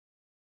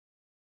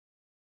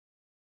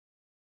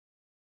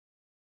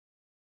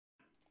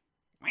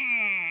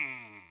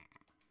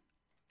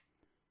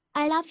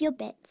I love your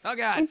bits. Oh,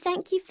 God. And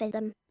thank you for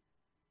them.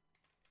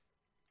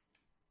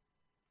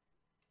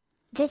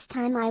 This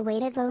time I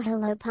waited.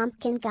 Hello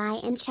Pumpkin Guy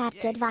in chat.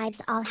 Good vibes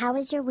all. How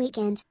was your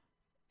weekend?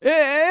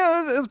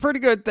 It was pretty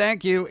good,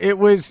 thank you. It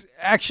was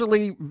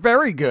actually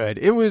very good.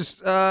 It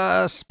was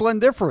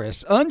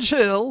splendiferous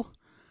until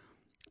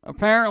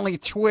apparently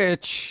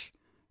Twitch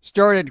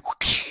started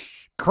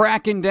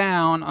cracking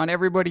down on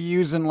everybody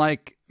using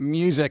like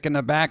music in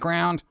the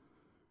background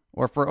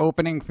or for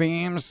opening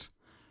themes.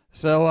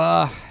 So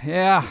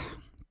yeah.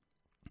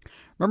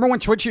 Remember when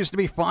Twitch used to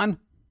be fun?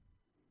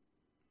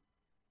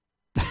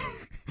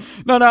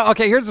 No,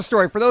 okay, here's the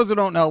story. For those who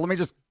don't know, let me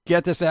just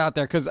get this out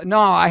there. Because, no,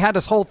 I had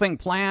this whole thing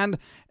planned,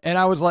 and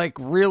I was, like,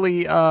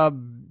 really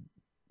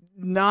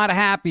not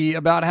happy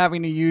about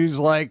having to use,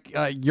 like,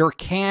 your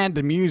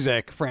canned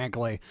music,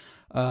 frankly,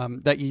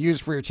 that you use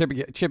for your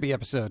Chippy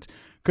episodes.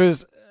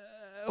 Because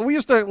we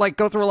used to, like,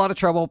 go through a lot of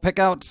trouble, pick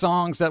out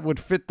songs that would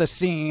fit the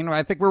scene.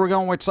 I think we were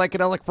going with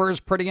Psychedelic Furs,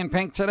 Pretty in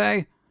Pink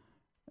today.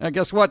 And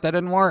guess what? That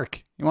didn't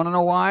work. You want to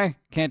know why?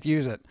 Can't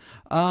use it.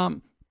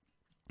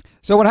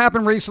 So what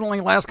happened recently,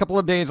 last couple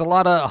of days, a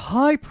lot of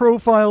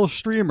high-profile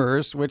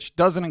streamers, which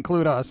doesn't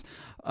include us,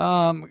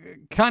 kind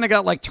of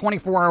got like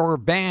 24-hour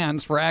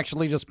bans for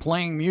actually just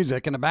playing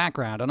music in the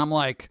background. And I'm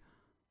like,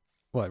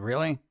 what,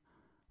 really?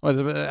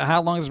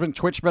 How long has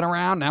Twitch been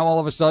around? Now all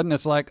of a sudden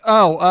it's like,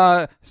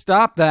 oh,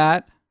 stop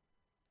that.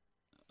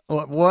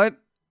 What?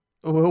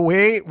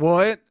 Wait,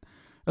 what?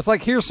 It's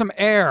like, here's some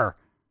air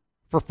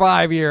for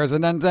 5 years.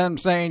 And then them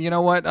saying, you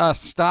know what,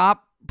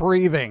 stop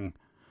breathing.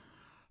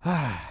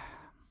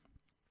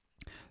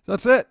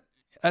 That's it.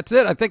 That's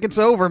it. I think it's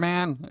over,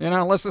 man. You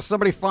know, unless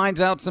somebody finds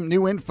out some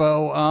new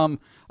info.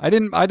 I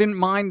didn't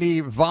mind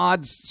the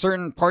VODs,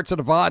 certain parts of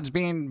the VODs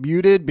being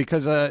muted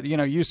because you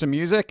know, use of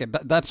music.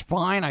 That's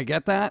fine. I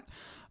get that.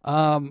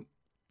 But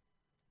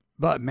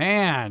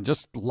man,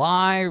 just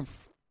live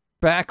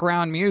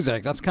background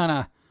music. That's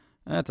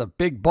a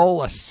big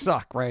bowl of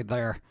suck right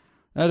there.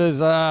 That is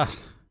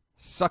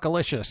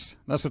suckalicious.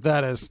 That's what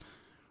that is.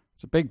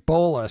 It's a big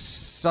bowl of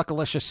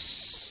suckalicious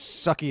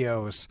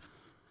suckios.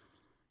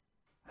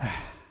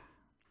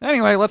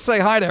 Anyway, let's say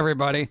hi to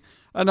everybody.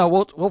 No,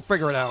 we'll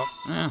figure it out.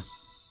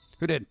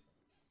 Who did?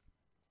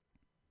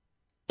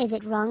 Is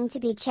it wrong to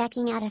be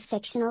checking out a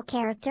fictional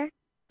character?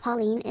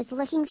 Pauline is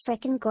looking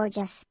frickin'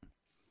 gorgeous.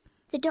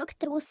 The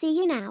doctor will see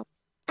you now,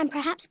 and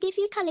perhaps give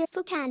you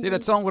colorful candies. See,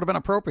 that song would have been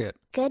appropriate.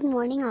 Good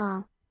morning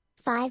all.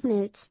 5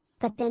 moots,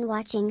 but been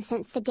watching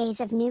since the days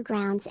of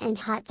Newgrounds and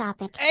Hot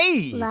Topic.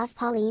 Hey! Love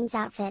Pauline's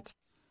outfit.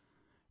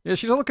 Yeah,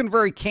 she's looking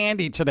very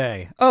candy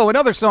today. Oh,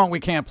 another song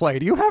we can't play.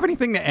 Do you have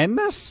anything to end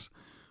this?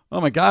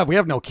 Oh my God, we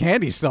have no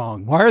candy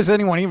song. Why is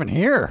anyone even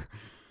here?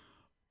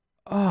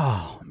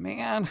 Oh,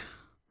 man.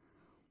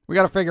 We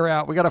got to figure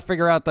out we're going to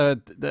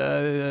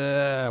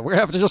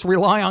have to just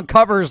rely on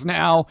covers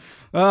now.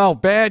 Oh,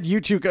 bad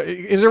YouTube.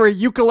 Is there a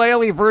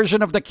ukulele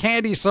version of the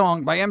candy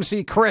song by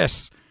MC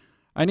Chris?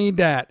 I need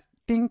that.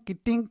 Dinky,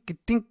 dinky,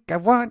 dink, I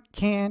want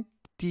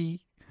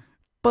candy.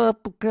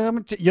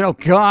 Bubblegum. You know,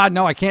 God,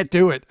 no, I can't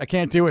do it. I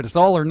can't do it. It's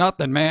all or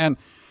nothing, man.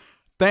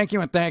 Thank you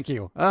and thank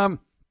you. I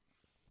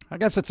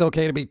guess it's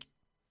okay to be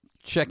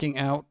checking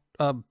out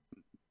a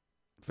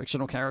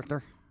fictional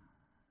character.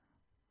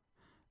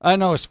 I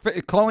know, is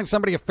calling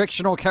somebody a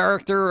fictional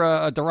character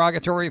a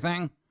derogatory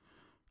thing?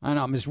 I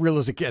know, I'm as real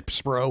as it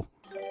gets, bro.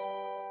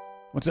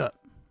 What's up?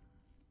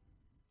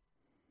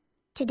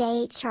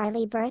 Today,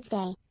 Charlie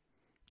birthday.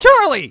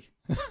 Charlie!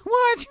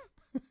 What?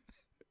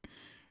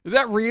 Is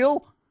that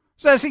real?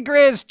 Sassy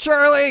Grizz,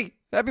 Charlie!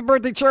 Happy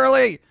birthday,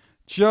 Charlie!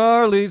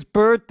 Charlie's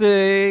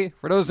birthday.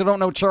 For those who don't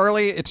know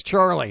Charlie, it's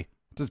Charlie.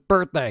 It's his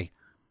birthday.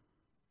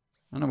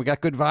 I know, we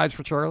got good vibes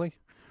for Charlie.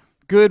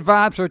 Good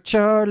vibes for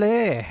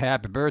Charlie.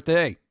 Happy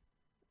birthday.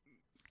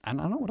 I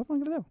don't know. What am I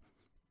going to do?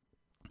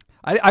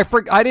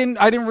 I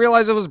didn't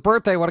realize it was his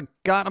birthday. I would have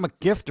gotten him a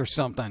gift or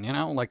something, you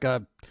know? Like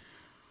a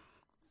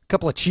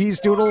couple of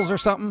cheese doodles or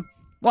something.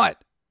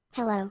 What?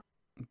 Hello.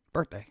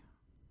 Birthday.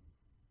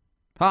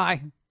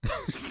 Hi.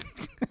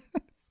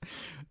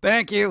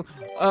 Thank you.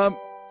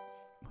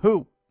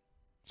 Who?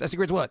 Sassy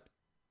Grizz what?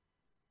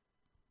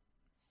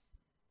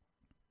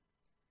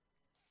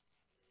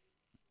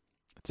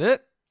 That's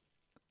it?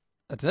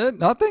 That's it?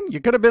 Nothing? You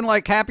could have been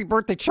like, happy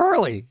birthday,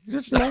 Charlie.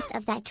 Most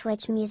of that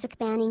Twitch music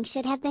banning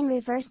should have been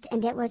reversed,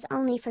 and it was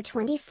only for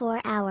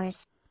 24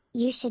 hours.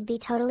 You should be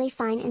totally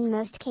fine in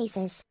most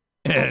cases.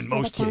 As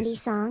for the candy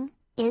song,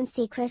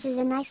 MC Chris is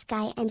a nice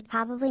guy and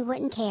probably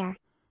wouldn't care.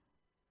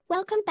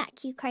 Welcome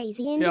back, you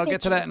crazy individual. Yeah, I'll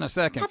get to that in a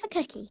second. Have a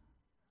cookie.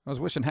 I was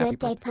wishing happy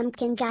birthday. Good day,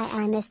 Pumpkin Guy.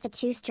 I missed the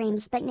 2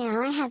 streams, but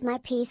now I have my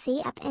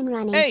PC up and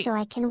running, so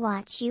I can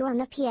watch you on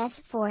the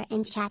PS4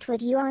 and chat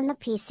with you on the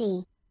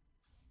PC.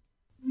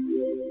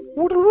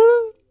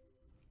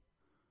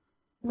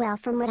 Well,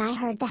 from what I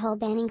heard, the whole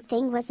banning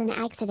thing was an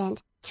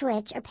accident.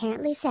 Twitch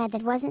apparently said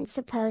that wasn't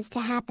supposed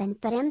to happen,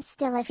 but I'm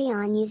still iffy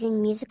on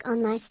using music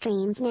on my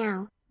streams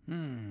now.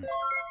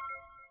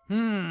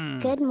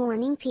 Good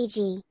morning,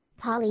 PG,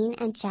 Pauline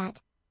and chat.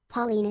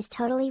 Pauline is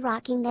totally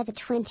rocking the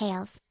twin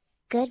tails.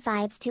 Good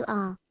vibes to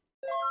all.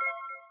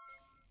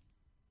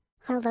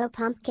 Hello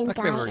Pumpkin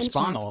Guy and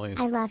chat.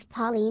 I love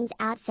Pauline's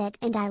outfit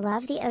and I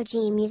love the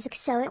OG music,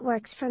 so it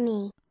works for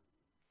me.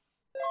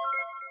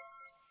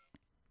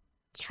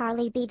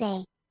 Charlie B.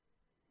 Day.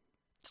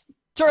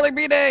 Charlie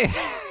B. Day!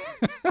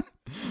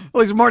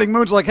 Well, these morning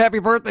moon's like, happy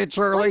birthday,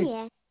 Charlie.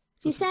 Oh yeah,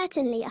 you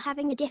certainly are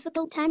having a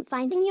difficult time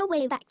finding your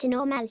way back to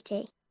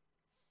normality.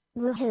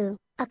 Woohoo,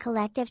 a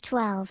collective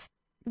 12.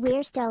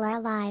 We're still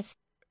alive.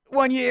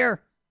 1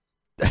 year.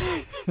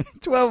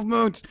 12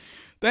 moons.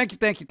 Thank you,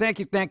 thank you, thank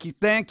you, thank you,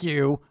 thank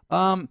you.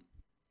 So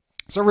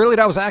really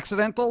that was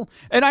accidental?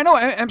 And I know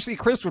MC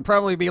Chris would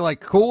probably be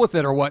like cool with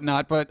it or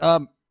whatnot, but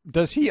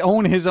does he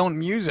own his own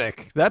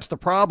music? That's the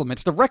problem.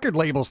 It's the record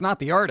labels, not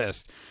the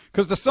artist.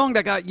 Because the song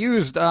that got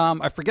used,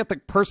 I forget the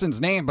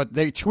person's name, but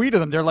they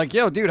tweeted him. They're like,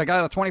 yo, dude, I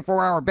got a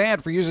 24-hour ban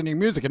for using your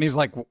music. And he's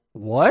like,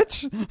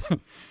 what?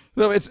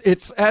 So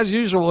it's as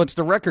usual, it's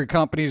the record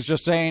companies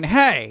just saying,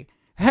 hey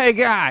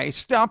guy,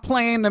 stop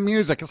playing the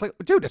music. It's like,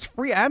 dude, it's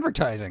free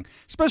advertising.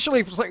 Especially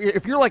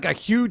if you're like a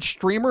huge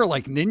streamer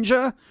like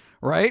Ninja,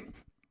 right?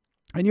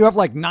 And you have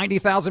like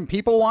 90,000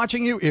 people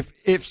watching you.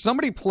 If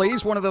somebody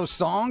plays one of those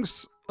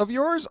songs of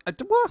yours,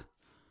 what?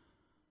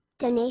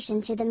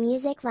 Donation to the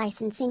Music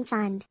Licensing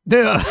Fund.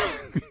 Yeah.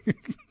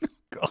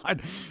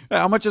 God.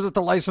 How much is it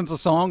to license a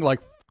song? Like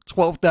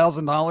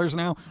 $12,000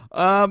 now?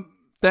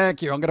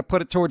 Thank you. I'm going to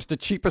put it towards the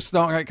cheapest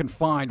song I can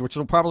find, which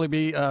will probably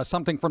be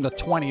something from the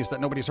 20s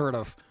that nobody's heard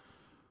of.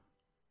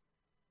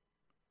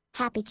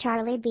 Happy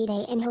Charlie B.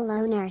 Day and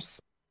hello, nurse.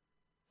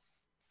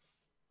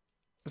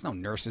 There's no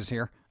nurses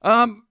here.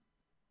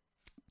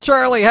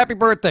 Charlie, happy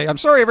birthday. I'm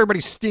sorry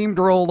everybody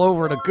steamrolled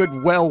over to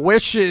good well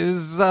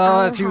wishes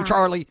to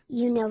Charlie.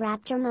 You know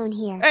Raptor Moan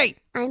here. Hey!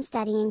 I'm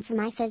studying for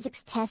my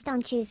physics test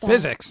on Tuesday.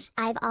 Physics?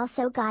 I've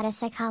also got a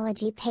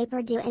psychology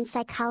paper due and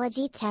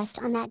psychology test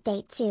on that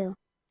date too.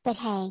 But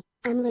hey,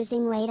 I'm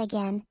losing weight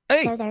again,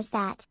 so there's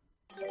that.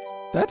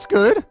 That's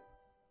good.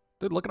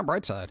 Dude, look on the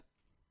bright side.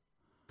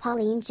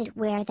 Pauline should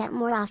wear that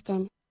more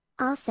often.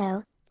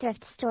 Also,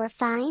 thrift store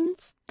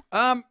finds?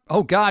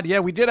 Oh god, yeah,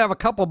 we did have a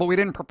couple, but we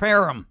didn't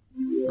prepare them.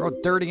 They're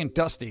all dirty and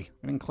dusty.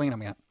 We didn't clean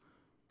them yet.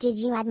 Did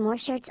you add more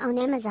shirts on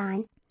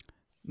Amazon?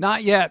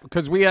 Not yet,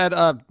 because we had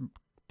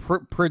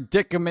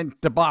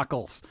predicament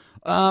debacles.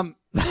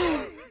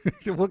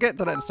 We'll get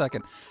to that in a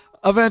second.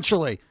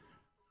 Eventually.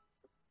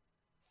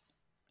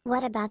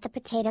 What about the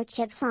potato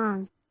chip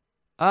song?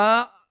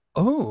 That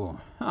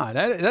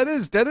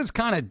is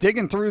kind of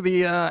digging through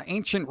the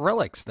ancient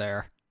relics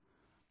there.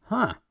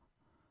 Huh.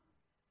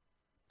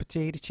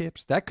 Potato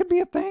chips. That could be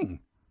a thing.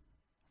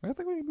 I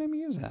think we could maybe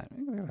use that.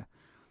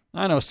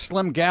 I know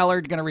Slim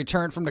Gallard going to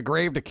return from the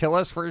grave to kill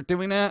us for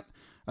doing that.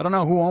 I don't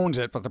know who owns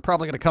it, but they're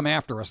probably going to come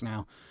after us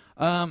now.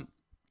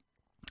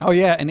 Oh,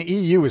 yeah, and the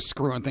EU is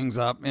screwing things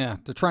up. Yeah,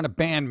 they're trying to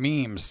ban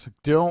memes.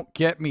 Don't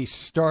get me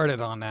started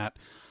on that.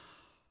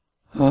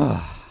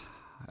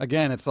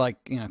 Again, it's like,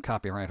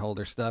 copyright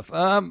holder stuff.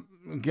 God,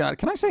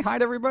 can I say hi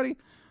to everybody?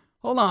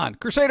 Hold on.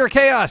 Crusader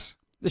Chaos.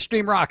 The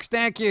stream rocks.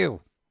 Thank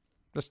you.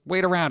 Just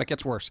wait around. It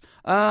gets worse.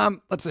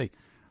 Let's see.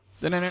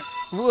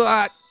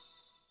 What?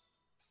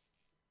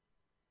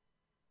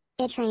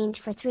 It rained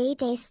for 3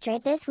 days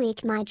straight this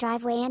week. My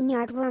driveway and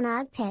yard were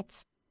mug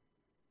pits.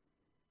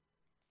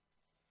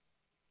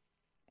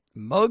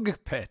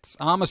 Mug pits?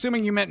 I'm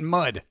assuming you meant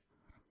mud.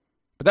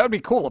 But that would be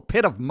cool. A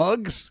pit of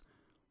mugs?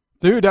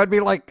 Dude, that'd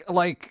be like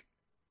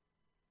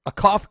a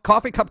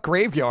coffee cup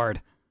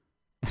graveyard.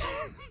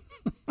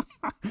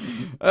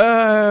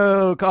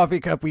 Oh, coffee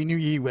cup, we knew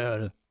ye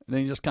well. And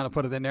then you just kind of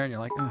put it in there and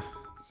you're like, oh,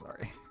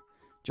 sorry.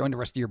 Join the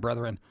rest of your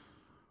brethren.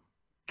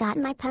 Got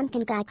my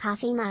Pumpkin Guy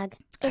coffee mug.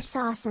 It's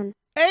awesome.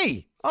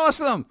 Hey,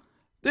 awesome.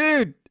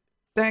 Dude,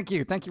 thank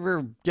you. Thank you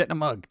for getting a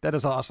mug. That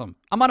is awesome.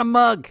 I'm on a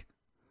mug.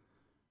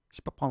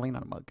 Should put Pauline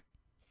on a mug.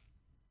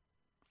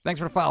 Thanks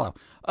for the follow.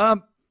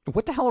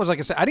 What the hell was I going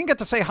to say? I didn't get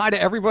to say hi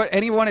to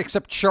anyone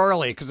except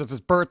Charlie because it's his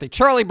birthday.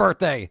 Charlie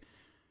birthday.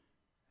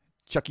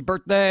 Chucky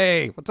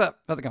birthday. What's up?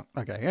 How's it going?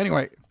 Okay.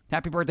 Anyway,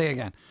 happy birthday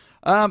again.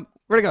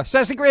 Where'd it go?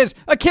 Sassy Grizz,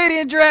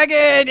 Acadian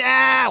Dragon.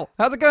 Ow!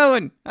 How's it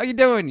going? How you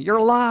doing? You're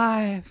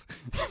alive.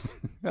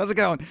 How's it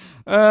going?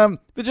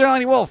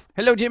 Vigilante Wolf.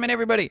 Hello, Jim and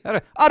everybody.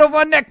 Auto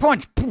Von Neck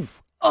Punch.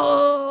 Poof.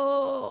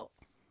 Oh.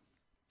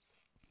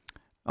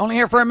 Only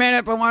here for a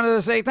minute, but wanted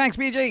to say thanks,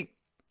 BG.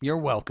 You're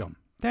welcome.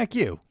 Thank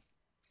you.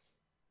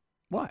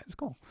 What? It's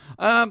cool.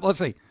 Let's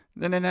see.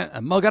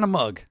 A mug on a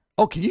mug.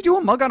 Oh, can you do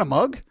a mug on a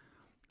mug?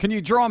 Can you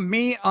draw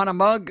me on a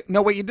mug?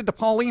 No, wait, you did the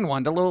Pauline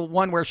one, the little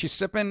one where she's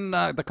sipping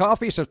the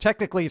coffee. So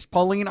technically, it's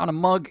Pauline on a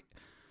mug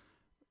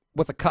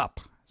with a cup.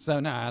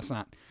 So no,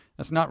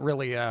 that's not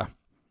really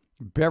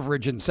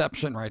beverage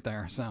inception right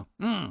there. So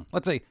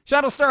let's see.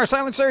 Shadow Star,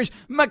 Silent Surge,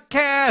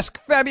 McCask,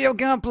 Fabio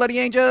Gump, Bloody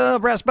Angel,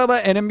 Brass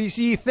Bubba,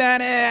 NMBC,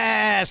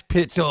 Thanos,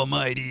 Pits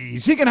Almighty,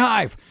 Seeking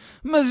Hive,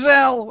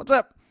 Mazel, what's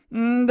up?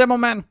 Demo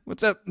Man,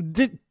 what's up?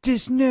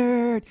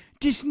 Disnerd's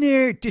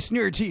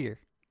here.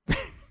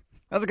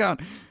 How's it going?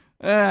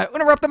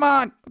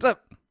 Uninterruptamon, what's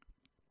up?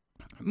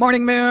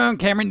 Morning Moon,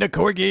 Cameron the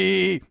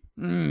Corgi,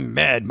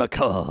 Mad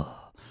McCall,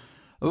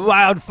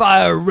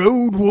 Wildfire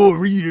Road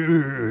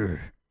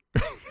Warrior.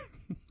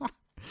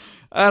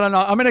 I don't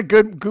know. I'm in a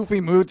good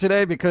goofy mood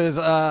today because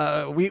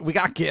we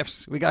got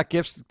gifts. We got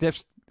gifts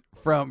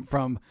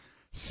from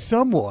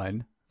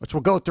someone, which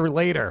we'll go through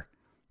later,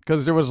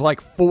 because there was like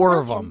 4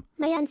 of them.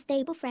 My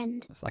unstable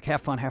friend. It's like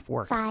half fun, half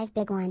work. 5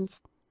 big ones.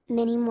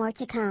 Many more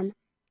to come.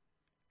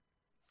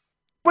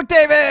 Look,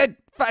 David!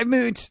 5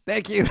 moons.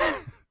 Thank you.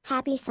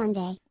 Happy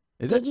Sunday.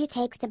 Is Did it? you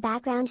take the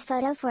background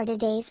photo for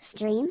today's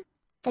stream?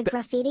 The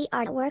graffiti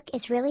artwork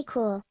is really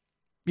cool.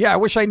 Yeah, I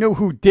wish I knew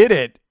who did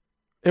it.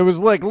 It was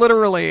like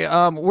literally,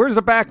 where's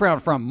the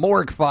background from?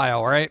 Morgue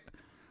File, right?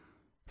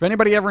 If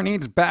anybody ever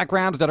needs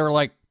backgrounds that are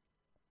like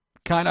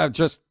kind of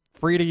just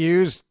free to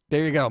use,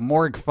 there you go,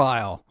 Morgue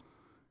File.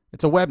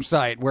 It's a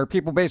website where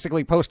people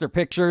basically post their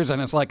pictures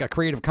and it's like a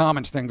Creative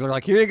Commons thing. They're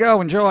like, here you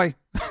go, enjoy.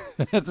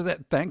 That's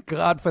it. Thank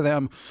God for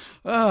them.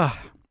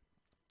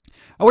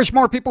 I wish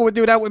more people would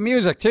do that with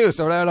music too,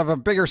 so that I'd have a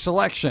bigger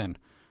selection.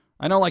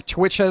 I know like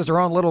Twitch has their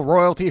own little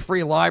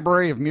royalty-free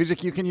library of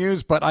music you can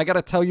use, but I got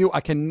to tell you,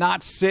 I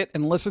cannot sit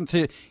and listen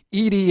to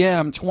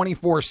EDM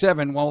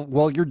 24/7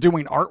 while you're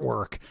doing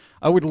artwork.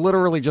 I would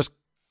literally just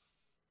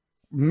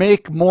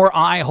make more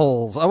eye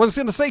holes. I was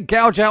going to say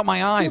gouge out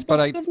my eyes, but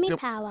I give me don't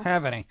power.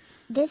 have any.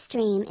 This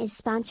stream is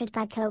sponsored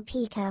by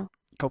Copico.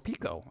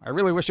 Copico. I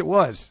really wish it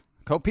was.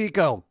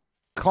 Copico,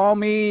 call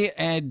me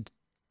and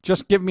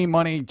just give me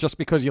money just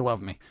because you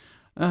love me.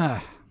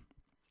 Let's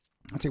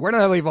see, where did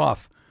I leave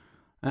off?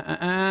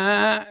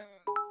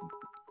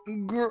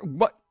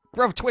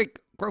 Grove Twig.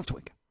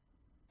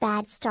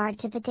 Bad start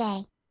to the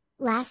day.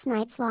 Last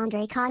night's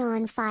laundry caught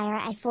on fire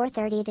at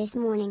 4:30 this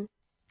morning.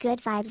 Good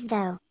vibes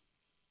though.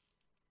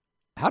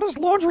 How does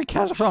laundry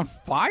catch on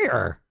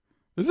fire?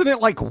 Isn't it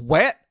like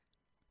wet?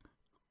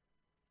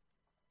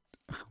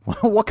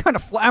 What kind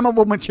of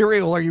flammable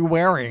material are you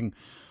wearing?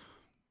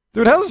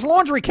 Dude, how does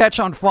laundry catch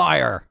on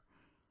fire?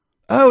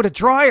 Oh, the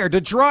dryer.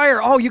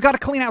 Oh, you got to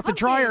clean out the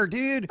dryer,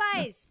 dude.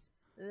 Spice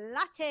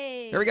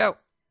latte. Here we go.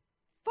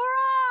 For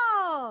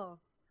all.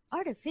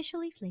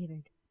 Artificially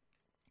flavored.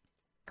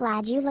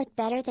 Glad you look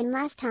better than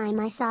last time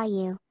I saw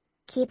you.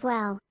 Keep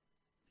well.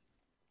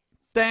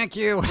 Thank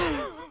you.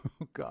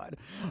 Oh, God.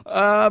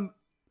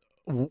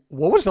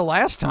 What was the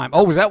last time?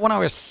 Oh, was that when I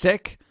was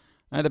sick?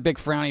 I had a big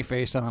frowny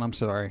face on. I'm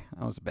sorry.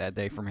 That was a bad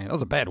day for me. That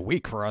was a bad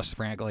week for us,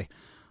 frankly.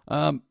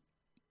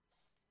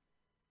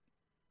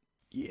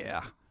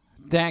 Yeah.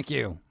 Thank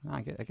you.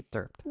 I get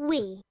derped.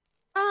 We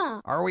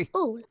Are we?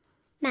 all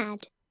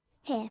mad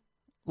here.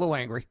 A little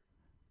angry.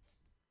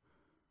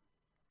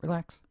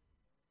 Relax.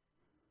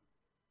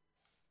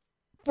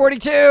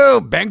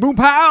 42! Bang, boom,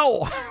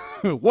 pow!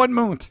 1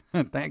 moon.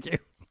 Thank you.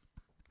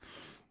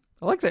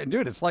 I like that.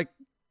 Dude, it's like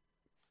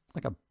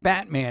a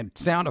Batman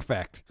sound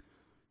effect.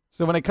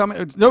 So when they come,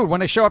 when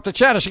they show up to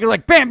chat, I should go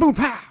like, bam, boom,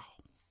 pow!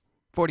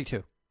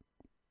 42.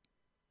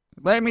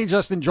 Let me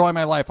just enjoy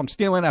my life. I'm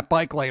stealing that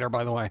bike later,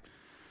 by the way.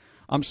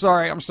 I'm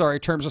sorry.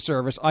 Terms of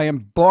service. I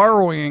am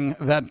borrowing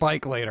that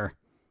bike later.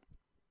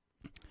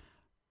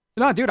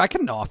 No, dude, I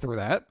can gnaw through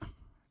that.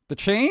 The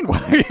chain?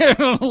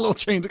 A little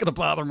chain's going to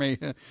bother me.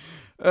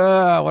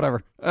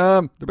 Whatever.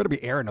 There better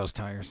be air in those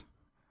tires.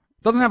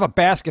 Doesn't have a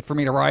basket for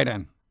me to ride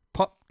in.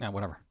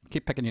 Whatever.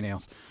 Keep picking your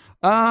nails.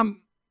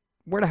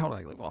 Where the hell did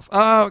I leave off?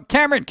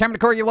 Cameron the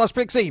Corgi, you lost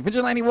Pixie.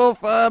 Vigilante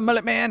Wolf,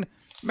 Mullet Man.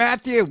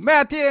 Matthew,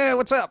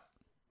 what's up?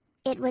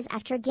 It was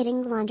after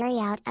getting laundry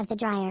out of the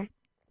dryer.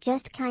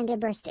 Just kinda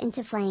burst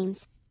into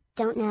flames.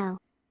 Don't know.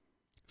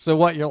 So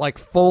what, you're like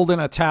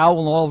folding a towel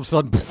and all of a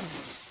sudden...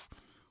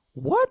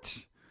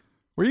 What?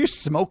 Were you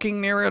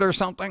smoking near it or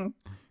something?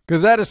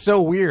 Because that is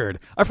so weird.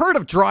 I've heard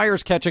of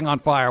dryers catching on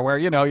fire where,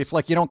 it's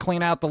like you don't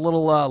clean out the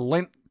little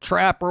lint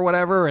trap or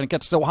whatever and it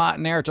gets so hot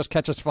in there it just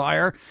catches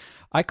fire.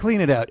 I clean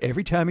it out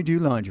every time I do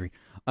laundry.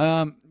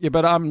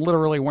 But I'm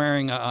literally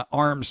wearing an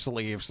arm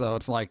sleeve, so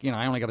it's like,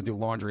 I only got to do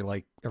laundry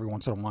like every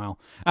once in a while.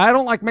 I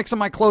don't like mixing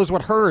my clothes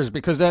with hers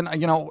because then,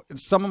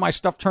 some of my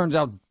stuff turns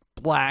out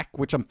black,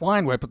 which I'm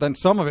fine with, but then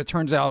some of it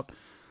turns out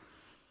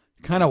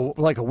kind of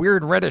like a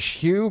weird reddish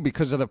hue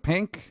because of the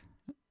pink.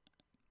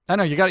 I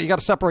know you got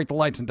to separate the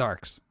lights and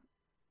darks.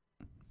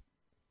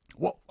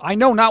 Well, I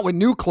know not with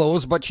new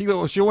clothes, but she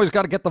always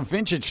got to get the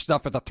vintage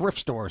stuff at the thrift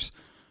stores.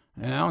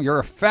 You're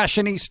a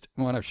fashionista.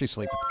 What if she's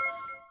sleeping?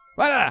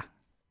 What?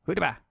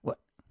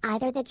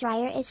 Either the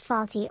dryer is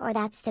faulty or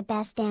that's the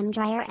best damn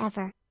dryer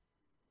ever.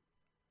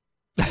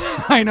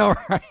 I know,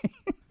 right?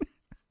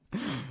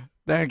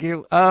 Thank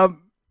you.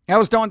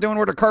 How's Dawn doing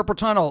with her carpal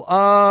tunnel?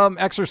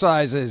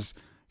 Exercises.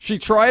 She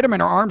tried them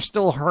and her arm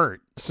still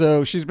hurt.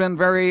 So she's been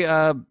very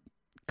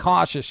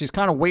cautious. She's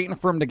kind of waiting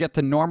for him to get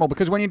to normal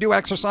because when you do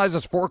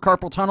exercises for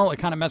carpal tunnel, it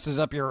kind of messes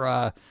up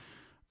your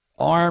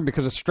arm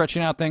because it's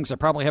stretching out things that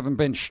probably haven't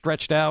been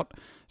stretched out.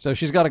 So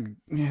she's got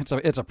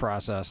it's a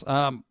process.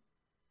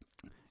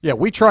 Yeah,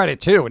 we tried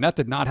it too, and that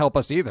did not help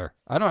us either.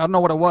 I don't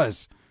know what it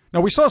was. No,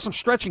 we saw some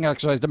stretching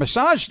exercises. The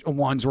massage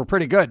ones were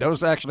pretty good.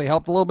 Those actually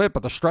helped a little bit,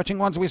 but the stretching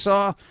ones we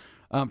saw,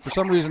 for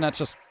some reason, that's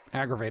just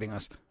aggravating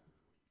us.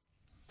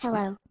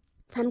 Hello,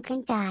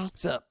 Pum'Kin Guy.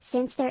 What's up?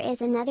 Since there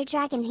is another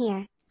dragon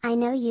here, I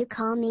know you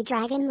call me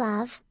Dragon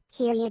Love,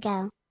 here you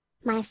go.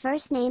 My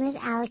first name is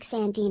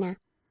Alexandrina.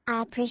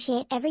 I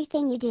appreciate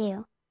everything you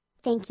do.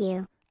 Thank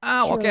you.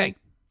 Oh, Truly. okay.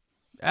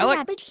 The Alec?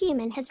 rabid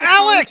human has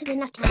Alec! returned to the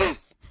nut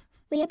house.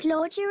 We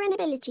applaud your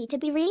inability to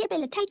be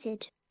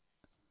rehabilitated.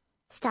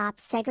 Stop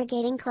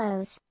segregating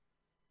clothes.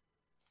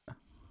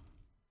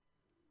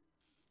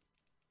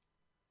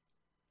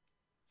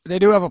 They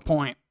do have a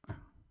point.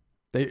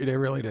 They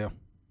really do.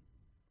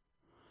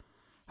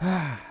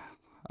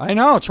 I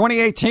know,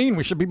 2018.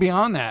 We should be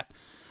beyond that.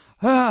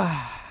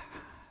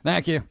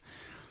 Thank you.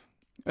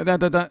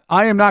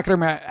 I am not going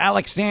to remember.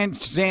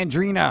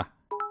 Alexandrina.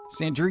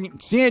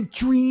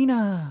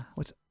 Sandrina.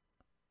 What's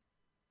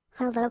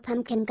Hello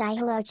Pum'Kin Guy,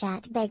 hello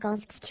chat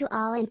bagels to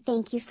all, and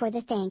thank you for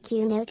the thank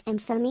you note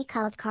and for me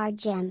called card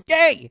Jim.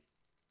 Yay!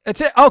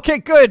 That's it. Okay,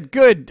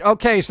 good.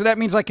 Okay, so that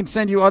means I can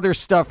send you other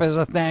stuff as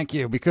a thank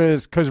you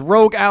because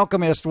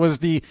RogueAlchemist was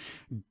the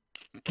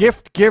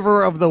gift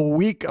giver of the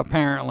week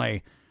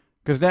apparently.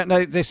 Because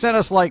they sent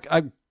us like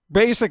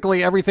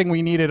basically everything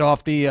we needed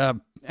off the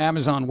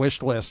Amazon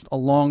wish list,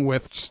 along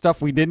with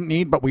stuff we didn't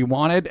need but we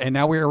wanted, and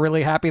now we are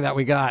really happy that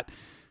we got.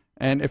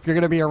 And if you're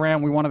gonna be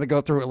around, we wanted to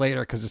go through it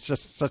later because it's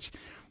just such,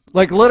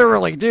 like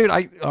literally, dude. Yeah.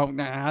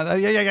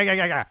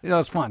 You know,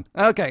 it's fun.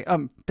 Okay,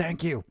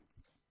 thank you.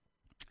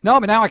 No,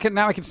 but now I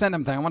can send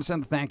them things. I want to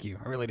send them thank you.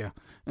 I really do.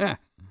 Yeah.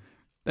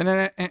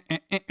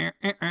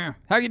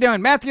 How you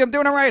doing, Matthew? I'm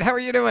doing all right. How are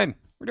you doing?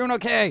 We're doing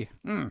okay.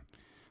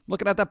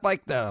 Looking at that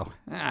bike though.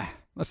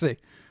 Let's see.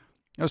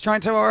 I was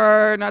trying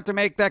to not to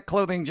make that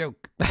clothing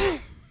joke. You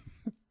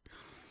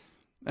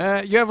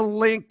have a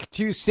link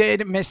to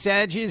said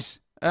messages.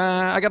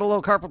 I got a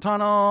little carpal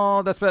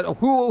tunnel. That's better.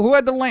 Who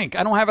had the link?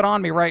 I don't have it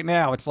on me right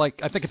now. It's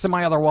like I think it's in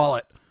my other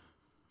wallet.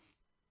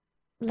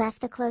 Left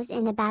the clothes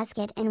in the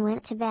basket and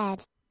went to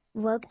bed.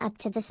 Woke up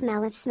to the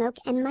smell of smoke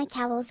and my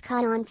towels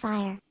caught on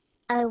fire.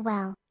 Oh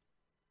well.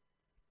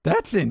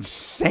 That's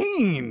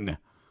insane.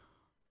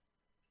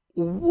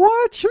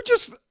 What?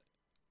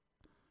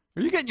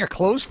 Are you getting your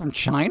clothes from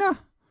China?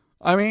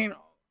 I mean,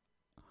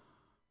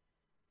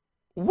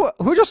 what?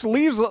 Who just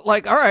leaves,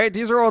 like, all right,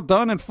 these are all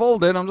done and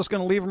folded. I'm just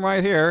going to leave them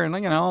right here. And,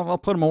 I'll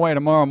put them away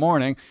tomorrow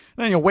morning.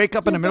 And then you wake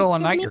up in the middle of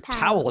the night, your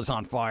towel is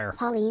on fire.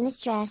 Pauline is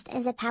dressed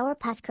as a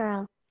Powerpuff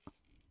Girl.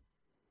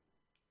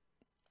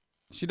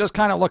 She does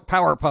kind of look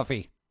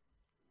Powerpuffy.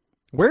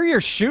 Where are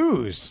your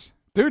shoes?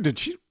 Dude, did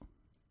she?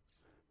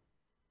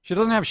 She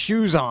doesn't have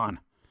shoes on.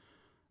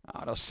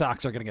 Oh, those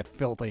socks are going to get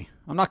filthy.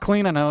 I'm not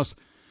cleaning those.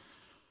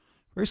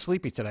 Very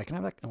sleepy today. Can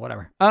I have that?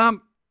 Whatever. I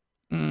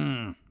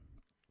don't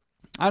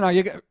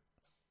know.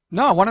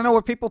 No, I want to know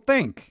what people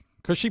think.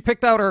 Because she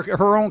picked out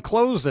her own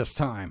clothes this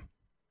time.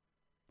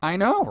 I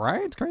know,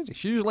 right? It's crazy.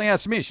 She usually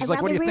asks me. She's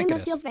like, what do you think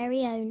it is? Your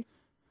very own.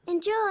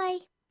 Enjoy.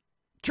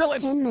 Drill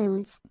it. 10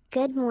 moons.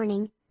 Good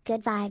morning.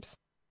 Good vibes.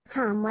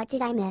 What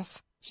did I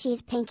miss?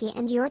 She's Pinky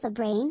and you're the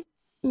brain?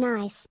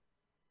 Nice.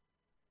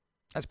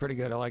 That's pretty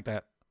good. I like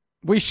that.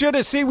 We should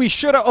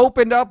have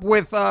opened up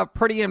with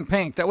Pretty in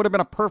Pink. That would have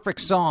been a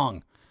perfect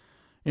song.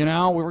 We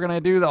were going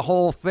to do the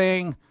whole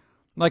thing.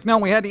 Like, no,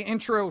 we had the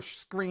intro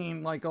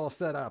screen, like, all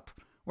set up.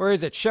 Where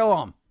is it? Show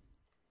them.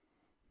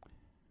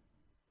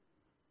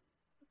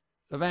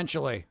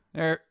 Eventually.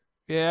 There.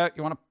 Yeah,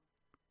 you want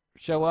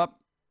to show up?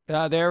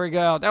 There we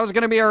go. That was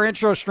going to be our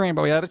intro stream,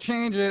 but we had to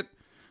change it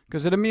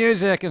because of the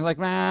music. It's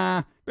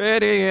like,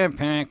 Pretty in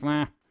Pink,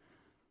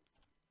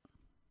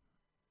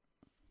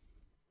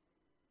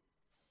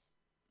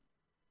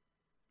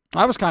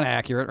 I was kind of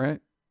accurate,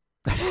 right?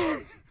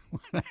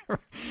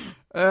 Whatever.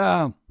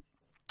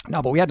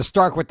 No, but we had to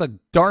start with the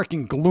dark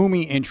and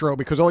gloomy intro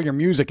because all your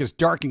music is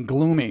dark and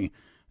gloomy.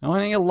 I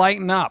want you to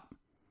lighten up.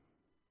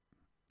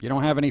 You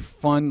don't have any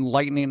fun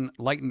lighten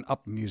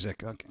up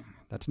music. Okay,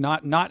 that's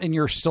not in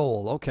your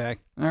soul. Okay,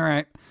 all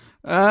right.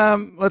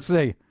 Let's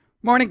see.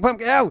 Morning,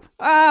 Pumpkin.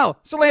 Oh,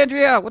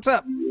 Salandria, what's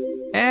up?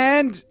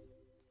 And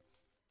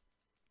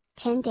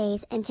 10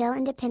 days until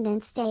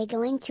Independence Day,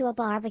 going to a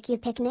barbecue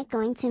picnic,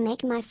 going to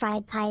make my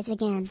fried pies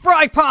again.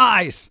 Fry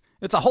pies!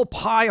 It's a whole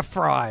pie of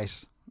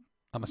fries.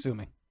 I'm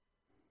assuming.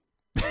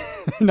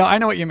 No, I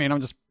know what you mean. I'm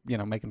just,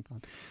 making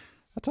fun.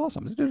 That's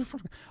awesome.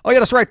 Oh, yeah,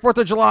 that's right. 4th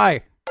of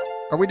July.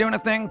 Are we doing a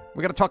thing?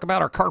 We got to talk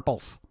about our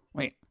carpals.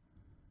 Wait.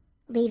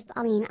 Leave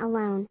Pauline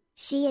alone.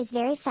 She is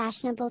very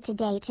fashionable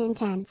today to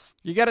intense.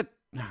 You got it.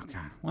 Oh,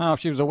 God. Well, if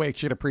she was awake,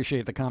 she'd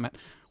appreciate the comment.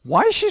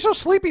 Why is she so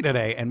sleepy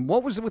today? And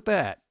what was it with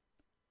that?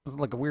 Was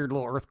it like a weird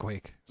little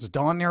earthquake? Is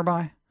Dawn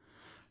nearby?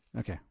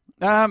 Okay.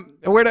 No.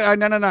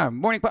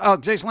 Morning. Oh,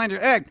 Jason Lander.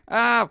 Egg.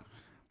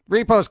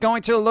 Repost.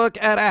 Going to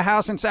look at a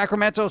house in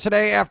Sacramento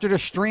today after the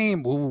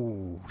stream.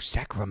 Ooh,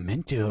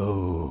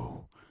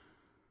 Sacramento.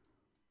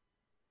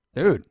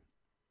 Dude.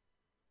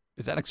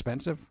 Is that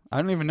expensive? I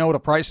don't even know what the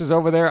price is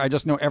over there. I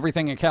just know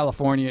everything in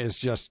California is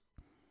just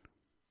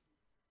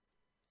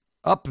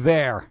up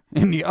there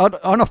in the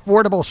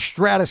unaffordable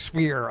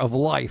stratosphere of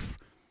life.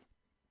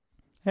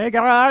 Hey,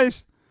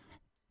 guys.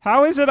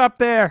 How is it up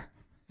there?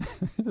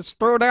 Just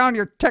throw down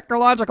your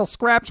technological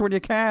scraps when you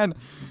can.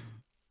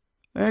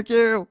 Thank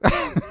you.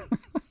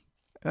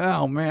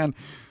 Oh, man.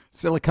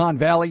 Silicon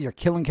Valley, you're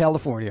killing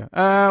California.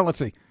 Let's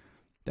see.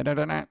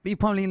 High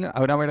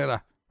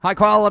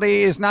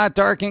quality is not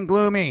dark and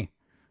gloomy.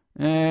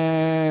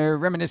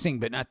 Reminiscing,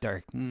 but not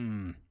dark.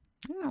 Kind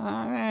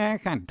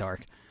of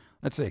dark.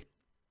 Let's see.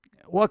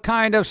 What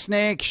kind of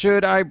snake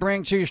should I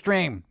bring to your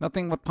stream?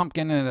 Nothing with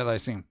pumpkin in it, I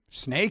see.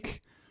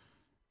 Snake?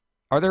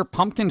 Are there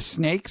pumpkin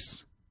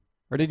snakes?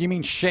 Or did you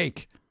mean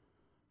shake?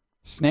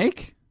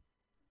 Snake?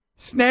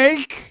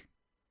 Snake?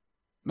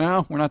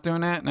 No, we're not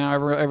doing that? No,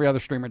 every other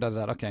streamer does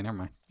that. Okay, never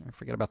mind. I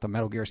forget about the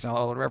Metal Gear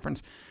Solid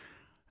reference.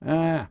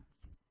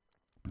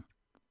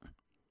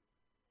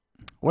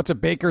 What's a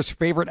baker's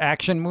favorite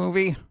action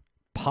movie?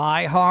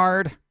 Pie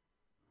Hard?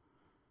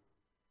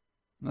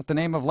 Not the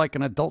name of like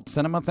an adult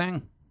cinema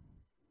thing?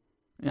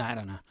 Yeah, I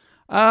don't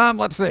know.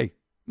 Let's see.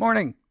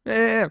 Morning.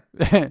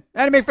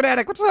 Anime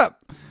Fanatic, what's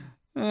up?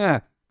 Yeah,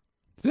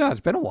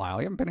 it's been a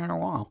while. You haven't been here in a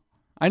while.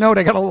 I know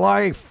they got a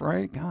life,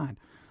 right? God.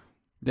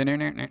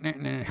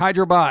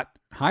 Hydrobot.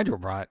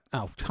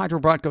 Oh,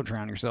 Hydrobot, go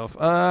drown yourself.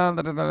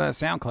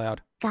 SoundCloud.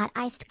 Got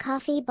iced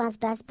coffee, buzz,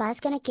 buzz, buzz,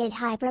 gonna get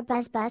hyper,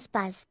 buzz, buzz,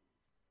 buzz.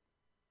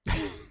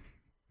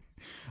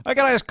 I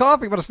got iced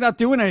coffee, but it's not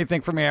doing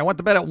anything for me. I went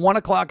to bed at 1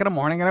 o'clock in the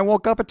morning and I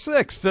woke up at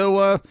 6.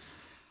 So,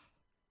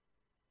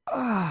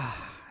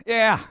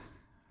 yeah.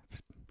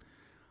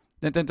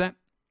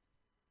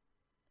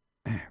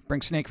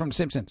 Bring Snake from The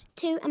Simpsons.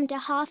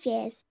 2.5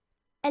 years.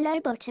 A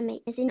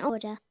lobotomy is in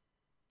order.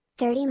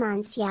 30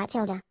 months, yeah,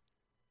 Tilda.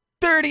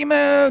 30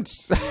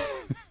 months!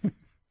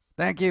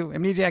 Thank you.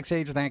 Amnesiac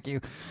Sage, thank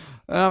you.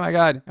 Oh my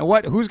god.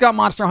 And who's got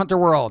Monster Hunter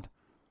World?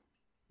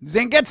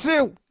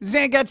 Zangetsu!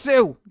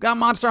 Got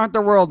Monster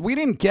Hunter World. We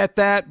didn't get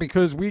that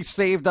because we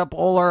saved up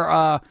all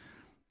our,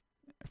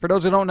 for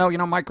those who don't know,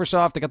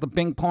 Microsoft, they got the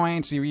Bing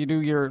points. You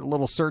do your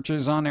little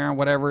searches on there and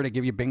whatever to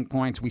give you Bing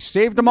points. We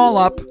saved them all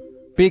up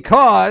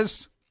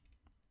because...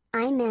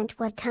 I meant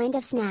what kind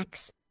of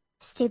snacks?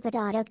 Stupid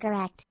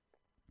autocorrect.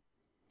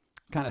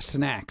 Kind of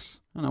snacks.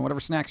 I don't know, whatever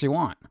snacks you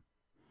want.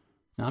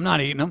 No, I'm not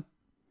eating them.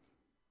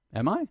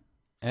 Am I?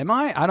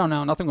 I don't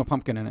know. Nothing with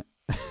pumpkin in it.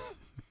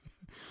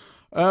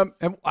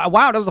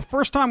 Wow, that was the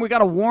first time we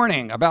got a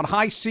warning about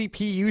high CP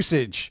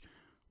usage.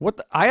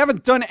 I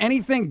haven't done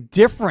anything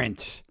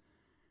different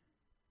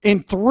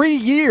in 3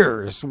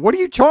 years. What are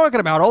you talking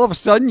about? All of a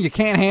sudden you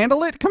can't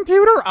handle it,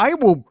 computer? I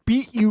will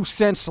beat you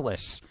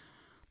senseless.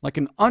 Like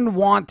an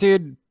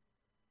unwanted...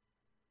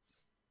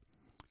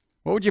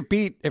 What would you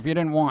beat if you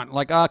didn't want?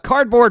 Like a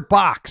cardboard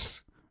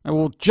box. I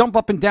will jump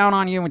up and down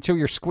on you until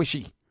you're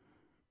squishy.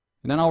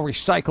 And then I'll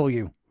recycle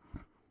you.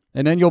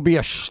 And then you'll be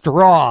a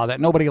straw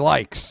that nobody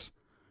likes.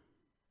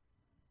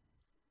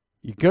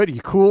 You good?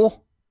 You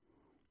cool?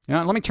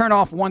 Let me turn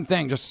off one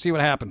thing just to see what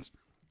happens.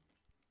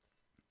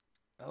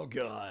 Oh,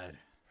 God.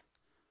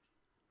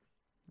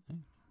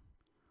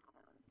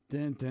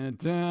 Dun, dun,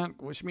 dun.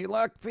 Wish me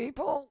luck,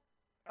 people.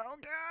 Oh,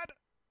 God.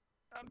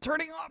 I'm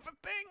turning off a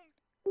thing.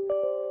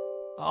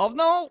 Oh,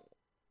 no.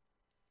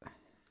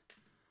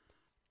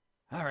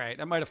 All right.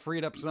 I might have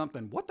freed up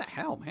something. What the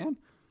hell, man?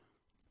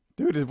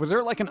 Dude, was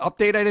there like an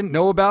update I didn't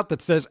know about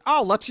that says,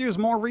 oh, let's use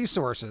more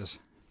resources?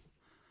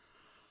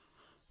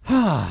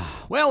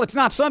 Well, it's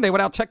not Sunday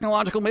without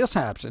technological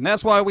mishaps, and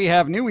that's why we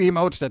have new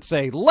emotes that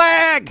say,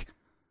 lag!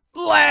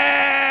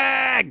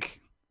 Lag!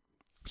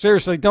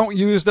 Seriously, don't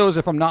use those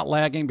if I'm not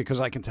lagging because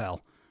I can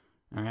tell.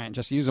 All right,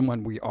 just use them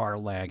when we are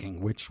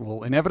lagging, which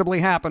will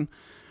inevitably happen.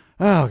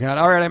 Oh, God.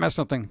 All right, I messed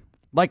something.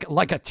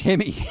 Like a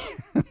Timmy.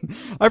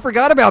 I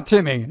forgot about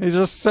Timmy. He's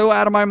just so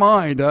out of my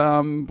mind.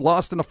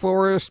 Lost in a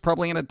forest,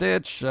 probably in a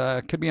ditch,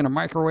 could be in a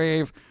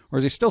microwave, or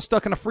is he still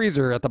stuck in a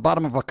freezer at the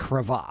bottom of a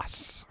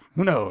crevasse?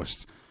 Who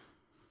knows?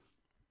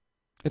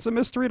 It's a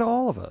mystery to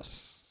all of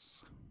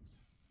us.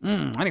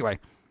 Anyway.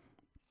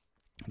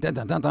 Dun,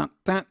 dun, dun, dun,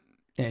 dun.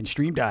 And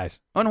stream dies.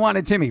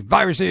 Unwanted Timmy.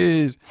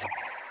 Viruses.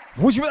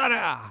 I'll be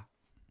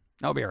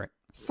all right.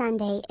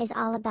 Sunday is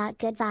all about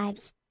good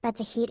vibes, but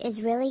the heat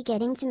is really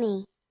getting to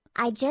me.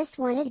 I just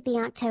wanted to be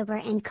October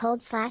and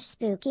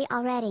cold/spooky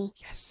already.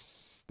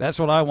 Yes. That's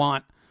what I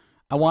want.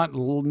 I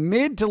want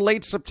mid to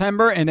late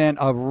September and then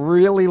a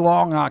really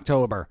long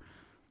October.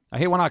 I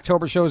hate when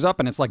October shows up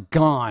and it's like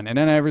gone. And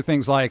then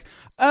everything's like,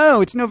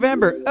 oh, it's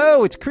November.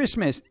 Oh, it's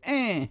Christmas.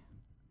 Eh.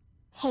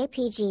 Hey,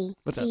 PG.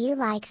 What's up? Do you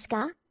like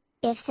ska?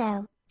 If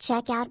so,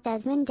 check out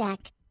Desmond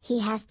Deck. He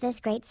has this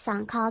great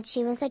song called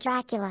She Was a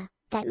Dracula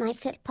that might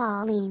fit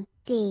Pauline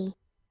D.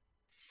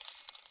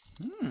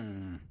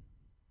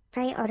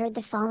 Pre-ordered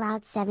the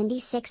Fallout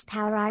 76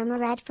 Power Armor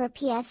Red for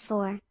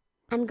PS4.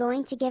 I'm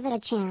going to give it a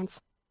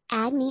chance.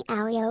 Add me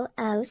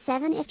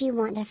Awio07 if you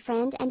want a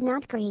friend and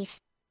not grief.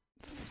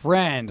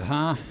 Friend,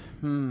 huh?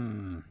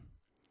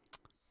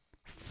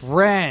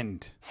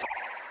 Friend.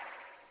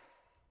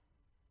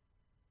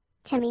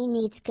 Timmy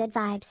needs good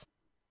vibes.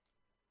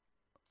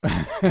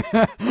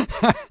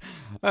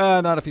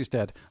 Not if he's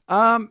dead.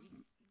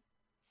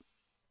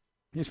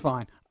 He's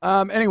fine.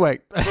 Anyway.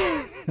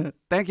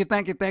 Thank you,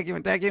 thank you, thank you,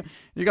 and thank you.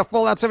 You got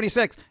Fallout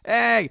 76.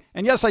 Hey,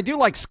 and yes, I do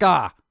like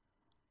ska.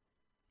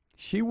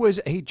 She was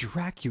a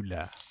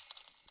Dracula.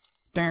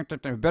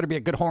 Better be a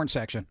good horn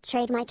section.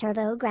 Trade my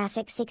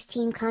TurboGrafx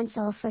 16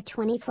 console for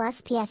 20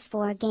 plus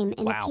PS4 game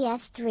and a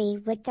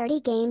PS3 with 30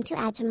 game to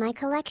add to my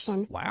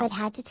collection. Wow. But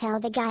had to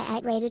tell the guy I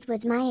rated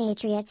with my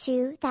Atria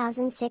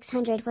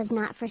 2600 was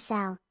not for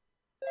sale.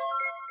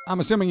 I'm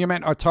assuming you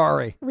meant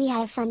Atari. We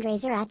had a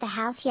fundraiser at the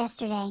house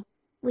yesterday.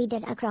 We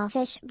did a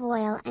crawfish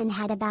boil and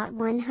had about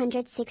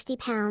 160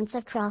 pounds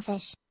of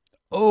crawfish.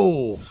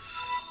 Oh,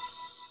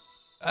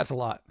 that's a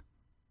lot.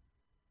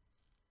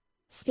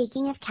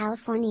 Speaking of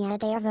California,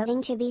 they are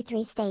voting to be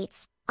 3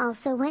 states.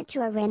 Also went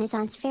to a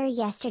Renaissance fair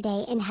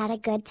yesterday and had a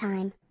good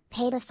time.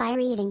 Paid a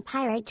fire-eating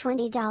pirate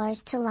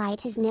 $20 to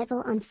light his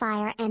nipple on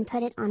fire and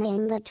put it on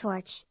an lit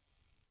torch.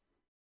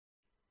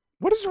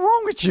 What is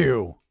wrong with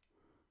you?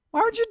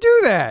 Why would you do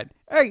that?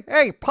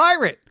 Hey,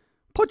 pirate!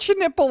 Put your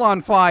nipple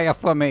on fire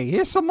for me.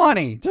 Here's some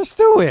money. Just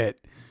do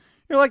it.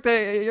 You're like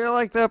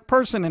the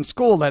person in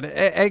school that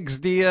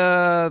eggs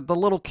the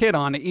little kid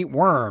on to eat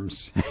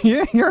worms.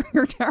 you're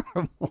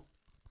terrible.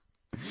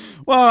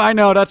 Well, I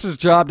know that's his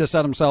job to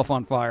set himself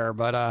on fire,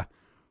 but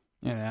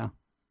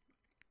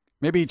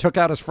maybe he took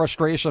out his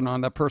frustration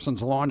on that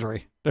person's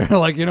laundry. They're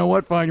like, you know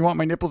what? Fine, you want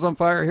my nipples on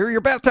fire? Here are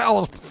your bath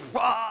towels.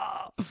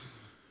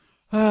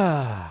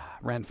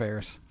 Ren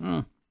fairs.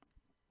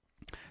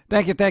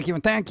 Thank you, thank you,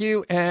 and thank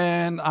you.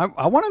 And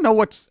I want to know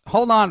what's...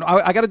 Hold on.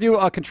 I got to do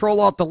a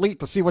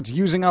Control-Alt-Delete to see what's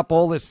using up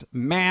all this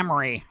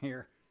memory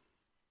here.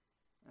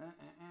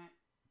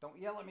 Don't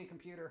yell at me,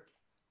 computer.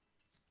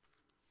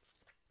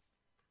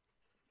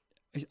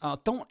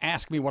 Don't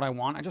ask me what I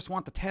want. I just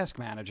want the task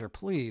manager,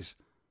 please.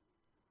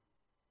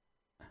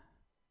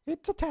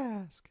 It's a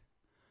task.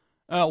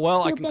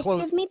 Well, I can bits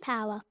close... give me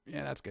power.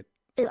 Yeah, that's good.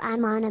 Ooh,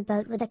 I'm on a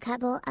boat with a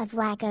couple of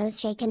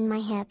wackos shaking my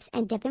hips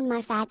and dipping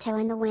my fat toe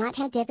in the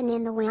water, dipping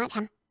in the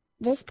water.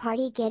 This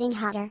party getting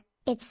hotter.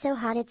 It's so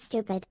hot it's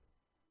stupid.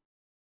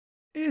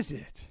 Is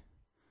it?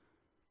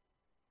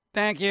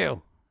 Thank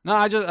you. No,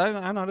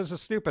 I know this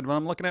is stupid, but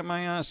I'm looking at my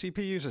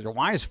CPU usage.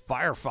 Why is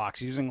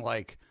Firefox using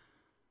like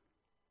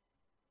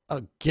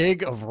a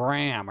gig of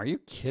RAM? Are you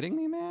kidding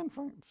me, man?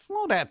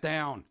 Slow that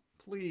down,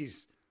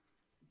 please.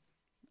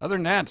 Other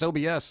than that, it's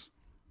OBS.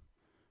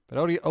 But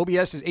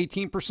OBS is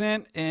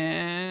 18%,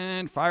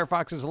 and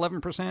Firefox is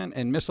 11%,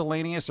 and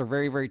miscellaneous are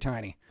very, very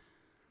tiny.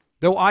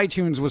 Though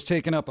iTunes was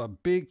taking up a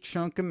big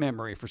chunk of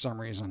memory for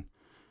some reason.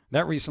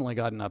 That recently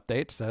got an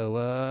update,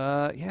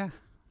 so, yeah.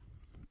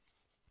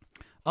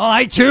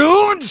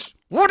 iTunes!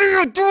 What are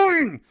you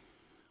doing?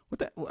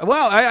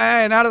 Well,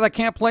 now that I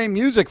can't play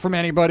music from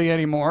anybody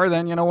anymore,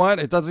 then you know what?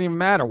 It doesn't even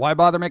matter. Why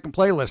bother making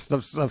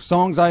playlists of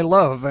songs I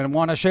love and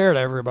want to share to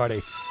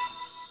everybody?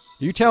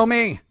 You tell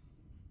me.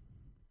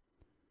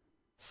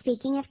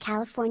 Speaking of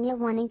California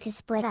wanting to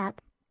split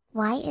up,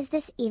 why is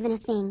this even a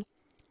thing?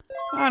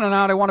 I don't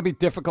know. They want to be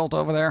difficult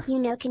over there. You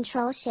know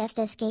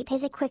Control-Shift-Escape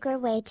is a quicker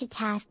way to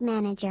Task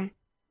Manager.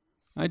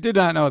 I did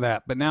not know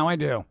that, but now I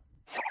do.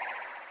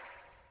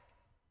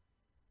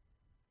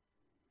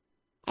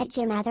 At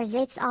Jim Mathers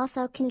it's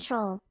also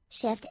Control,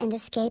 Shift and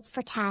Escape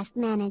for Task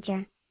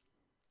Manager.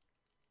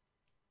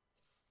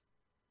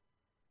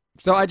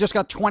 So I just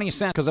got 20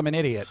 cents because I'm an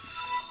idiot.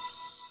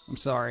 I'm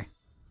sorry.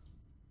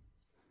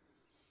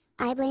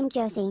 I blame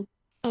Josie.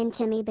 And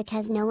Timmy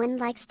because no one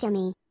likes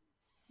Timmy.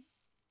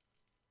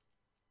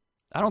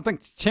 I don't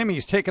think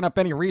Timmy's taken up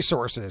any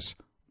resources,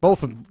 both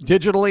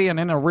digitally and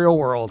in the real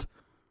world.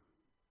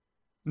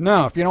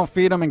 No, if you don't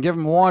feed him and give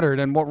him water,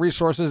 then what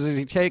resources is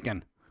he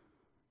taking?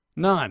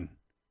 None.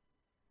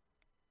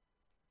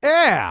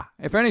 Yeah,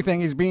 if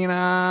anything, he's being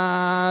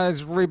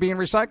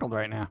recycled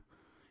right now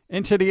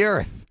into the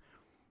earth.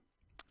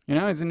 You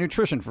know, it's a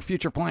nutrition for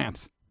future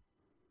plants.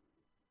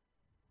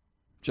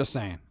 Just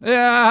saying.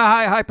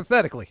 Yeah,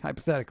 hypothetically.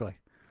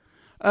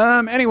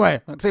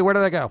 Anyway, let's see. Where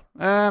did I go?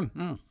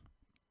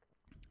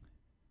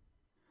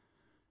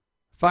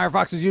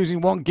 Firefox is using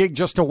 1 gig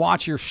just to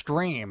watch your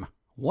stream.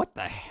 What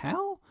the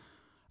hell?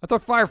 I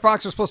thought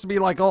Firefox was supposed to be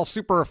like all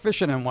super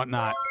efficient and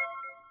whatnot.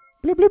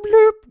 Bloop, bloop,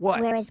 bloop.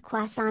 What? Where is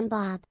Croissant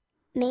Bob?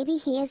 Maybe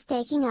he is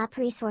taking up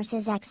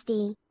resources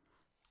XD.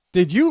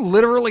 Did you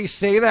literally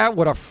say that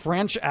with a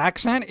French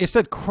accent? It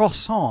said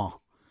croissant.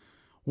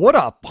 What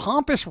a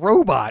pompous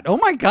robot. Oh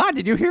my God,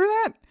 did you hear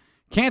that?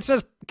 Can't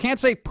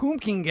say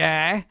Pum'Kin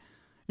Guy,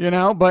 you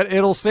know, but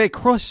it'll say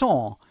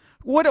croissant.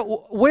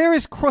 Where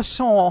is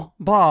Croissant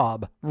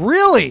Bob?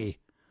 Really?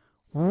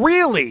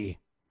 Really?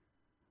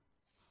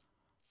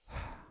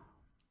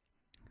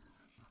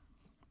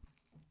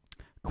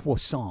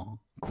 Croissant.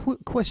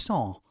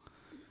 Croissant.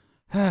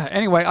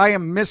 Anyway, I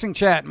am missing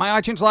chat. My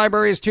iTunes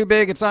library is too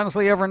big. It's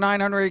honestly over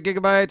 900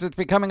 gigabytes. It's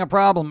becoming a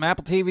problem.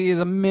 Apple TV is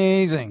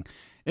amazing.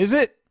 Is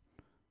it?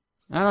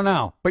 I don't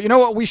know. But you know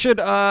what? We should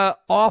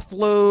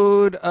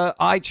offload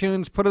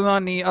iTunes, put it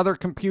on the other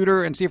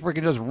computer, and see if we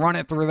can just run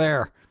it through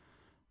there.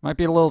 Might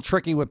be a little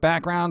tricky with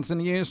backgrounds in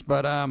use,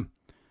 but,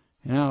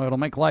 you know, it'll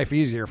make life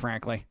easier,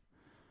 frankly.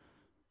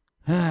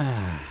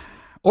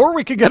 Or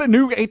we could get a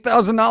new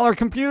 $8,000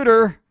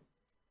 computer.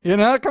 You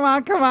know, come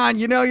on.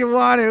 You know you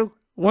want to.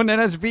 One that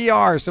has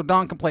VR, so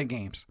Don can play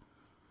games.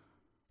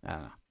 I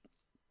don't know.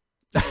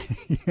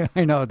 Yeah,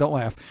 I know, don't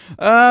laugh.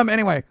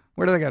 Anyway,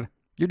 where do they go?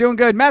 You're doing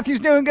good. Matthew's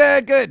doing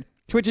good. Good.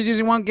 Twitch is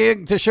using 1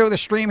 gig to show the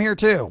stream here,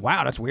 too.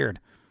 Wow, that's weird.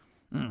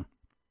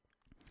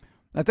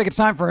 I think it's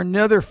time for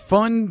another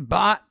fun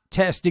bot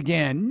test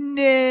again.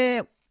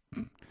 No.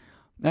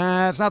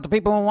 It's not the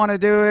people who want to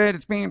do it.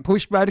 It's being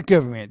pushed by the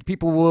government.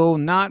 People will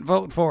not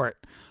vote for it.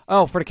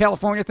 Oh, for the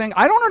California thing?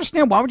 I don't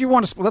understand. Why would you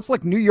want to split? That's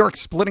like New York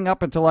splitting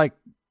up into like,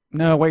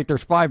 no, wait,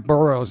 there's 5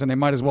 boroughs and they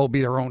might as well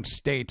be their own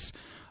states.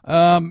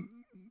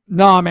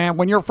 Nah, man,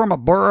 when you're from a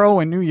borough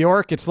in New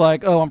York, it's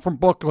like, oh, I'm from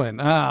Brooklyn.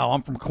 Oh,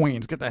 I'm from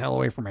Queens. Get the hell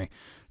away from me.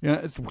 You know,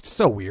 it's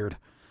so weird.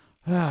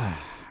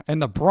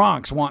 And the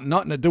Bronx want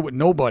nothing to do with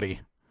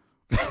nobody.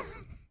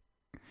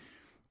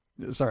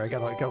 Sorry, I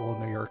got a little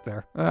New York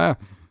there. Or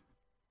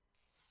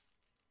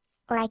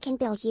I can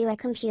build you a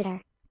computer.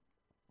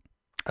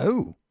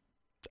 Oh.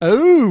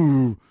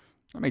 I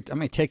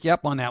may take you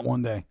up on that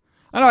one day.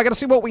 I know, I got to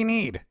see what we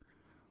need.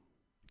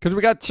 Because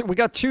we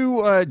got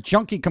two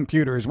junky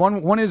computers.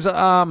 One is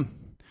I'm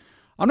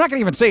not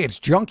gonna even say it's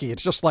junky.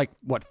 It's just like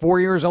what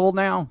 4 years old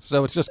now.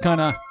 So it's just kind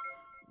of.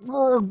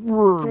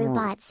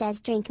 Brewbot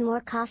says drink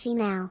more coffee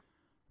now.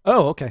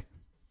 Oh, okay.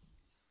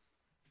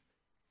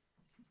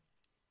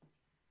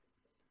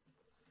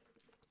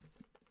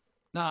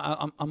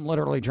 No, I'm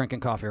literally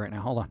drinking coffee right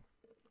now. Hold on.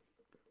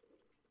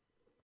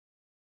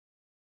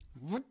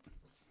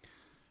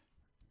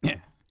 Yeah.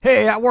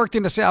 Hey, I worked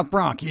in the South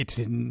Bronx. It's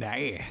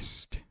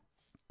nasty.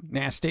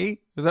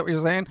 Is that what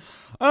you're saying?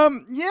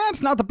 Yeah,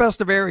 it's not the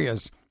best of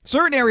areas.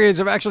 Certain areas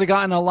have actually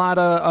gotten a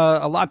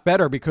lot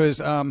better because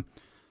some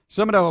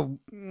of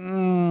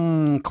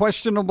the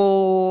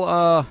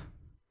questionable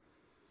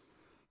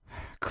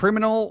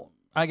criminal,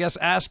 I guess,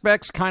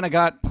 aspects kind of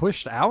got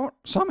pushed out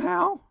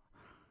somehow.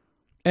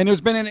 And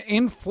there's been an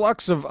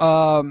influx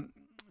of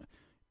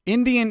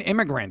Indian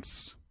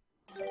immigrants.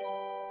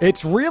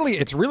 It's really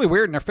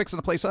weird, and they're fixing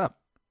the place up.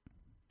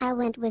 I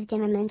went with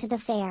Dimmerman to the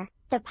fair.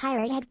 The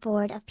pirate had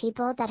board of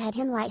people that had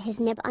him light his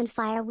nib on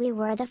fire. We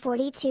were the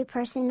 42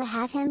 person that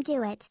have him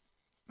do it.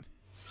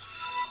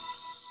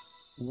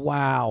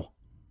 Wow.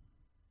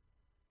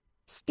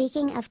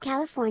 Speaking of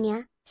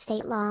California,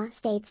 state law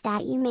states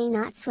that you may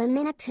not swim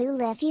in a pool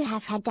if you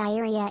have had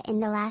diarrhea in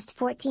the last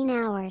 14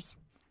 hours.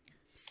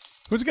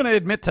 Who's going to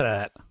admit to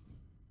that?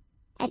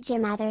 At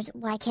Jim Others,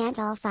 why can't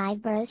all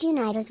 5 boroughs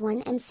unite as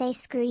one and say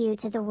screw you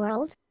to the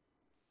world?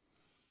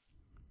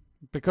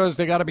 Because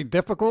they got to be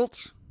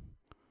difficult?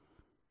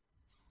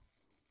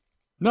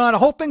 No, the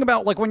whole thing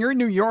about, like, when you're in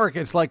New York,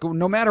 it's like,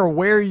 no matter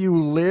where you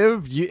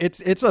live,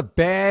 it's a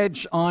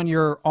badge on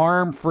your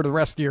arm for the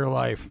rest of your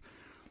life.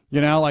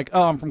 You know, like,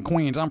 oh, I'm from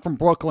Queens, I'm from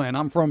Brooklyn,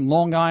 I'm from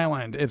Long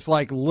Island. It's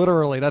like,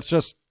 literally, that's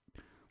just,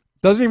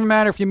 doesn't even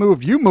matter if you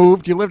moved. You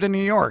moved, you lived in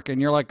New York,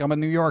 and you're like, I'm a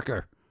New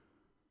Yorker.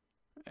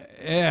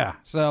 Yeah,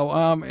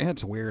 so,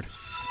 it's weird.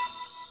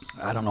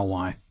 I don't know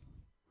why.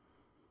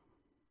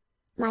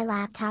 My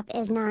laptop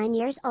is 9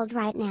 years old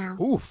right now.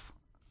 Oof.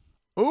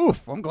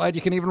 I'm glad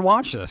you can even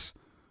watch this.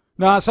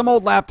 No, some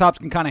old laptops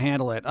can kind of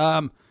handle it.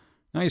 No,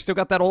 you still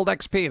got that old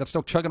XP that's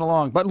still chugging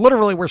along. But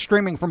literally, we're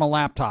streaming from a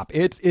laptop.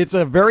 It's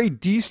a very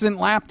decent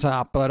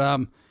laptop, but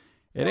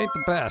it ain't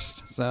the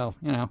best. So,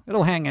 you know,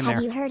 it'll hang in there.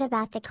 Have you heard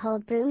about the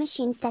cold brew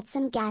machines that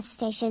some gas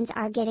stations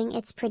are getting?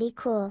 It's pretty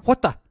cool.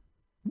 What the?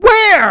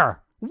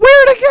 Where?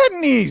 Where are they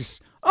getting these?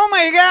 Oh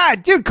my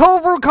God, dude,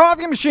 cold brew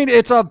coffee machine.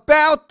 It's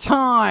about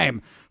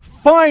time.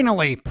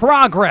 Finally,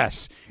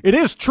 progress. It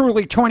is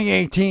truly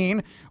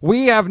 2018.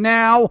 We have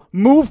now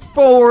moved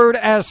forward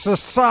as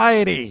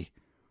society.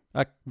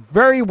 A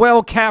very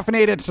well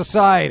caffeinated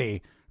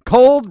society.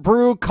 Cold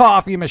brew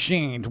coffee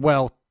machines.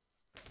 Well,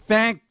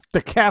 thank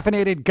the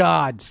caffeinated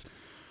gods.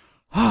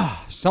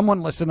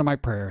 Someone listen to my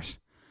prayers.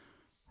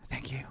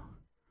 Thank you.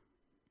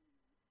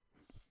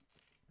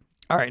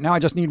 All right, now I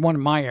just need one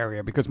in my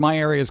area because my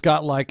area's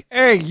got like,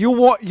 hey, you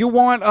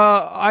want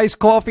iced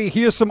coffee?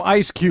 Here's some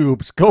ice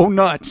cubes. Go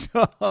nuts.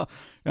 You know,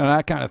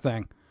 that kind of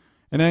thing.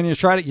 And then you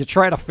try to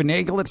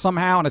finagle it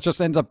somehow, and it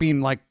just ends up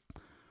being like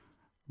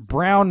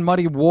brown,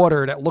 muddy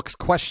water that looks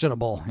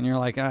questionable. And you're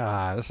like,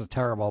 this is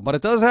terrible. But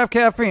it does have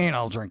caffeine.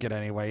 I'll drink it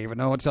anyway, even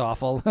though it's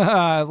awful.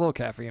 A little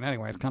caffeine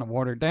anyway. It's kind of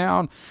watered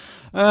down.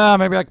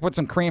 Maybe I can put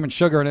some cream and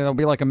sugar in it. It'll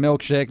be like a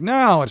milkshake.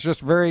 No, it's just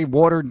very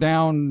watered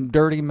down,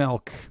 dirty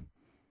milk.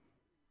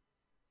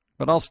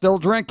 But I'll still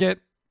drink it.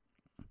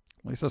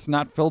 At least it's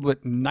not filled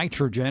with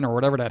nitrogen or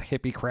whatever that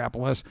hippie crap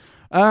was.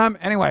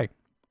 Anyway.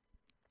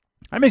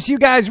 I miss you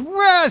guys.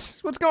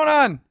 Russ, what's going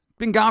on?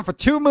 Been gone for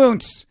 2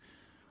 months.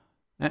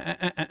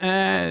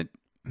 Don't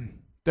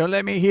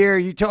let me hear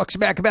you talk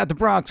smack about the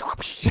Bronx.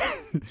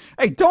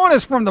 Hey, Dawn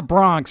is from the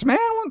Bronx, man.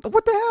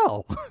 What the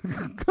hell?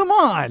 Come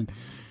on.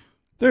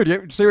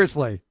 Dude,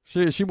 seriously.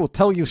 She will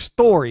tell you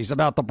stories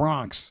about the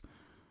Bronx.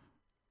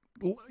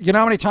 You know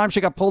how many times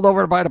she got pulled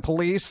over by the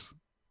police?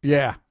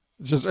 Yeah.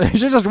 She's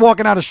just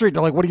walking down the street.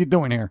 They're like, what are you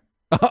doing here?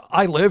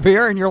 I live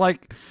here. And you're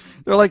like,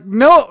 They're like,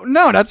 no,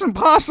 that's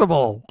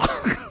impossible.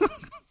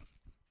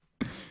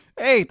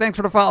 Hey, thanks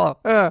for the follow.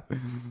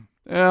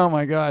 Oh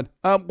my God.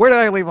 Where did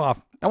I leave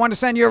off? I want to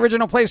send you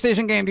original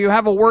PlayStation game. Do you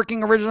have a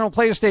working original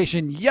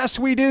PlayStation? Yes,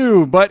 we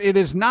do, but it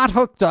is not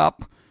hooked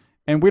up,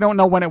 and we don't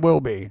know when it will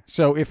be.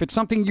 So if it's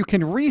something you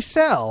can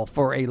resell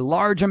for a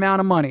large amount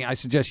of money, I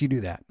suggest you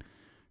do that.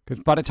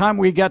 Because by the time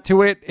we get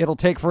to it, it'll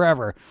take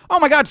forever. Oh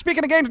my God,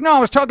 speaking of games, no, I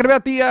was talking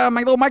about the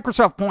my little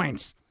Microsoft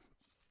points.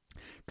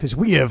 Because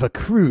we have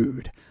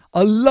accrued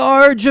a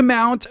large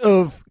amount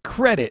of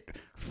credit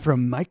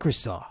from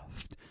Microsoft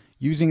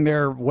using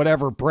their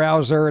whatever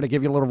browser to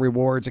give you little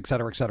rewards,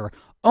 etc., etc.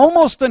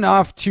 Almost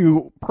enough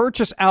to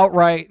purchase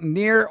outright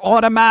Near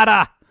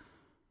Automata.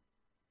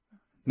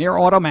 Near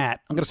Automat.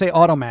 I'm going to say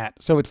Automat.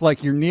 So it's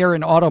like you're near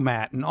an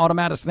Automat. An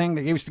Automata's thing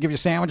that used to give you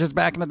sandwiches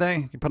back in the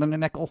day. You put in a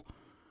nickel.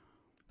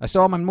 I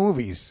saw them in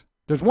movies.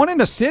 There's one in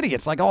the city.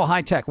 It's like all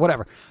high tech,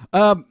 whatever.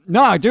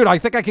 No, dude, I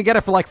think I could get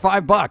it for like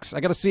 $5. I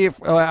got to see if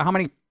how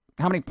many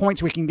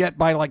points we can get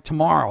by like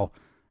tomorrow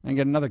and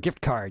get another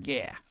gift card.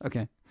 Yeah,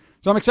 okay.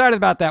 So I'm excited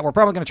about that. We're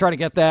probably going to try to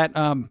get that.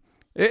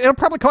 It'll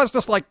probably cost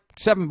us like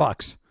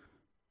 $7.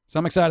 So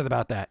I'm excited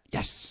about that.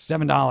 Yes,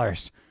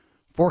 $7.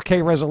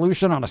 4K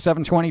resolution on a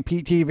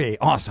 720p TV.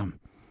 Awesome.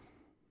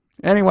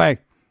 Anyway,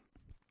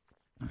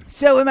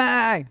 so am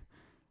I.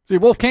 See,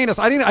 Wolf Canis,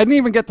 I didn't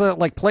even get to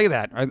like play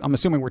that. I'm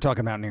assuming we're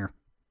talking about Nier.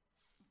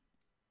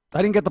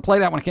 I didn't get to play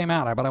that when it came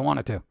out, but I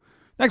wanted to.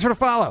 Thanks for the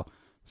follow.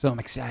 So I'm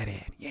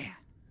excited. Yeah.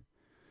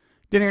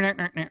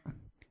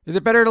 Is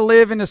it better to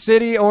live in the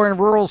city or in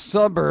rural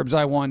suburbs,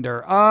 I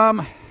wonder?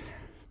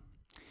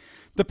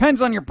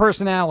 Depends on your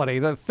personality.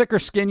 The thicker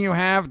skin you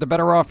have, the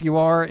better off you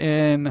are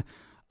in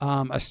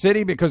a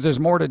city because there's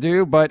more to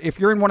do. But if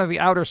you're in one of the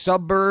outer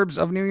suburbs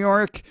of New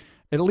York,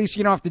 at least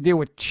you don't have to deal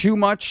with too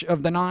much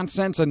of the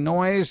nonsense and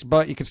noise,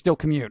 but you can still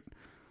commute.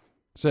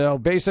 So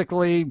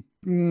basically,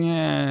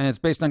 yeah, it's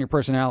based on your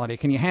personality.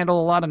 Can you handle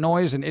a lot of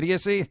noise and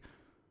idiocy?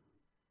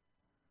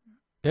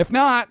 If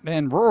not,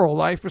 then rural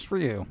life is for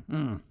you.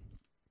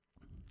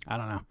 I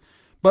don't know.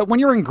 But when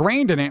you're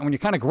ingrained in it, when you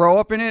kind of grow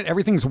up in it,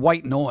 everything's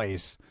white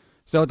noise.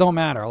 So it don't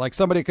matter. Like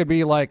somebody could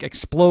be like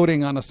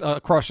exploding on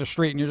across the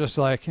street and you're just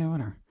like, yeah,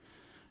 whatever.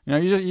 You know,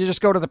 you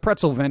just go to the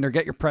pretzel vendor,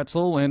 get your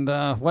pretzel and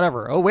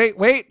whatever. Oh,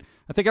 wait.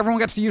 I think everyone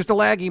gets to use the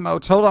lag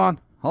emotes. Hold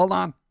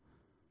on.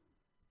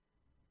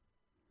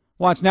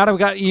 Watch, now that we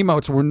got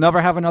emotes, we'll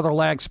never have another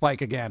lag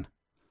spike again.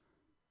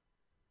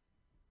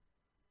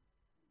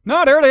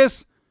 No, there it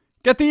is.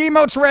 Get the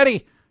emotes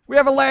ready. We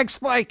have a lag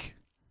spike.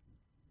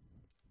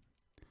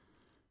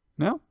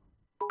 No?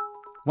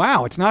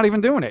 Wow, it's not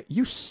even doing it.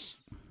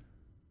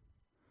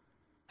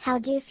 How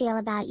do you feel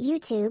about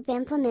YouTube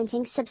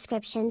implementing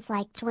subscriptions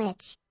like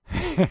Twitch?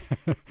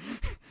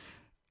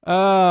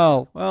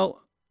 Oh,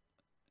 well.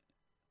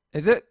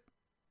 Is it?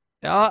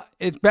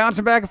 It's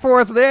bouncing back and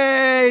forth.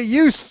 Hey,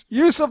 use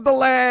of the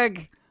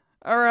lag.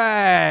 All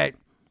right.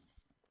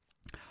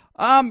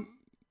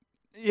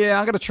 Yeah,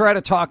 I'm going to try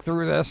to talk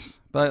through this,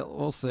 but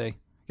we'll see.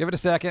 Give it a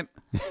second.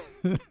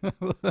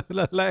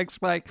 Lag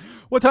spike.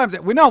 What time is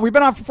it? We've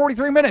been on for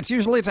 43 minutes.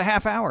 Usually it's a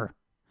half hour.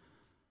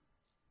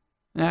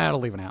 I'll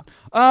leave it out.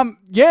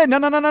 Yeah, no.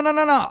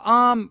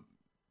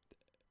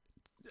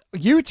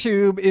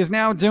 YouTube is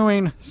now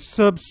doing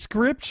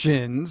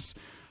subscriptions.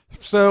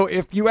 So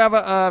if you have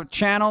a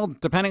channel,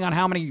 depending on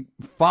how many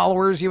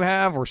followers you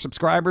have or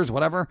subscribers,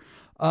 whatever,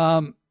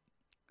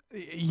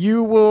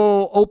 you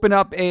will open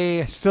up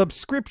a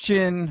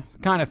subscription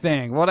kind of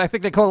thing. Well, I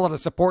think they call it a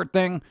support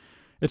thing.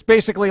 It's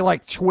basically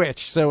like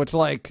Twitch. So it's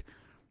like,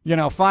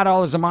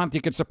 $5 a month,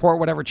 you can support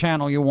whatever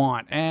channel you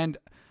want. And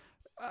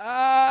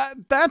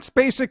that's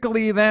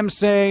basically them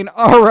saying,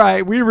 all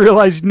right, we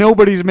realize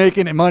nobody's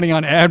making money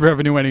on ad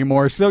revenue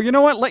anymore. So you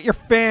know what? Let your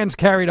fans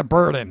carry the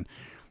burden.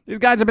 These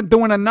guys have been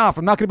doing enough.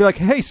 I'm not going to be like,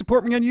 hey,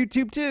 support me on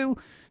YouTube too.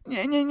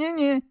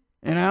 You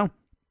know?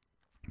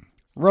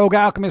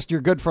 RogueAlchemist,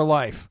 you're good for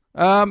life.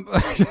 No,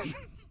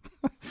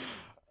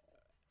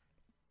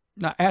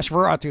 Ash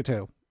Veratu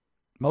too.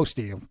 Most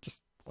of you.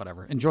 Just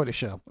whatever. Enjoy the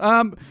show.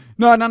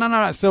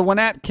 No. So when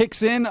that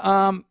kicks in,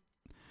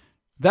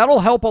 that'll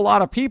help a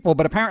lot of people,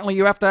 but apparently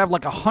you have to have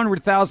like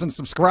 100,000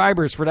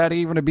 subscribers for that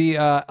even to be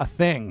a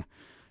thing.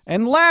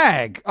 And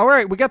lag. All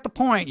right, we got the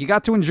point. You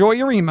got to enjoy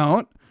your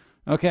emote.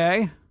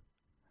 Okay.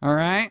 All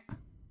right.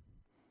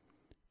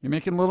 You're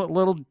making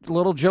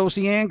little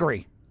Josie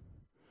angry.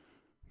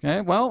 Okay,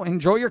 well,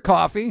 enjoy your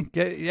coffee.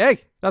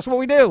 Hey, that's what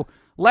we do.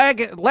 Lag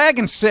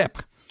and sip.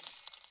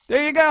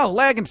 There you go.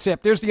 Lag and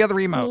sip. There's the other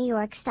emote. New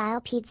York style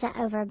pizza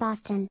over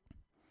Boston.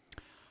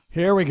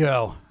 Here we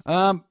go.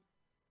 I've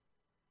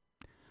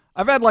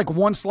had like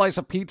one slice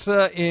of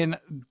pizza in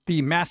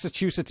the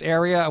Massachusetts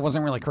area. I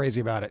wasn't really crazy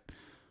about it.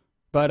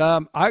 But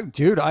I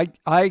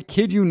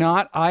kid you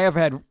not, I have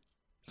had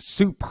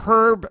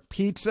superb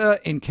pizza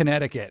in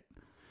Connecticut.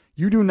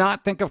 You do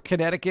not think of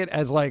Connecticut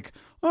as like,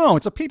 oh,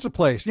 it's a pizza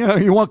place.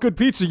 You want good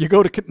pizza, you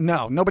go to...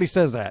 No, nobody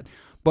says that.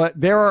 But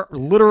there are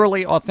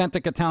literally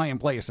authentic Italian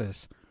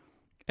places.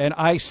 And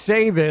I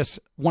say this,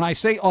 when I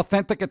say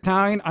authentic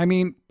Italian, I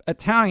mean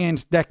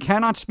Italians that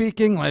cannot speak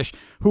English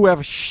who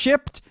have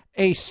shipped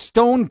a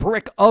stone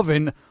brick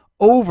oven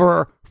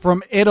over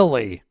from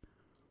Italy.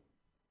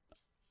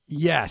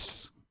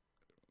 Yes.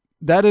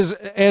 That is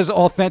as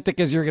authentic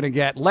as you're going to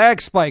get.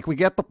 Lag spike, we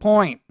get the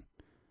point.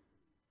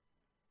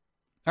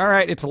 All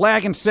right, it's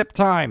lag and sip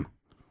time.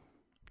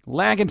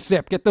 Lag and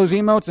sip. Get those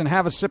emotes and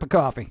have a sip of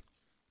coffee.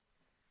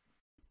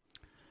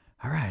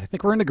 All right, I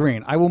think we're in the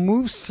green. I will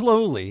move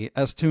slowly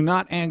as to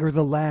not anger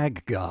the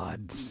lag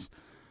gods.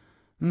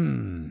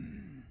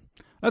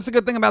 That's the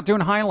good thing about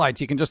doing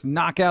highlights. You can just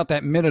knock out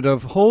that minute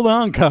of, hold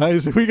on,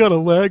 guys, we got a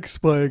lag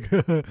spike.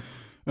 Oh,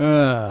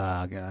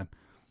 God.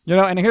 You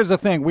know, and here's the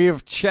thing. We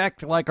have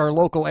checked, like, our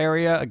local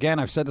area. Again,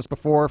 I've said this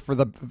before.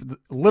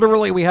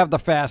 Literally, we have the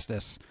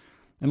fastest.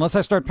 Unless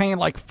I start paying,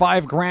 like,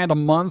 $5,000 a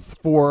month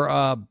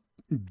for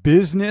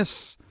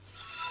business.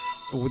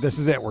 Oh, this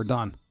is it. We're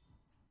done.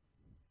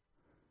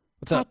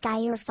 What's up? That guy,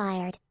 you're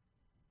fired.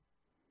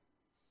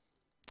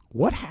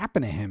 What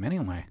happened to him,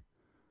 anyway?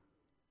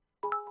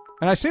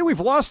 And I see we've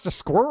lost a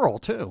squirrel,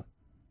 too.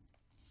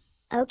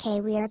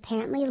 Okay, we are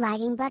apparently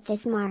lagging, but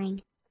this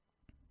marring.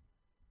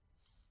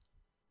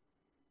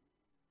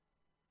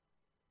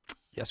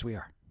 Yes, we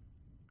are.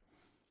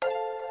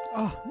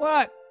 Oh,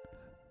 what?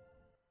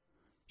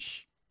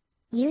 Shh.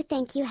 You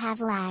think you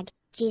have lag.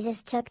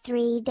 Jesus took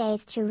 3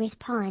 days to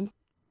respawn.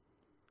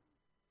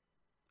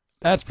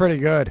 That's pretty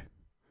good.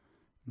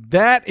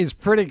 That is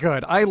pretty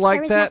good. I like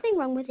There is that. nothing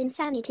wrong with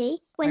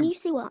insanity when you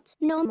see what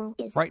normal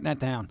is. Writing that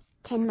down.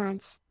 10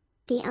 months.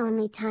 The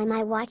only time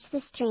I watch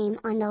the stream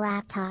on the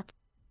laptop.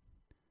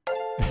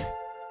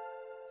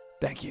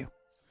 Thank you.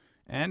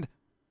 And?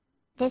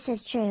 This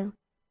is true.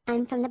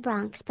 I'm from the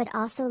Bronx but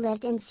also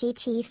lived in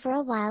CT for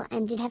a while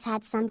and did have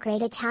had some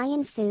great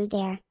Italian food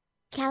there.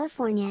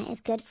 California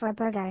is good for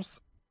burgers.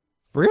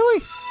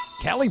 Really?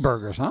 Cali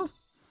burgers, huh?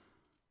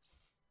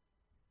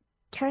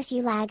 Curse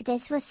you lag,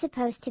 this was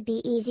supposed to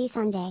be easy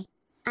Sunday.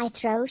 I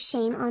throw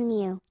shame on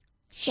you.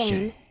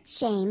 Shame,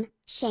 shame,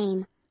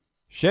 shame.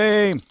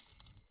 Shame.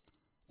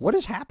 What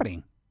is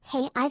happening?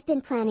 Hey, I've been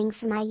planning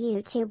for my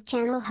YouTube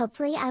channel.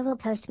 Hopefully I will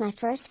post my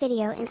first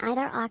video in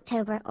either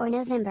October or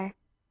November.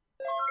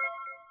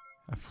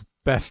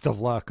 Best of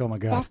luck. Oh my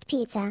God. Best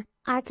pizza,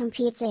 Arkham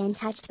Pizza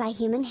untouched by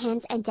human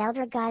hands and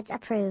Elder Gods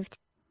approved.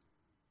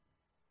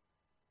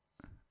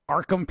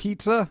 Arkham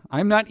Pizza?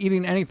 I'm not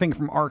eating anything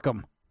from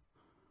Arkham.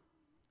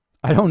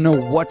 I don't know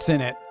what's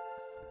in it.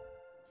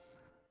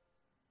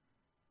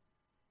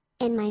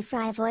 In my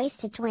fry voice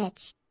to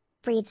Twitch.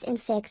 Breathes in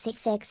fix it,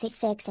 fix it,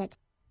 fix it.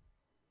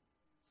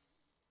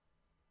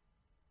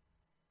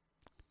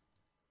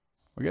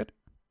 We good?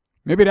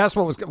 Maybe that's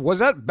what was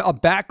that a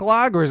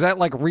backlog or is that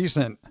like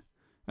recent?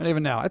 I don't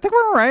even know. I think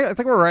we're all right. I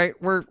think we're right.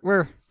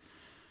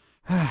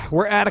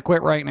 We're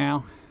adequate right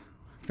now.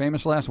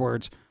 Famous last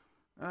words.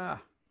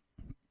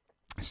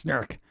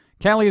 Snark.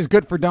 Cali is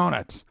good for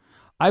donuts.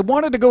 I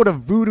wanted to go to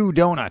Voodoo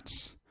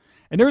Donuts.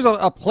 And there's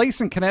a place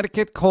in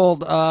Connecticut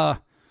called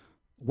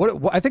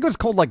what I think it was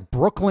called like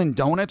Brooklyn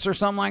Donuts or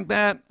something like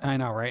that. I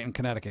know, right? In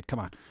Connecticut.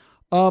 Come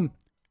on.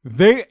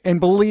 And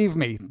believe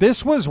me,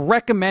 this was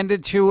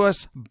recommended to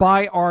us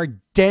by our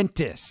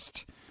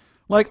dentist.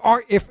 Like,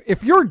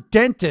 if your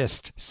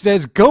dentist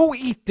says, go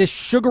eat this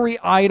sugary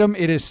item,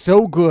 it is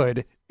so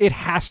good, it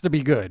has to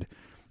be good.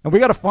 And we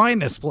got to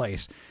find this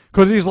place.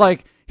 Because he's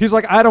like,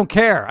 I don't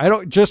care. I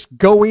don't, just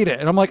go eat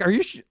it. And I'm like,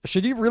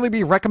 should you really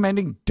be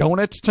recommending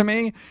donuts to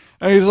me?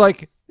 And he's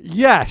like,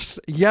 yes,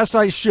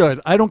 I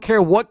should. I don't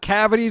care what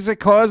cavities it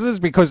causes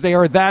because they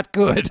are that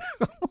good.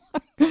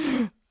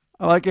 I'm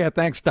like, yeah,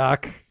 thanks,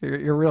 Doc.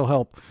 You're real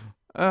help.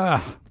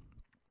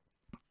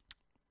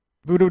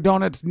 Voodoo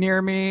Donuts near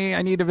me.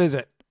 I need to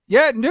visit.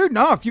 Yeah, dude,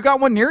 no, if you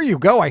got one near you,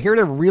 go. I hear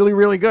they're really,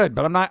 really good,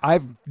 but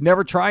I've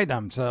never tried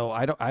them, so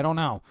I don't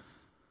know.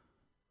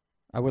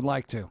 I would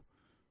like to.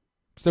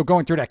 Still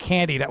going through that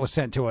candy that was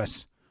sent to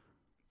us.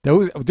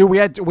 Those, dude, we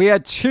had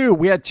two.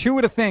 We had two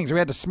of the things. We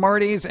had the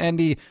Smarties and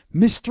the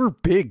Mr.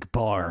 Big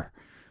bar,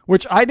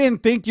 which I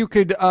didn't think you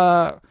could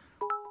have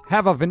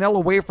a vanilla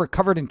wafer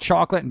covered in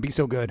chocolate and be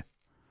so good.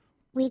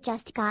 We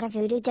just got a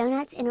Voodoo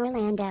Donuts in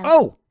Orlando.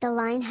 Oh! The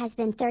line has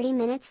been 30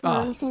 minutes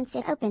long since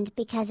it opened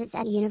because it's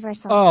at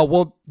Universal. Oh,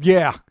 well,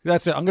 yeah,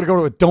 that's it. I'm going to go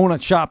to a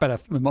donut shop at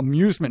an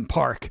amusement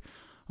park.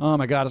 Oh,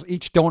 my God.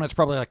 Each donut's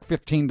probably like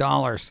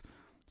 $15.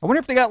 I wonder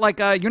if they got like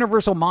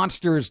Universal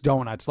Monsters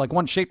donuts, like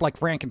one shaped like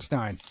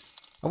Frankenstein.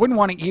 I wouldn't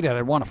want to eat it.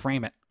 I'd want to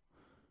frame it.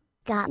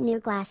 Got new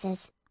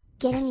glasses.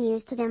 Getting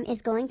used to them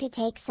is going to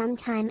take some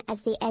time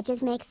as the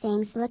edges make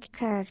things look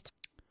curved.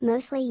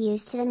 Mostly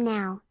used to them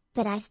now,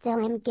 but I still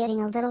am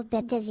getting a little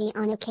bit dizzy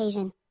on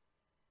occasion.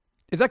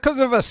 Is that because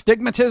of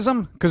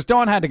astigmatism? Because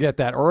Dawn had to get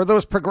that. Or are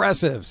those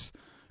progressives?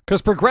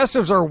 Because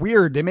progressives are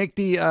weird. They make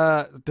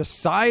the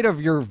side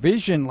of your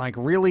vision like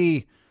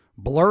really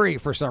blurry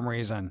for some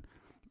reason.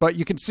 But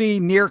you can see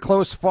near,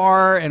 close,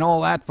 far, and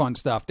all that fun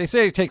stuff. They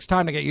say it takes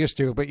time to get used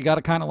to, but you got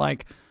to kind of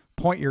like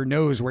point your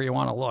nose where you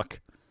want to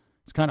look.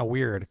 It's kind of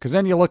weird. Because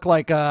then you look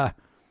like kind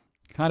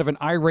of an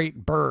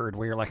irate bird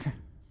where you're like...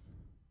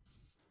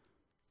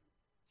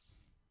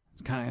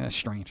 It's kind of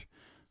strange.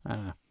 I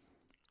don't know.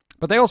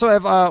 But they also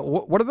have,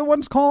 what are the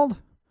ones called?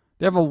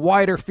 They have a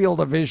wider field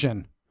of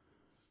vision.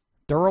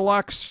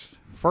 Duralux,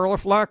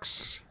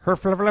 Furlaflux,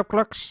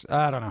 Herflux.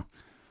 I don't know.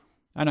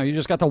 I know, you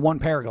just got the one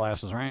pair of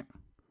glasses, right?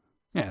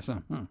 Yeah,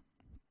 so. Cameron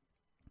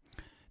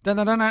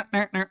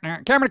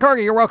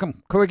Corgi, you're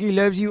welcome. Corgi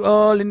loves you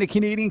all in the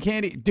Canadian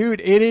candy.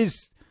 Dude, it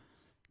is.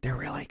 They're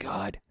really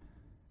good.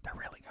 They're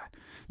really good.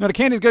 No, the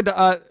candy's good.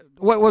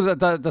 What was it?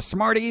 The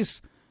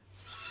Smarties?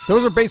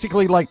 Those are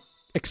basically like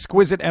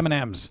exquisite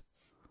M&Ms.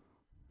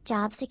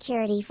 Job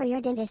security for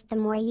your dentist the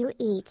more you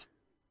eat.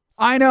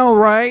 I know,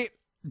 right?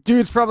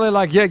 Dude's probably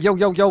like, yeah, yo,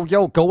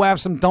 go have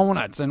some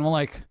donuts. And we're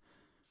like,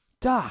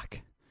 Doc.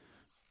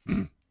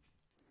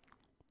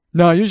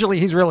 No, usually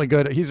he's really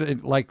good. He's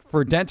like,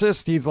 for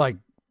dentist, he's like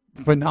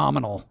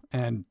phenomenal.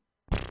 And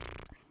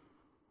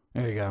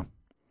there you go.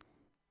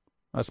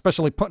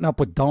 Especially putting up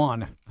with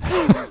Dawn.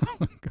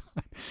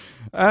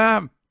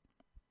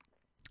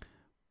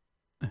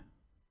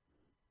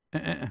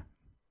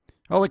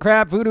 Holy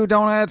crap, Voodoo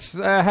Donuts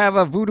have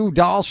a voodoo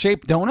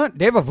doll-shaped donut?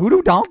 They have a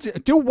voodoo doll?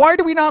 Dude, why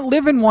do we not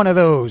live in one of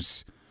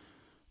those?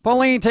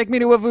 Pauline, take me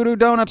to a voodoo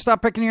donut.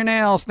 Stop picking your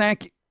nails.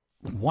 Thank you.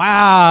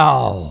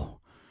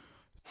 Wow.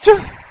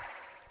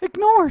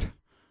 Ignored.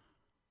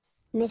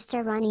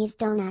 Mr. Ronnie's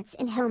Donuts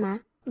in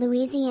Hilma,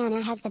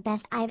 Louisiana has the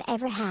best I've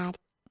ever had.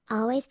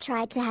 Always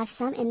tried to have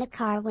some in the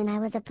car when I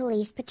was a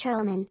police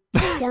patrolman.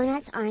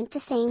 Donuts aren't the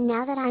same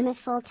now that I'm a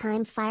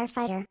full-time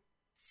firefighter.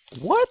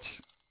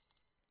 What?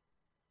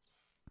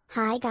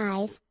 Hi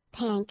guys,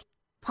 Pank,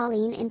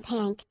 Pauline and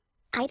Pank,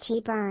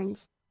 IT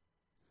Burns.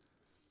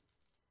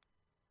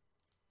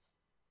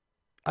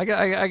 I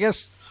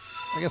guess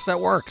that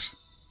works.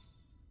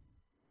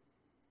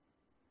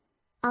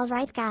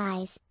 Alright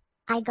guys,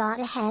 I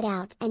gotta head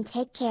out and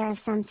take care of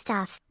some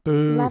stuff.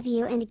 Boo. Love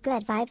you and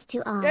good vibes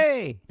to all.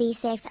 Hey. Be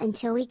safe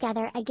until we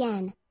gather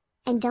again.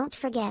 And don't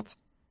forget,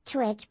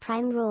 Twitch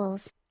Prime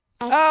rules.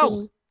 XD.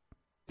 Oh!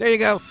 There you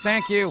go.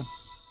 Thank you.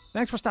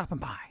 Thanks for stopping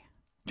by.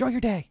 Enjoy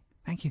your day.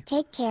 Thank you.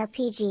 Take care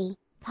PG,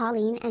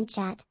 Pauline and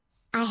chat.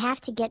 I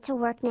have to get to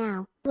work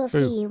now. We'll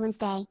Boo. see you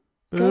Wednesday.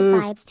 Boo.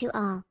 Good vibes to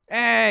all.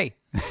 Hey!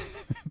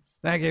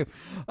 Thank you.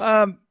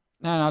 No,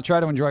 I'll try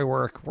to enjoy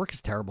work. Work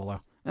is terrible,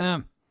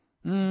 though.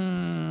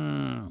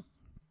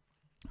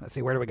 Let's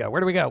see. Where do we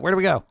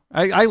go?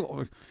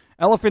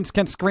 Elephants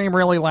can scream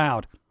really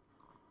loud.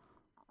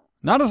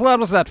 Not as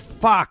loud as that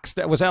fox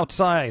that was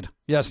outside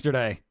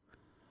yesterday.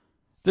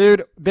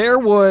 Dude, there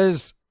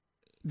was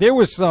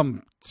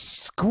some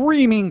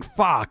screaming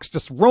fox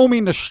just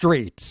roaming the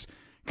streets,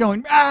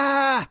 going,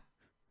 ah!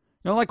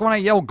 You know, like when I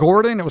yell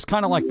Gordon, it was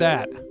kind of like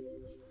that.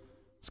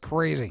 It's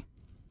crazy.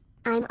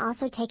 I'm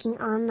also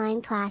taking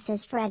online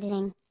classes for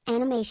editing,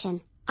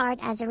 animation, art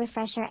as a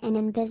refresher and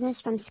in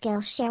business from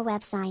Skillshare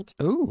website.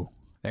 Ooh,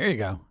 there you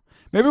go.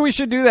 Maybe we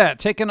should do that.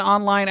 Take an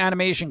online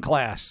animation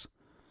class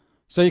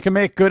so you can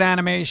make good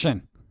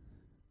animation.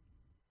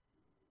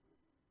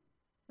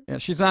 Yeah,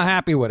 she's not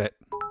happy with it.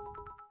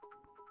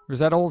 There's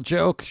that old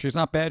joke. She's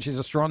not bad. She's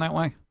just drawn that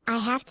way. I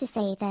have to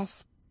say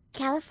this.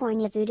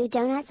 California voodoo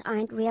donuts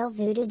aren't real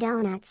voodoo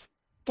donuts.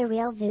 The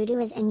real voodoo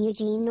is in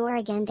Eugene,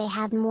 Oregon. They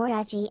have more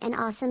edgy and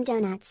awesome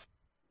donuts.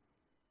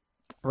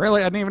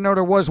 Really? I didn't even know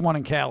there was one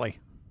in Cali.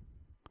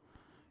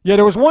 Yeah,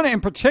 there was one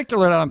in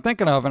particular that I'm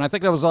thinking of, and I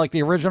think that was like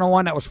the original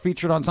one that was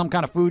featured on some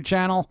kind of food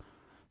channel.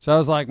 So I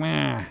was like,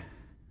 meh.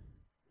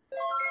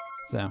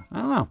 So,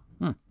 I don't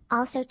know.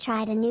 Also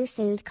tried a new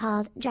food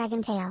called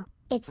Dragon Tail.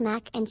 It's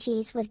mac and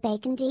cheese with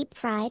bacon deep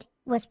fried.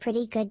 Was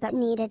pretty good but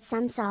needed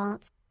some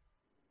salt.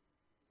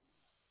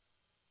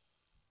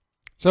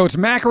 So it's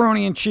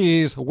macaroni and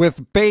cheese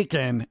with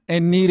bacon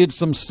and needed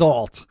some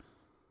salt.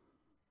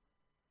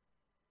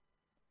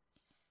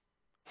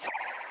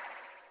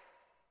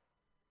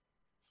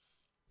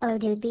 Oh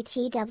dude,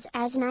 BT dubs,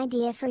 as an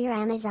idea for your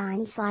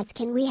Amazon slots,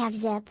 can we have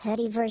zip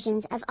hoodie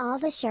versions of all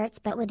the shirts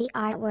but with the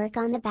artwork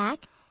on the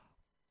back?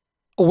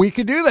 We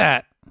could do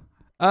that.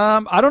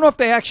 I don't know if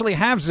they actually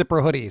have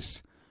zipper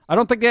hoodies. I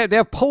don't think they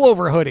have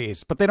pullover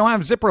hoodies, but they don't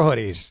have zipper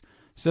hoodies.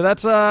 So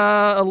that's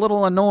a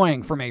little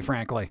annoying for me,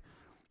 frankly.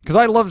 Because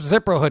I love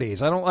zipper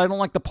hoodies. I don't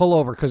like the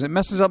pullover because it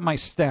messes up my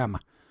stem.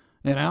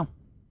 You know?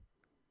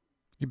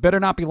 You better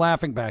not be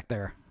laughing back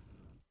there.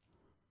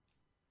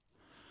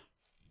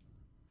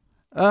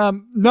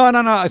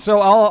 No. So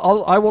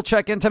I will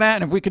check into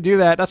that, and if we could do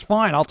that, that's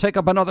fine. I'll take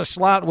up another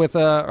slot with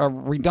a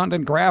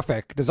redundant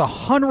graphic. There's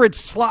 100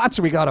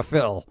 slots we got to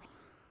fill.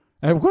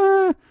 And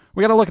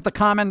we got to look at the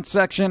comment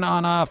section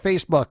on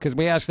Facebook because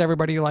we asked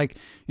everybody, like,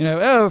 you know,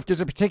 oh, if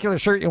there's a particular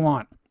shirt you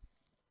want.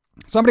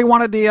 Somebody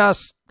wanted the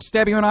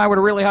Stab You and I with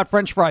a Really Hot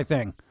French Fry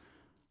thing.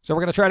 So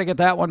we're going to try to get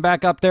that one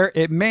back up there.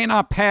 It may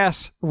not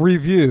pass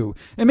review.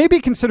 It may be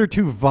considered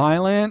too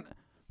violent.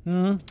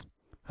 Oh,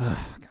 God.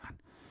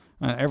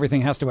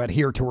 Everything has to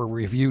adhere to a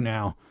review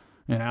now,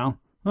 you know?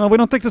 Well, we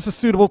don't think this is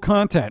suitable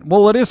content.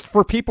 Well, it is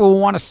for people who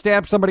want to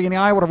stab somebody in the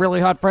eye with a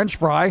really hot French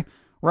fry,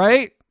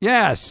 right?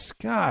 Yes.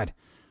 God.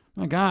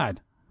 My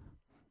God.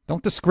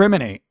 Don't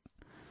discriminate.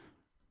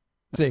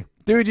 Let's see.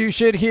 Dude, you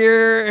should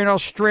hear an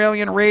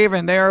Australian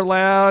raven. They are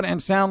loud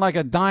and sound like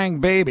a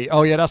dying baby.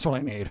 Oh, yeah, that's what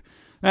I need.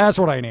 That's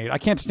what I need. I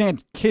can't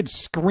stand kids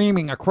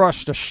screaming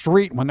across the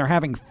street when they're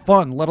having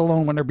fun, let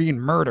alone when they're being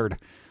murdered.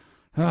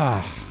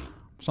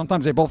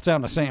 Sometimes they both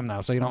sound the same, though,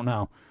 so you don't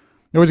know.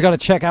 You always got to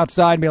check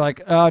outside and be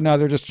like, oh, no,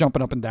 they're just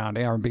jumping up and down.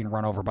 They aren't being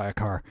run over by a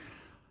car.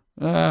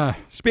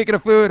 Speaking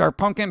of food, are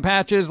pumpkin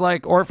patches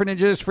like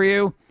orphanages for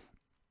you?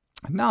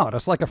 No,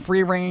 that's like a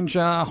free-range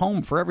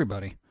home for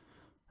everybody.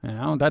 You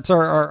know, that's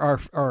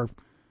our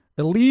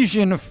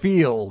Elysian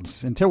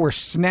fields until we're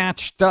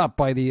snatched up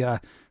by the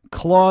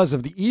claws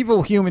of the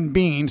evil human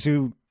beings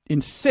who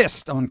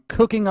insist on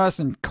cooking us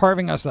and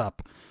carving us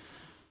up.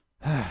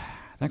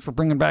 Thanks for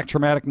bringing back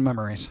traumatic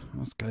memories.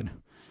 That's good.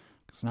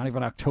 It's not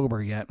even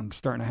October yet. I'm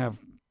starting to have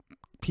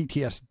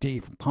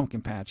PTSD from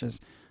pumpkin patches.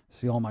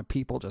 See all my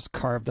people just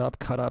carved up,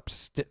 cut up,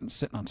 sitting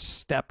on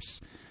steps,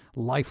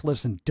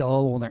 lifeless and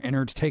dull, with their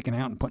innards taken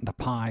out and put into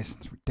pies.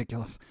 It's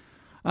ridiculous.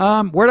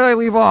 Where did I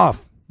leave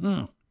off?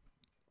 There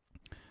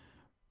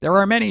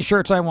are many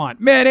shirts I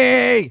want.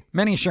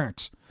 Many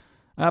shirts.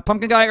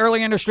 Pumpkin Guy,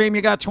 early in the stream,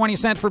 you got 20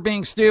 cents for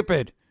being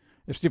stupid.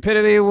 If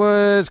stupidity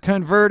was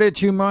converted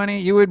to money,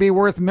 you would be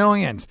worth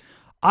millions.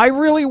 I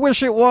really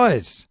wish it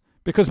was,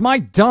 because my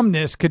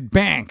dumbness could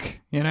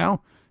bank, you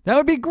know? That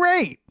would be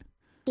great.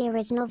 The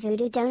original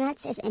Voodoo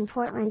Donuts is in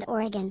Portland,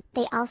 Oregon.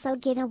 They also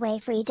give away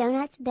free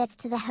donuts bits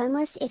to the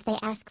homeless if they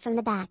ask from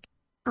the back.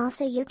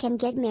 Also, you can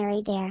get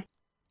married there.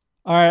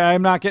 All right,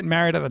 I'm not getting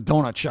married at a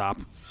donut shop.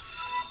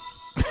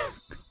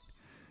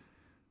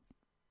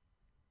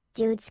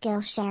 Dude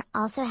Skillshare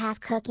also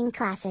have cooking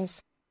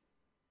classes.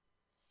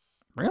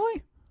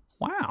 Really?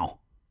 Wow.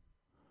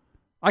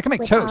 I can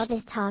make With toast. all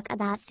this talk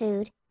about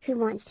food, who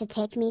wants to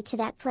take me to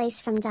that place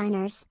from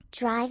diners,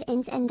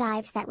 drive-ins and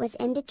dives that was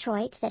in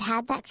Detroit that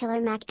had that killer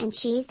mac and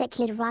cheese that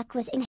Kid Rock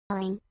was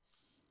inhaling?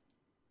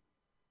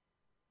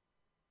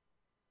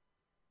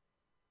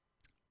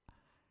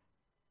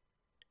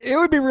 It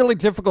would be really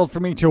difficult for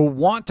me to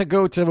want to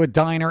go to a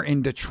diner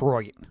in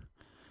Detroit.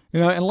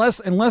 You know,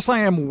 unless I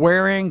am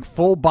wearing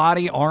full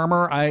body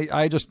armor,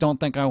 I just don't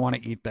think I want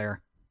to eat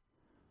there.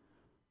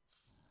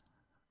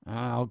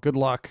 Oh, good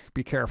luck.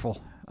 Be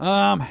careful.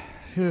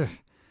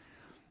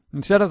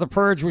 Instead of the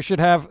purge, we should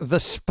have the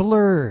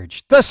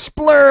splurge. The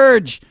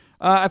splurge!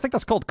 I think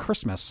that's called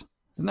Christmas.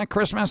 Isn't that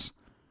Christmas?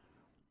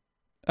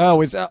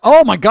 Oh,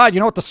 oh my God! You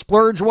know what the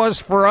splurge was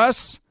for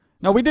us?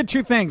 No, we did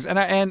two things, and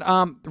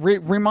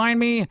remind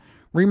me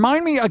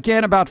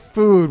again about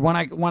food when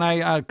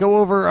I go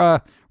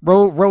over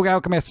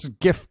RogueAlchemist's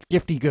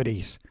gifty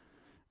goodies.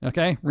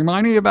 Okay,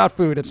 remind me about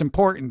food. It's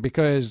important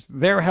because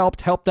they're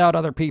helped out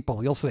other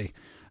people. You'll see.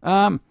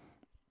 No,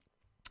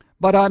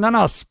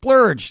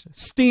 splurge,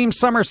 Steam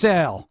summer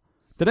sale.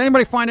 Did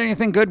anybody find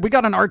anything good? We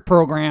got an art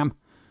program.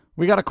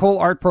 We got a cool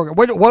art program.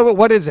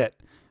 What is it?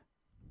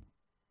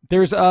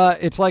 There's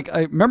it's like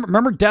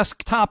remember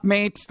Desktop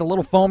Mates, the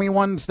little foamy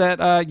ones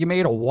that you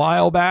made a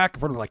while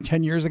back, like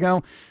 10 years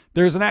ago.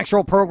 There's an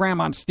actual program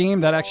on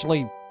Steam that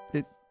actually,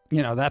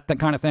 that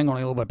kind of thing,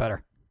 only a little bit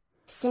better.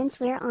 Since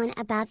we're on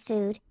about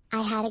food, I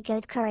had a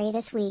goat curry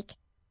this week.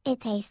 It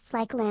tastes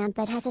like lamb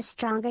but has a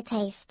stronger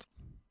taste.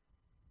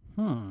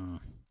 I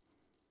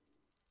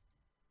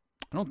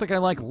don't think I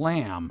like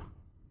lamb.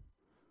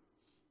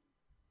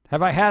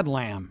 Have I had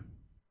lamb?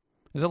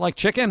 Is it like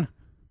chicken?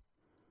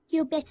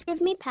 Your bits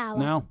give me power.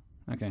 No?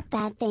 Okay.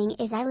 Bad thing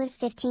is I live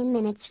 15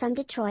 minutes from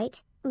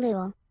Detroit,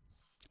 Louisville.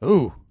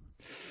 Ooh.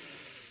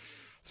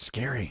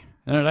 Scary.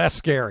 No, that's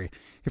scary.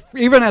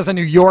 Even as a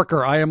New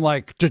Yorker, I am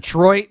like,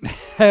 Detroit?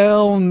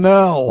 Hell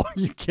no. Are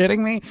you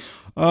kidding me?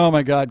 Oh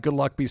my God. Good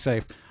luck. Be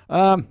safe.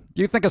 Do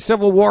you think a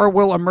civil war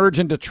will emerge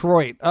in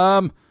Detroit?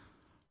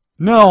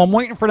 No, I'm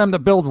waiting for them to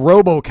build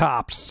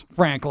RoboCops,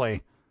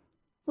 frankly.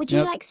 Would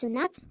you like some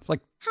nuts? It's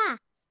like, ha!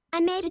 I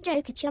made a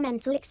joke at your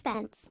mental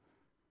expense.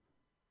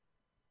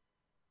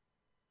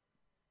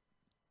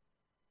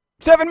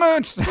 7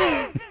 Moons!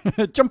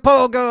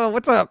 Jumpogo,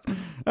 what's up?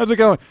 How's it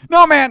going?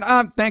 No, man,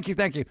 thank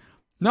you.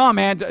 No,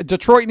 man,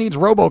 Detroit needs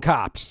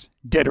RoboCops.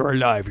 Dead or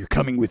alive, you're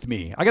coming with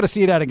me. I gotta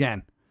see that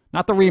again.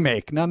 Not the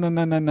remake. No. I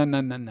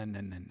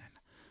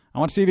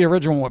want to see the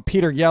original one with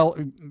Peter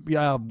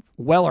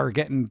Weller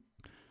getting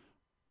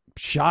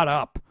shot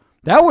up.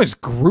 That was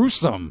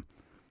gruesome.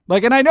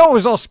 And I know it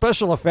was all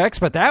special effects,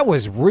 but that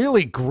was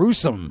really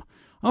gruesome.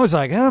 I was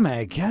like, oh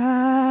my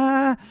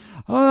God.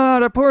 Oh,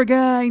 the poor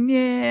guy.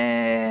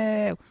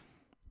 No.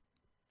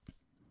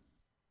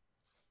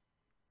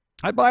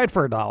 I'd buy it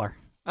for $1.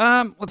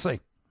 Let's see.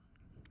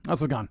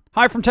 How's it going?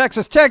 Hi from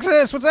Texas.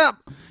 Texas, what's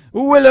up?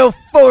 Willow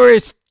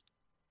Forest.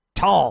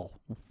 Tall.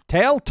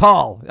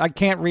 I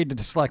can't read the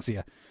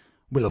dyslexia.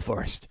 Willow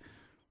Forest.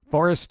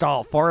 Forest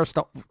tall. Blah,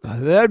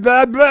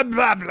 blah, blah,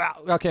 blah, blah.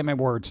 Okay, my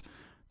words.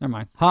 Never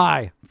mind.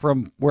 Hi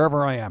from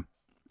wherever I am.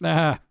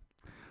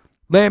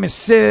 Lamb is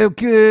so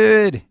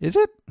good. Is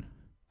it?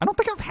 I don't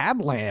think I've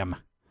had lamb.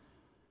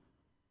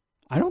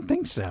 I don't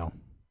think so.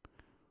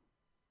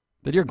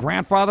 Did your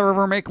grandfather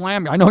ever make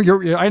lamb? I know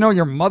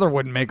your mother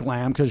wouldn't make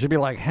lamb because she'd be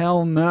like,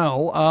 hell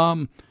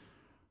no.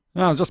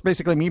 No, just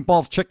basically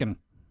meatballs, chicken.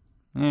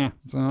 Yeah,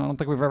 so I don't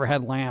think we've ever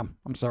had lamb.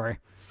 I'm sorry.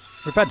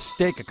 We've had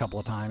steak a couple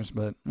of times,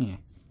 but yeah.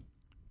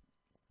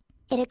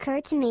 It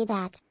occurred to me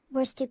that,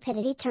 were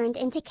stupidity turned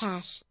into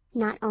cash,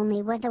 not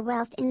only would the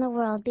wealth in the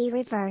world be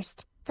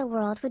reversed, the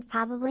world would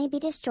probably be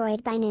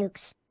destroyed by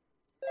nukes.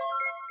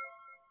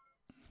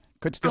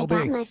 Could still I be.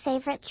 got my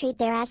favorite treat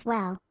there as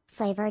well,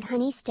 flavored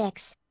honey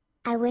sticks.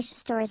 I wish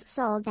stores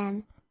sold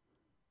them.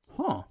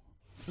 Huh.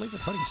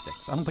 Flavored honey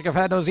sticks. I don't think I've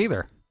had those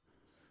either.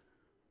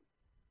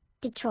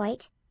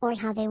 Detroit, or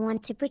how they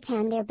want to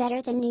pretend they're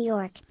better than New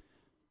York.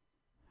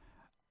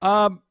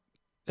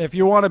 If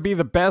you want to be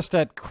the best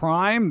at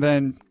crime,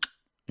 then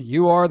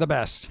you are the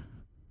best.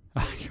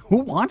 Who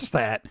wants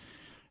that?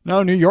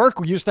 No, New York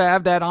used to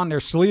have that on their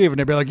sleeve, and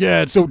they'd be like,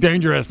 yeah, it's so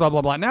dangerous, blah,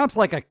 blah, blah. Now it's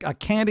like a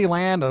candy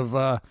land of,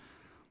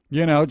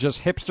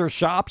 just hipster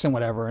shops and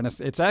whatever, and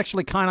it's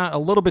actually kind of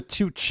a little bit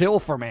too chill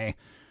for me,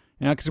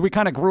 because we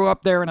kind of grew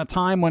up there in a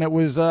time when it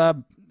was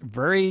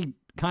very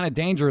kind of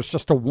dangerous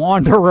just to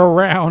wander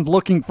around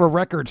looking for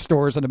record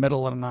stores in the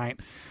middle of the night.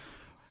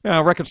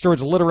 Record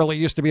stores literally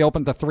used to be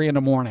open to 3 in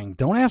the morning.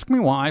 Don't ask me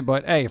why,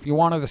 but hey, if you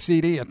wanted a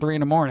CD at 3 in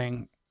the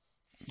morning,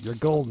 you're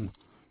golden.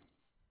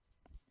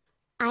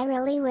 I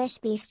really wish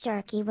beef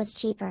jerky was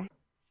cheaper.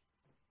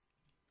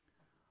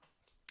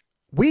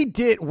 We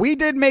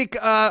did make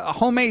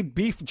homemade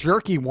beef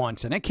jerky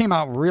once, and it came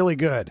out really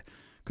good.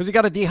 Because you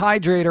got a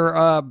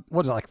dehydrator,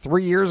 what was it, like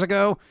 3 years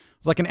ago?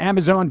 It was like an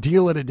Amazon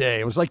deal of the day.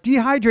 It was like,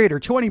 dehydrator,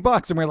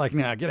 $20. And we were like,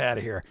 nah, get out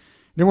of here.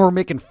 And then we were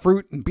making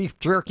fruit and beef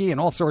jerky and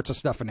all sorts of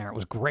stuff in there. It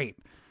was great.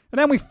 And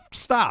then we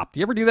stopped.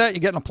 You ever do that? You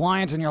get an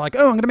appliance and you're like,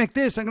 oh, I'm going to make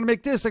this, I'm going to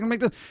make this, I'm going to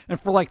make this.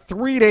 And for like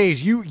 3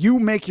 days, you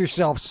make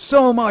yourself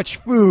so much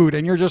food,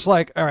 and you're just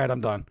like, all right,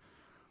 I'm done.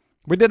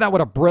 We did that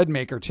with a bread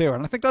maker, too.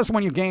 And I think that's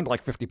when you gained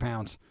like 50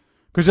 pounds.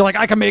 Because you're like,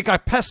 I can make a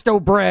pesto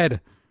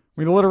bread.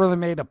 We literally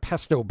made a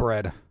pesto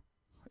bread.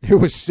 It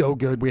was so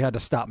good, we had to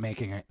stop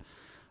making it.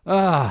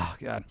 Oh,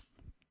 God.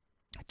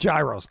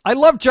 Gyros. I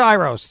love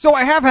gyros. So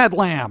I have had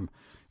lamb.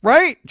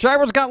 Right?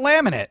 Gyros got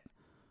lamb in it.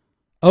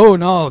 Oh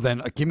no,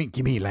 then give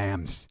me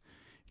lambs.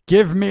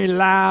 Give me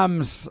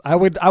lambs. I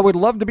would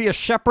love to be a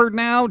shepherd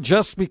now,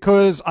 just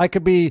because I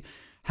could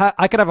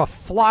have a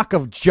flock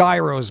of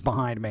gyros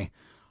behind me.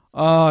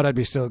 Oh, that'd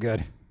be so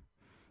good.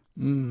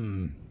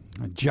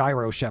 A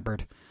gyro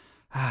shepherd.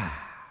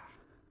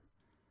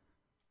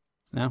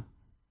 No?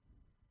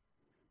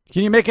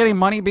 Can you make any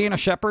money being a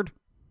shepherd?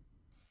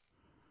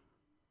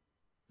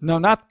 No,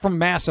 not from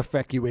Mass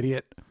Effect, you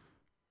idiot.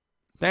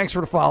 Thanks for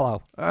the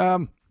follow.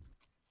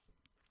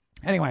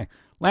 Anyway,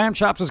 lamb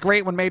chops is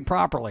great when made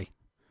properly.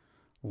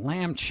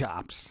 Lamb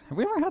chops. Have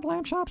we ever had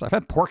lamb chops? I've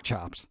had pork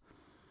chops.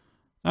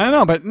 I don't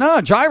know, but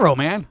no, gyro,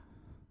 man.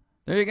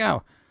 There you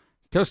go.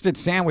 Toasted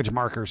sandwich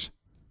markers.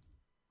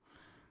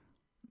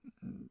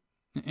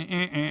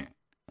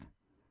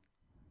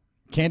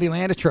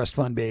 Candyland of trust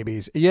fund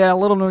babies. Yeah, a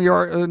little New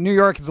York. New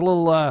York is a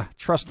little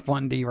trust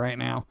fundy right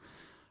now.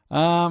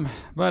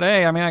 But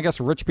hey, I mean, I guess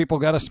rich people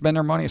got to spend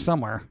their money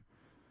somewhere.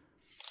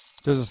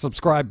 There's a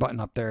subscribe button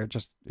up there,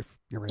 just if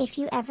you're rich. If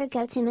you ever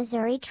go to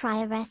Missouri,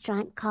 try a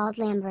restaurant called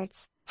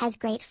Lambert's. Has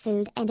great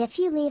food, and if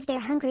you leave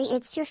there hungry,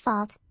 it's your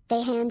fault.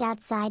 They hand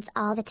out sides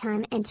all the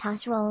time and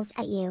toss rolls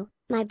at you.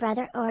 My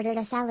brother ordered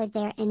a salad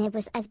there, and it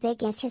was as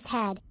big as his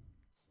head.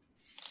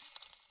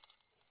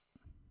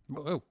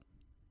 Whoa.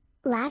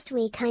 Last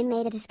week I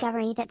made a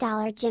discovery that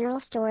Dollar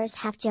General stores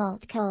have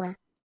Jolt Cola.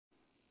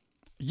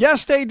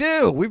 Yes, they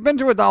do. We've been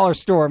to a dollar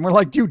store, and we're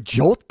like, dude,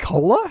 Jolt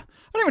Cola? I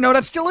didn't even know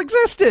that still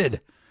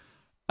existed.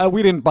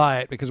 We didn't buy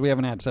it because we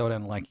haven't had soda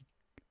in like,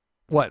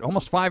 what,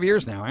 almost 5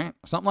 years now, right?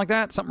 Something like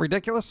that? Something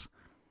ridiculous?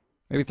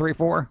 Maybe 3,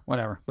 4,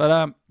 whatever.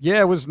 But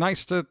yeah, it was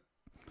nice to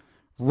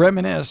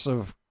reminisce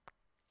of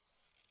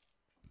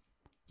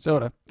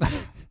soda.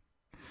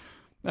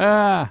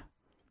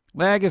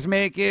 Lag is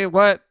making,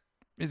 what?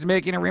 Is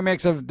making a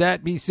remix of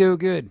That Be So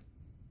Good.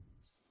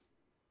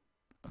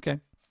 Okay.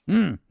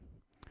 I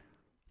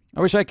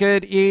wish I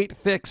could eat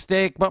thick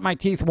steak, but my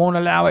teeth won't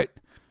allow it.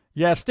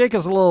 Yeah, steak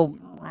is a little...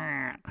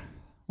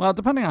 Well,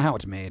 depending on how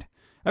it's made.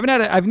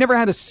 I've never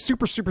had a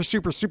super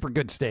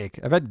good steak.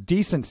 I've had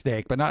decent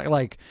steak, but not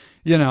like,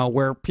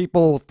 where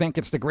people think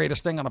it's the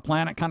greatest thing on the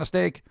planet kind of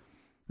steak.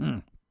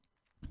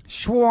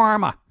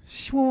 Shawarma.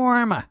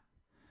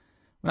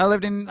 When I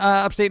lived in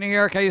upstate New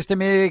York, I used to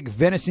make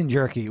venison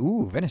jerky.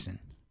 Ooh, venison.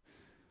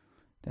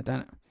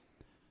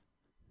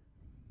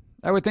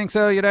 I would think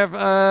so. You'd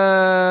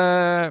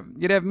have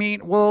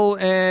meat, wool,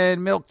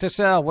 and milk to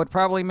sell. Would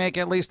probably make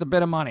at least a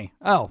bit of money.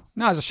 Oh,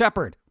 no, as a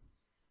shepherd.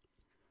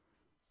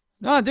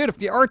 No, dude, if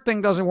the art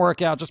thing doesn't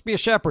work out, just be a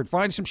shepherd.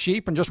 Find some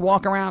sheep and just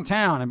walk around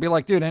town and be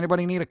like, dude,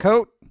 anybody need a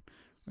coat?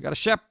 We got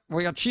sheep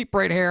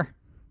right here.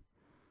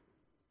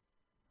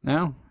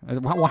 No?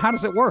 Well, how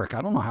does it work?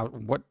 I don't know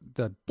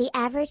The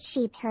average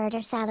sheep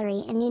herder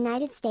salary in the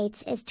United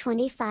States is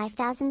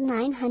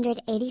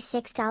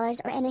 $25,986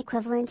 or an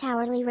equivalent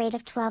hourly rate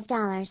of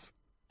 $12.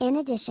 In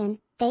addition,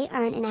 they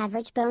earn an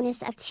average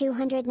bonus of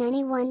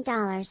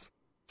 $291.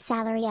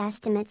 Salary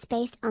estimates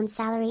based on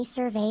salary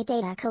survey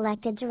data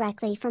collected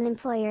directly from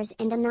employers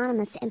and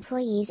anonymous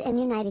employees in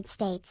United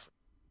States.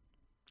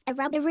 A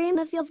rubber room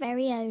of your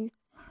very own.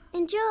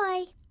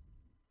 Enjoy!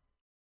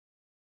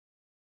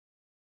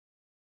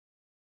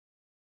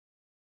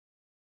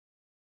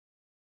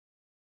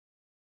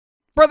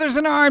 Brothers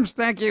in arms,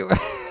 thank you.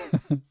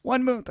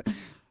 1 month.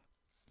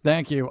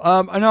 Thank you.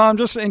 I know I'm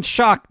just in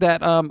shock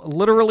that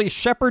literally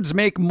shepherds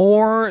make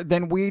more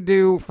than we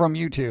do from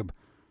YouTube.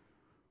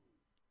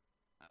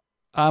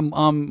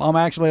 I'm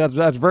actually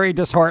that's very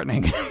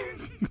disheartening.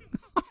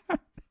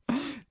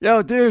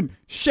 Yo, dude,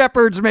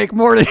 shepherds make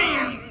more than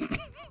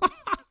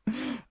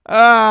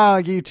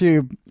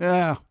YouTube.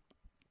 Yeah.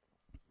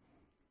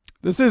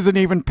 This isn't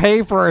even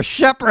pay for a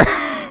shepherd.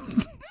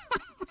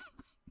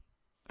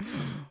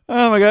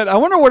 Oh my god! I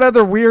wonder what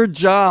other weird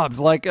jobs,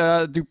 like,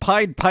 do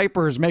Pied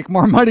Pipers make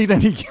more money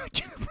than a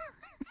YouTuber?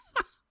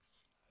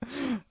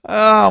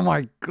 Oh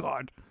my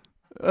god!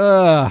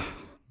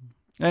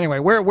 Anyway,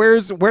 where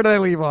did I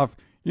leave off?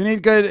 You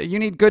need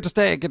good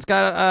steak. It's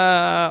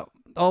got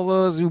all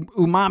those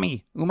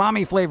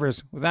umami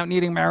flavors without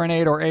needing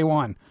marinade or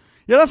A1.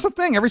 Yeah, that's the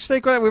thing. Every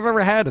steak that we've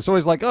ever had, it's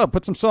always like, oh,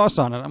 put some sauce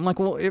on it. I'm like,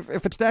 well,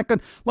 if it's that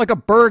good, like a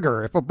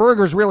burger. If a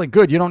burger's really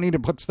good, you don't need to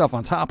put stuff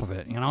on top of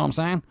it. You know what I'm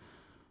saying?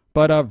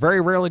 But very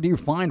rarely do you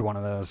find one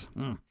of those.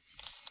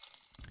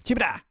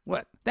 Chibada,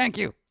 what? Thank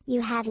you.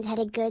 You haven't had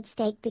a good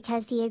steak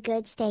because a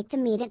good steak, the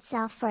meat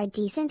itself for a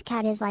decent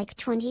cut is like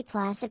 20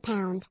 plus a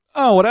pound.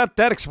 Oh, well,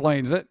 that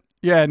explains it.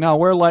 Yeah, no,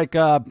 we're like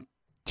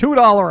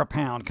 $2 a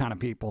pound kind of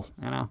people.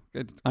 You know,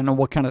 I know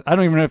what kind of. I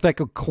don't even know if they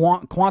could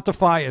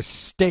quantify a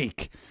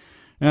steak.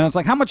 And it's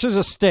like, how much is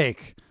a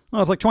steak?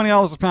 Well, it's like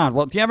 $20 a pound.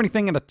 Well, do you have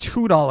anything in the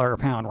 $2 a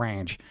pound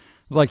range?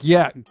 It's like,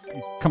 yeah,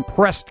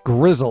 compressed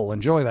grizzle.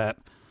 Enjoy that.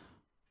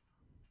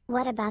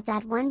 What about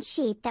that one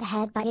sheep that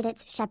headbutted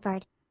its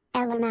shepherd?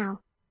 LML.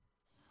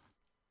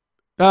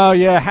 Oh,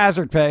 yeah,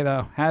 hazard pay,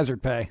 though.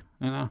 Hazard pay,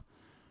 you know.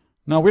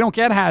 No, we don't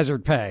get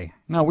hazard pay.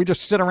 No, we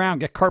just sit around,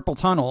 get carpal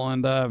tunnel,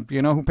 and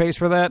you know who pays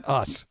for that?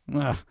 Us.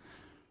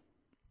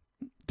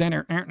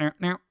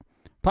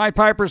 Pied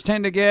Pipers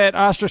tend to get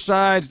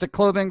ostracized. The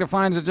clothing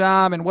defines a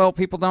job, and, well,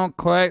 people don't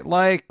quite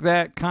like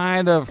that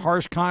kind of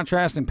harsh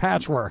contrast and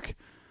patchwork.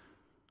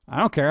 I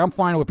don't care. I'm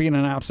fine with being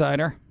an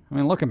outsider. I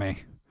mean, look at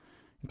me.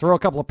 Throw a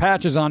couple of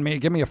patches on me,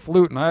 give me a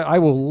flute, and I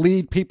will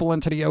lead people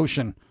into the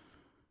ocean.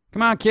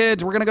 Come on,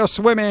 kids, we're going to go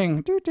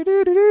swimming.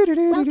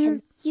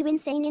 Welcome, you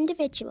insane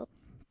individual.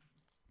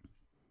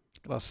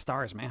 Look at those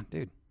stars, man,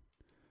 dude.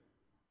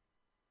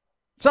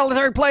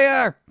 Solitary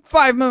player,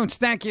 5 moons,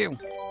 thank you.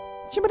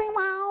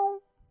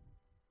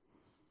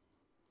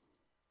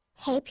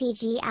 Hey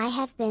PG, I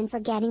have been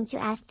forgetting to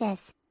ask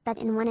this. But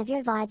in one of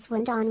your VODs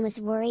when Dawn was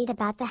worried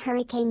about the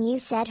hurricane, you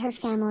said her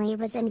family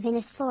was in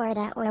Venice,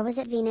 Florida, or was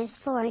it Venus,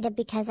 Florida?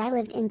 Because I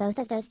lived in both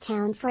of those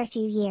towns for a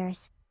few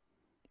years.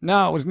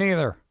 No, it was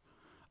neither.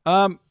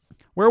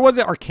 Where was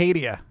it?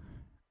 Arcadia.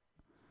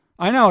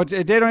 I know,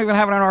 they don't even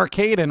have an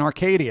arcade in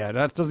Arcadia.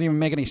 That doesn't even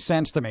make any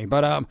sense to me.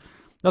 But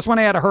that's when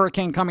they had a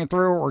hurricane coming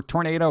through, or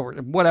tornado, or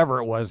whatever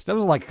it was. That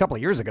was like a couple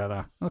of years ago,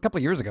 though. A couple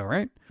of years ago,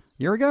 right?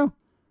 A year ago?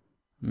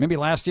 Maybe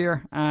last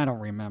year? I don't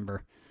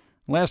remember.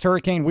 Last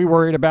hurricane we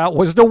worried about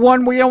was the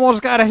one we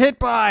almost got hit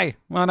by.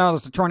 Well, no, it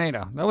was a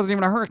tornado. That wasn't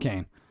even a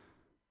hurricane.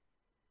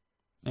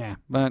 Yeah,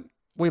 but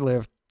we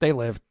lived. They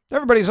lived.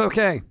 Everybody's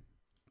okay.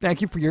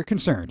 Thank you for your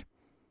concern.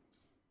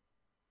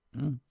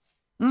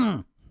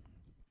 Come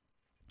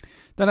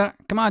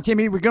on,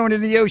 Timmy. We're going to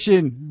the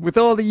ocean with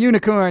all the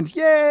unicorns.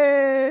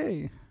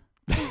 Yay!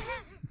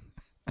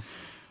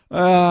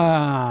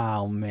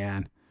 Oh,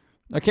 man.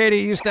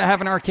 Arcadia used to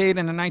have an arcade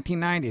in the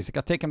 1990s. It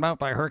got taken out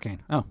by a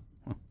hurricane. Oh.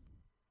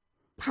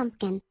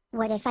 Pumpkin,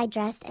 what if I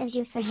dressed as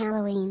you for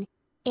Halloween?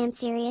 I'm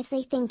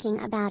seriously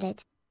thinking about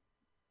it.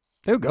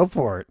 Dude, go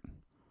for it.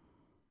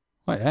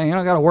 What, you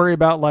don't got to worry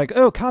about, like,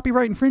 oh,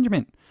 copyright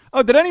infringement.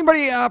 Oh, did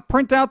anybody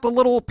print out the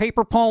little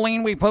paper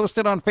Pauline we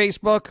posted on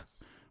Facebook?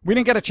 We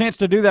didn't get a chance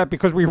to do that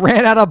because we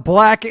ran out of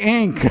black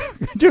ink.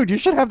 Dude, you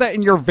should have that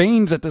in your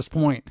veins at this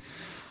point.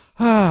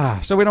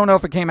 So we don't know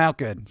if it came out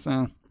good.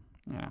 So,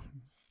 yeah.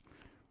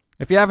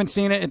 If you haven't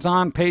seen it, it's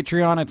on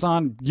Patreon, it's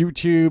on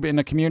YouTube in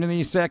the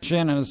community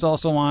section, and it's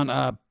also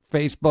on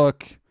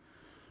Facebook.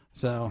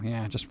 So,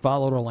 yeah, just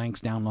follow the links,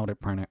 download it,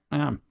 print it.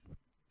 No,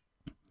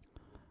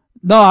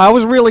 that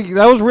was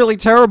really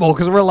terrible,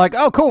 because we're like,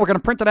 oh, cool, we're going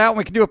to print it out, and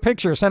we can do a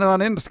picture, send it on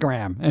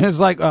Instagram. And it's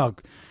like, oh,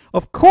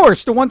 of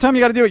course, the one time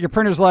you got to do it, your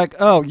printer's like,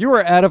 oh, you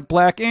are out of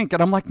black ink.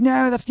 And I'm like,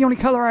 no, that's the only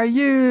color I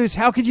use.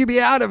 How could you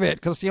be out of it?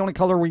 Because it's the only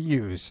color we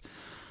use.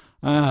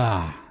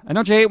 And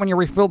don't you hate when you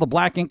refill the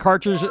black ink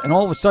cartridge and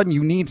all of a sudden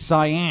you need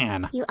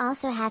cyan? You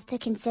also have to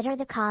consider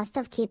the cost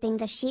of keeping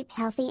the sheep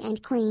healthy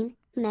and clean,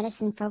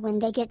 medicine for when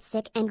they get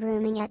sick, and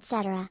grooming,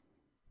 etc.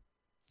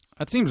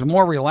 That seems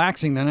more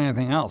relaxing than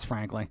anything else,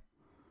 frankly.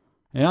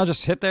 You know,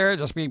 just sit there,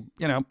 just be,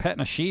 you know,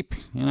 petting a sheep,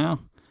 you know?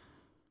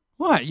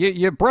 What?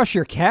 You brush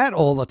your cat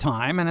all the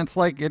time, and it's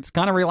like, it's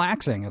kind of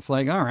relaxing. It's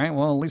like, all right,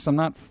 well, at least I'm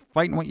not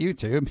fighting with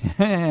YouTube.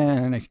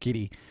 Nice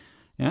kitty.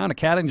 You know, the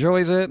cat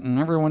enjoys it, and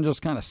everyone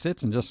just kind of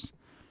sits and just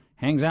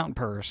hangs out and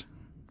purrs.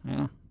 You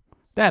know,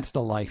 that's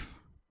the life.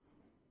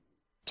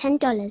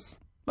 $10.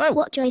 Whoa.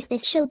 What joys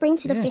this shall bring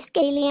to the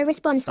fiscally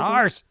irresponsible.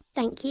 Stars.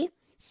 Thank you.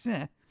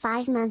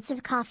 5 months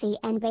of coffee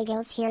and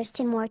bagels. Here's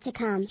to more to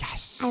come.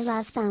 Yes. I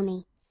love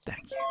foamy.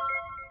 Thank you.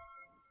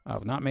 Oh,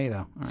 not me, though.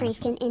 All right.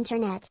 Freaking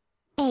internet.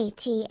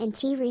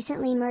 AT&T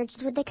recently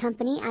merged with the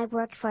company I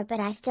work for, but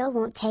I still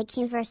won't take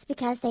Uverse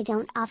because they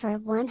don't offer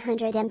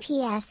 100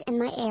 Mbps in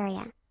my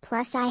area.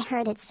 Plus I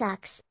heard it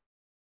sucks.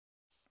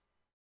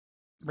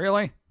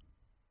 Really?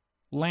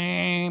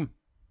 Lame.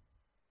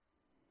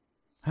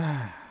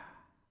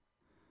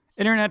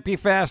 Internet be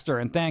faster,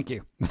 and thank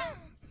you.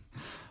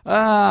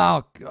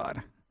 Oh,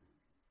 God.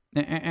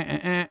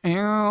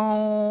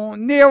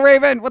 Neil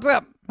Raven, what's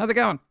up? How's it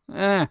going?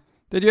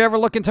 Did you ever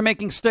look into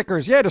making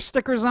stickers? Yeah, the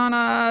stickers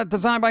on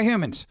Designed by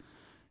Humans.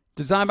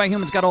 Designed by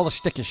Humans got all the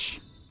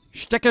stickish.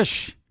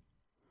 Stickish.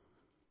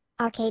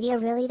 Arcadia,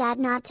 really that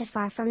not too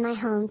far from my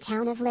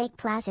hometown of Lake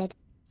Placid.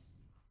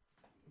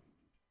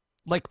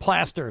 Lake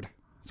Plastered.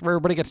 That's where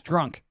everybody gets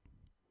drunk.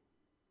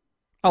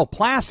 Oh,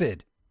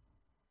 Placid.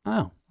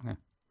 Oh, okay.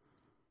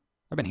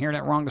 I've been hearing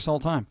that wrong this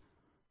whole time.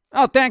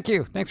 Oh, thank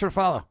you. Thanks for the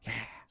follow.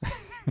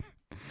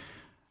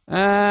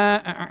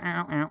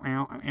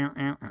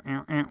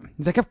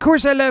 He's like, of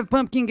course I love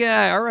Pum'Kin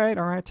Guy. All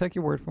right. Take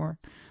your word for it.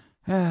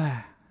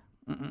 There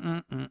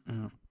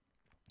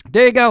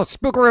you go.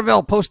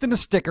 Spookerville posting a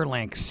sticker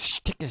link.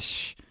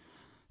 Stickers.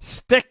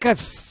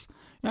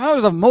 You know, that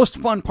was the most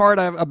fun part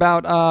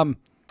about,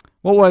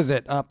 what was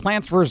it?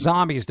 Plants vs.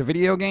 Zombies, the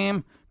video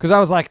game. Because I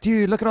was like,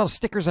 dude, look at all the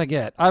stickers I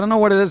get. I don't know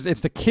what it is.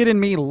 It's the kid in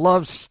me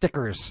loves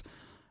stickers.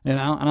 You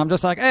know, and I'm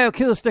just like, hey,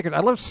 kill the stickers. I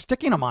love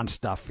sticking them on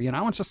stuff, you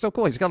know? It's just so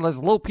cool. He's got this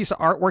little piece of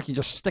artwork you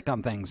just stick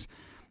on things.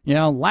 You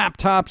know,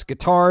 laptops,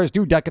 guitars.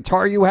 Dude, that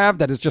guitar you have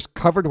that is just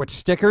covered with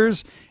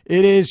stickers,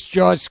 it is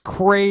just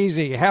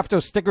crazy. Half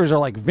those stickers are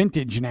like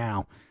vintage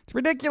now. It's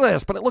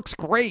ridiculous, but it looks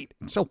great.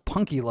 It's so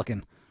punky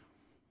looking.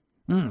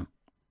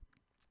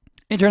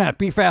 Internet,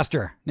 be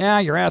faster. Nah,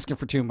 you're asking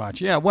for too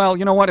much. Yeah, well,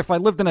 you know what? If I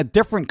lived in a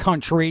different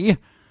country,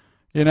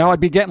 you know, I'd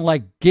be getting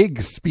like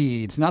gig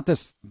speeds, not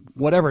this,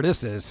 whatever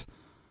this is.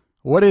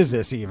 What is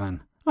this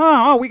even?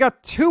 Oh, we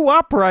got 2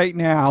 up right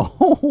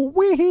now.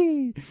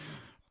 Wee.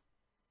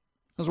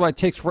 That's why it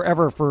takes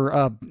forever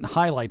for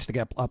highlights to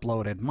get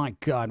uploaded. My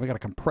God, we got to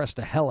compress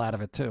the hell out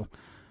of it, too.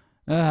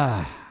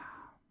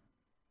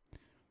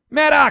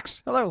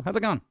 Maddox! Hello, how's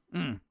it going?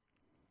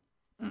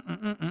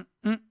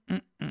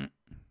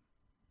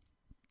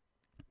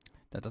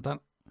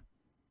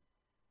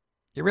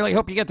 You really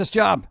hope you get this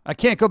job. I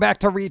can't go back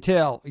to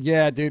retail.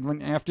 Yeah,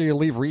 dude, after you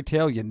leave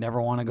retail, you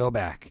never want to go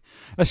back.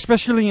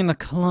 Especially in the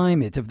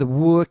climate of the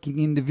working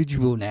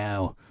individual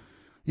now.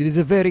 It is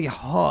a very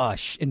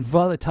harsh and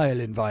volatile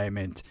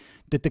environment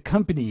that the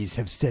companies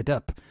have set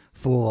up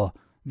for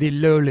the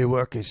lowly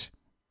workers.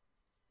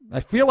 I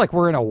feel like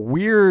we're in a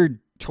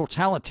weird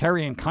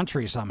totalitarian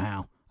country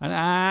somehow.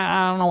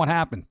 I don't know what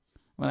happened.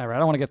 Whatever, I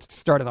don't want to get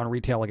started on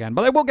retail again,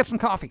 but I will get some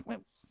coffee. I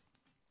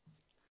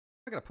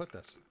gotta put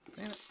this.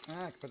 Damn it.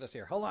 I can put this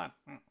here. Hold on.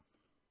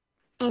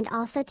 And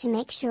also to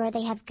make sure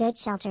they have good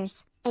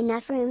shelters,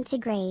 enough room to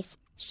graze,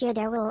 shear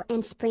their wool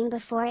in spring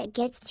before it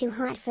gets too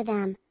hot for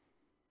them.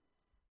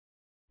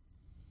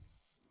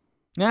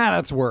 Nah,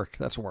 that's work.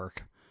 That's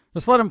work.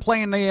 Just let them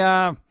play in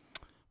the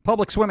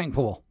public swimming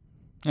pool.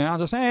 You know,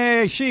 just,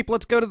 hey, sheep,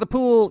 let's go to the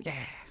pool.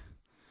 Yeah.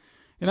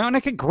 You know, and I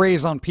could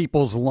graze on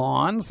people's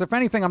lawns. If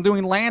anything, I'm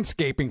doing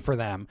landscaping for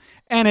them.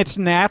 And it's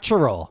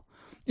natural.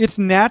 It's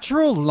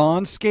natural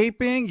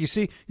landscaping. You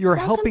see, you're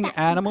Welcome helping back,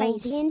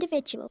 animals. You crazy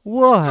individual.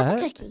 What? Have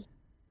a cookie.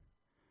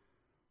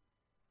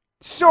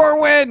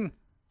 Sorwin!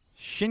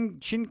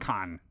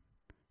 Shinkan.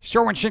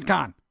 Sorwin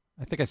Shinkan.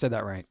 I think I said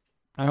that right.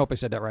 I hope I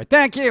said that right.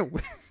 Thank you!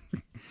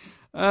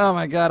 Oh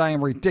my God, I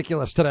am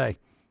ridiculous today.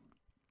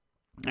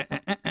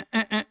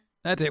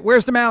 That's it.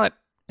 Where's the mallet?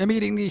 I'm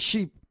eating these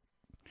sheep.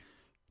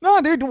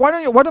 No, dude,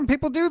 why don't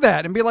people do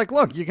that and be like,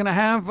 look, you're going to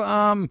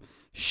have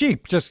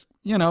sheep just,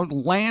 you know,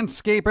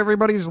 landscape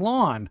everybody's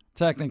lawn,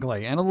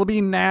 technically. And it'll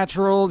be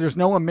natural. There's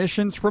no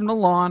emissions from the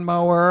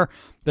lawnmower.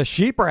 The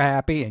sheep are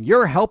happy, and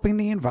you're helping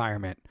the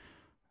environment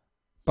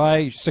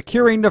by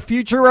securing the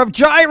future of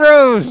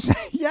gyros.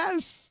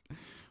 Yes.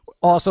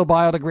 Also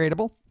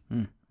biodegradable.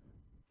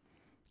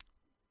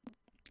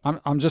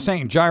 I'm just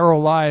saying, gyro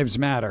lives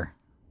matter.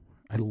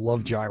 I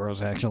love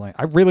gyros, actually.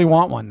 I really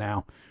want one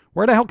now.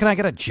 Where the hell can I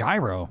get a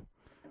gyro?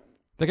 I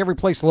think every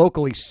place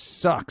locally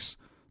sucks.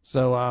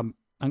 So I'm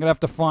going to have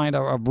to find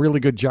a really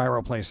good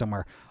gyro place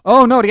somewhere.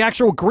 Oh, no, the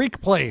actual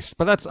Greek place.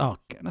 But that's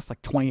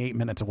like 28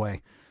 minutes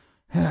away.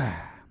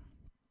 That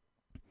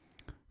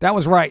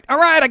was right. All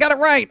right, I got it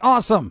right.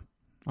 Awesome.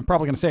 I'm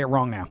probably going to say it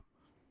wrong now.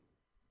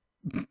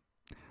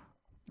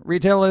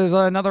 Retail is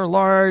another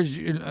large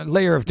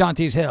layer of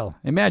Dante's Hell.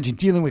 Imagine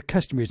dealing with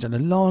customers on a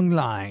long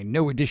line.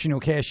 No additional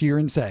cashier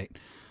in sight.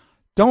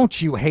 Don't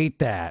you hate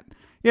that?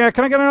 yeah,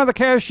 can I get another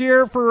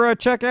cashier for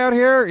checkout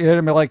here? Yeah,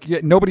 I mean, like,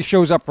 nobody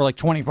shows up for like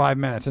 25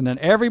 minutes. And then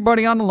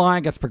everybody on the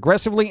line gets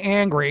progressively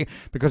angry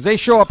because they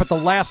show up at the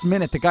last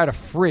minute to guide a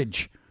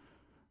fridge.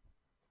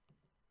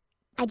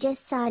 I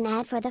just saw an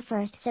ad for the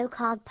first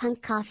so-called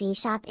punk coffee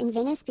shop in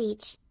Venice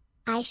Beach.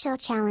 I shall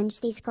challenge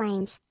these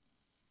claims.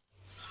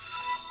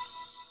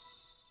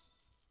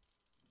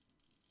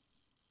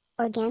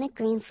 Organic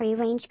green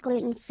free-range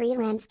gluten-free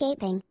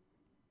landscaping.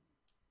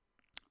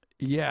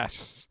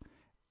 Yes.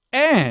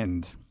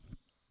 And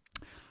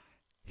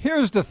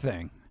here's the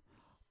thing.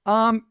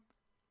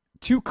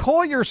 To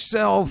call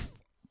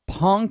yourself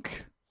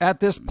punk at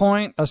this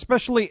point,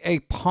 especially a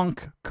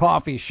punk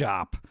coffee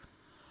shop,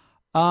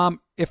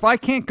 if I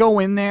can't go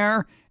in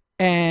there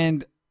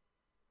and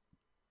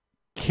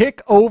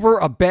kick over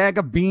a bag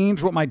of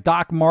beans with my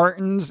Doc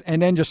Martens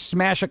and then just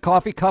smash a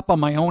coffee cup on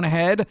my own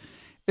head,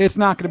 it's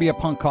not going to be a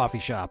punk coffee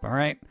shop, all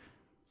right?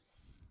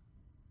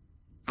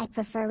 I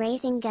prefer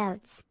raising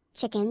goats,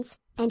 chickens,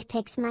 and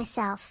pigs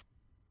myself.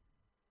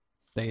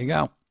 There you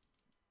go.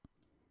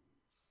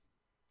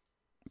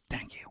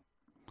 Thank you.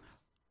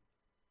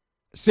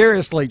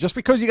 Seriously, just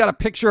because you got a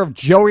picture of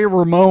Joey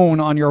Ramone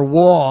on your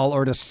wall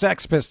or the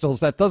Sex Pistols,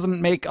 that doesn't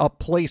make a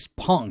place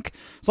punk.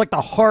 It's like the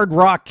Hard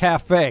Rock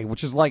Cafe,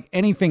 which is like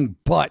anything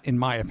but, in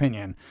my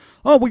opinion.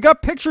 Oh, we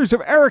got pictures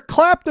of Eric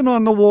Clapton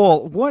on the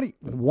wall.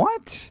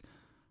 What?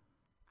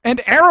 And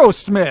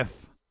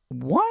Aerosmith.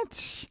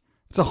 What?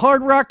 It's a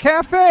Hard Rock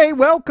Cafe.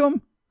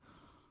 Welcome.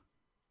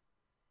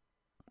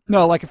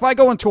 No, like if I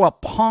go into a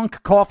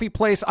punk coffee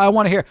place, I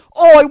want to hear,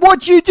 "Oi,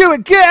 what you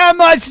doing? Get out of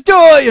my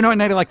store!" You know,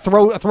 and they like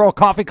throw a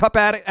coffee cup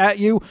at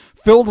you,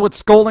 filled with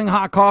scalding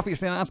hot coffee.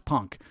 Saying that's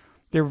punk.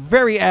 They're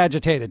very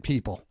agitated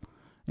people.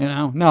 You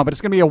know, no, but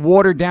it's gonna be a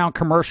watered down,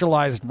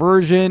 commercialized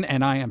version,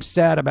 and I am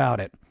sad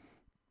about it.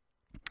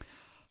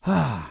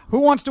 Who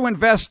wants to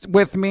invest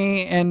with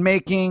me in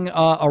making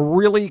a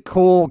really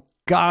cool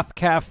goth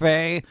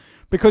cafe?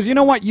 Because you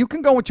know what, you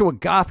can go into a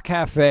goth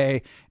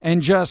cafe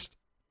and just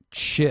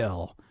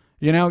chill.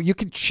 You know, you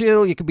could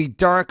chill, you could be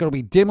dark, it'll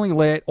be dimly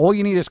lit. All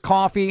you need is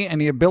coffee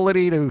and the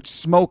ability to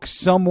smoke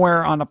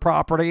somewhere on the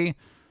property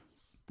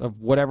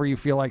of whatever you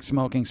feel like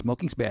smoking.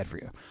 Smoking's bad for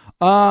you.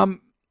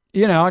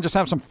 You know, just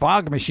have some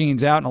fog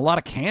machines out and a lot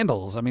of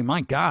candles. I mean, my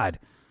God.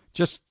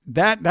 Just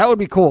that would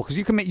be cool because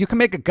you can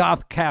make a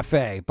goth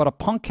cafe, but a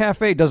punk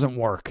cafe doesn't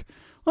work.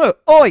 Oh,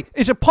 oi,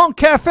 it's a punk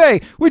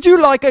cafe. Would you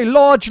like a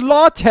large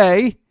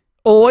latte?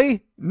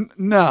 Oi,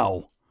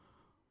 no.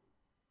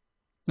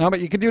 No,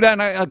 but you could do that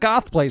in a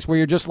goth place where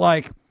you're just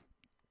like,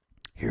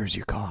 here's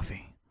your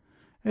coffee.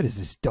 It is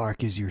as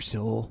dark as your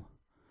soul,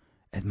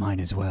 and mine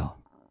as well.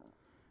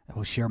 I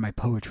will share my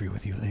poetry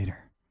with you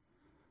later,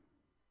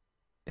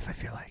 if I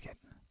feel like it.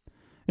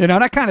 You know,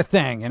 that kind of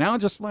thing, you know,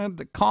 just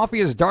the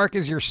coffee as dark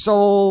as your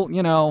soul,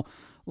 you know,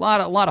 a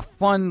lot of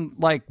fun,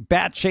 like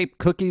bat-shaped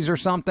cookies or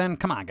something.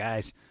 Come on,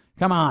 guys.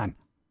 Come on.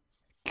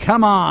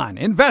 Come on.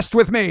 Invest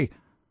with me.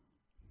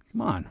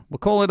 Come on. We'll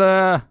call it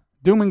a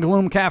Doom and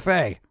Gloom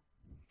Cafe.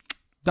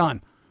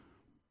 Done.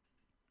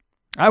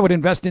 I would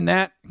invest in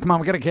that. Come on,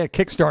 we got to get a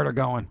Kickstarter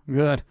going.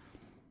 Good.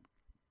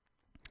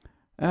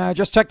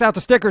 Just checked out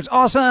the stickers.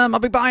 Awesome. I'll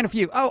be buying a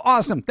few. Oh,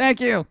 awesome.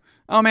 Thank you.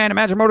 Oh, man,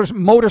 imagine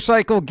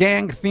motorcycle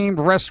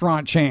gang-themed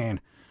restaurant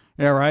chain.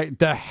 Yeah, right.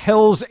 The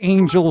Hell's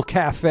Angel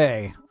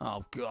Cafe.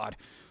 Oh, God.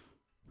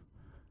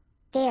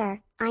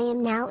 There, I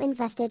am now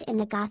invested in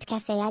the Goth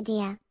Cafe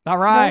idea. All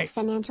right. Both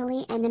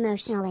financially and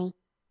emotionally.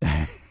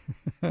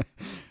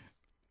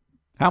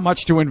 How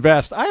much to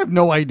invest? I have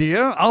no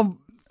idea.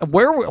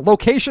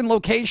 Location.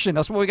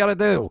 That's what we got to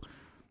do.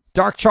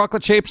 Dark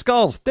chocolate-shaped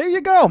skulls. There you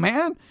go,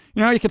 man.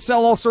 You know, you could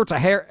sell all sorts of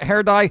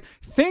hair dye.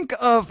 Think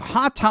of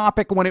Hot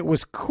Topic when it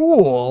was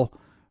cool,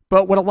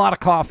 but with a lot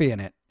of coffee in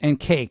it, and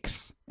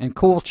cakes, and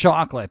cool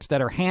chocolates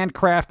that are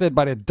handcrafted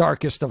by the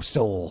darkest of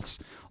souls.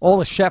 All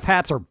the chef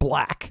hats are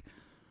black.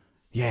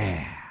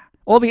 Yeah.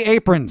 All the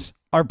aprons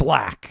are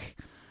black.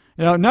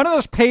 You know, none of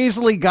this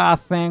paisley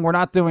goth thing. We're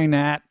not doing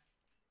that.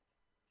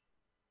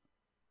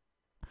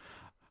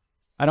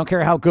 I don't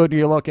care how good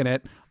you look at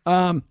it.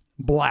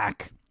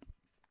 Black.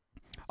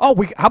 Oh,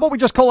 how about we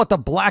just call it the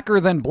Blacker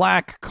Than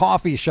Black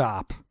Coffee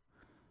Shop?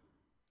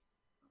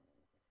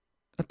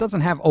 It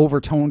doesn't have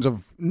overtones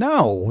of...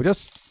 No,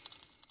 just...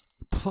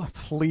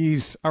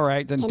 Please. All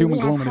right, then Doom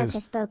and Gloom it is.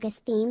 Hocus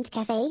Pocus themed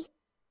cafe?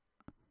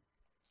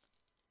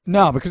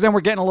 No, because then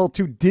we're getting a little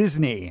too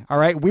Disney. All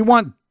right, we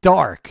want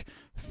dark.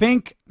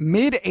 Think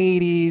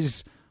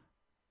mid-'80s,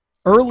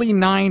 early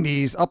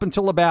 90s, up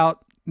until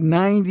about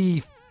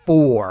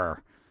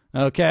 94.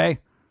 Okay?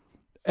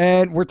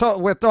 And we're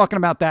talking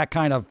about that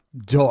kind of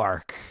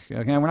dark.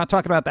 Okay? We're not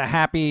talking about the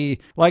happy,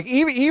 like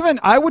even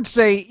I would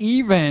say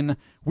even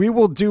we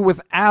will do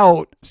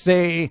without,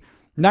 say,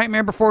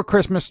 Nightmare Before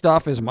Christmas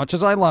stuff. As much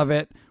as I love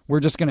it, we're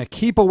just gonna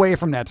keep away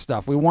from that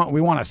stuff. We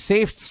want a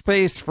safe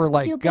space for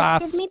like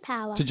goths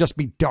to just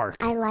be dark.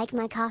 I like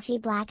my coffee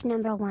black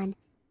 #1.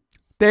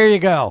 There you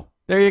go.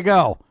 There you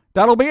go.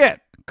 That'll be it.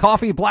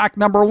 Coffee black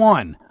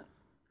 #1.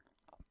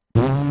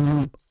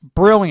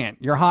 Brilliant.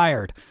 You're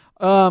hired.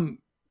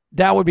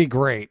 That would be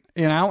great,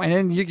 you know? And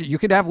then you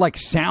could have like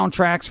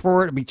soundtracks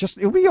for it.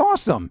 It would be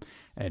awesome.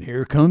 And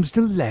here comes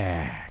the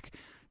lag.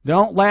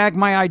 Don't lag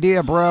my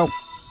idea, bro.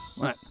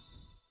 What?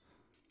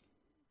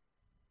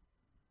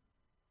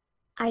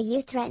 Are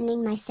you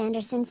threatening my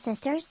Sanderson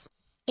sisters?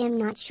 I'm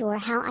not sure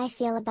how I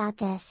feel about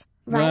this.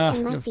 Right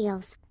in my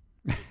feels.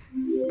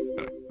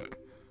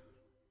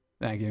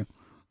 Thank you.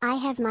 I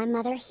have my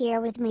mother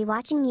here with me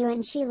watching you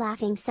and she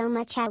laughing so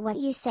much at what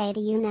you say.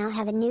 Do you now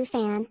have a new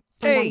fan?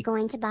 And I'm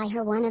going to buy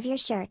her one of your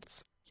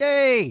shirts.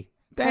 Yay!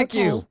 Thank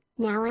you.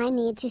 Now I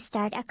need to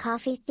start a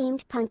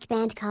coffee-themed punk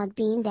band called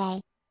Bean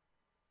Day.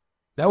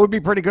 That would be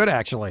pretty good,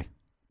 actually.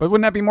 But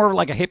wouldn't that be more of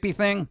like a hippie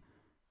thing?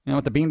 You know,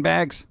 with the bean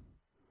bags?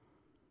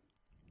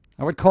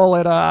 I would call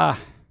it, let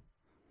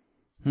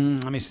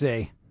me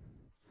see.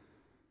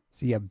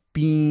 See, a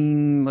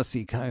bean, let's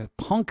see, kind of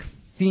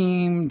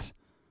punk-themed,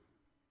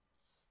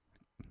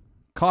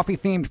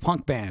 coffee-themed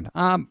punk band.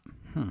 How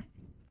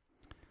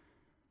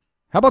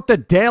about the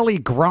Daily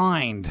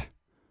Grind?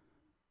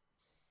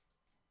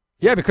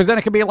 Yeah, because then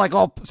it could be like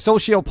all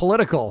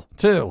socio-political,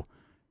 too.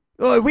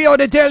 Oh, we are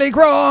the Daily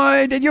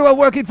Grind, and you are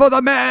working for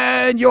the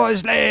man. You're a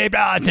slave.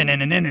 Grind.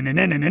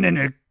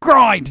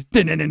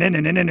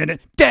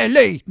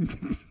 Daily.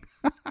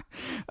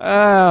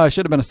 I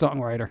should have been a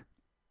songwriter.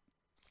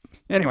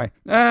 Anyway,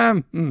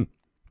 they'll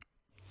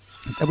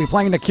be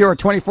playing The Cure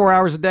 24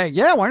 hours a day.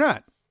 Yeah, why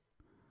not?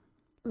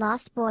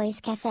 Lost Boys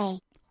Cafe.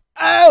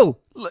 Oh!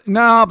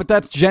 No, but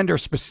that's gender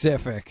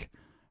specific.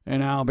 You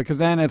know, because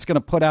then it's going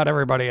to put out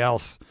everybody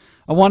else.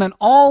 I want an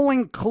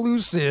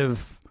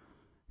all-inclusive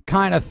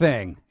kind of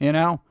thing, you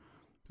know?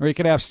 Where you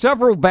could have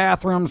several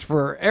bathrooms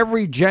for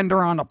every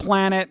gender on the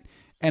planet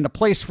and a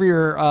place for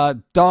your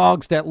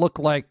dogs that look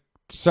like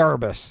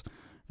Cerebus,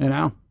 you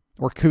know?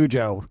 Or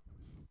Cujo.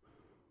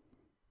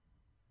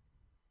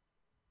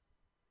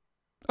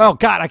 Oh,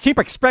 God, I keep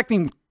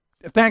expecting...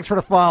 Thanks for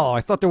the follow.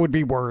 I thought there would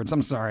be words.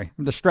 I'm sorry.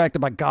 I'm distracted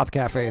by goth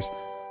cafes.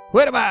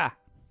 Wait-a-bye!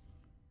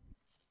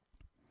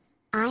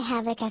 I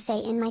have a cafe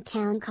in my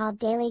town called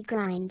Daily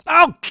Grind.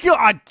 Oh,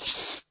 God!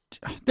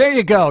 There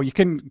you go. You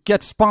can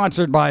get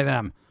sponsored by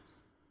them.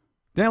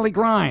 Daily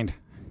Grind.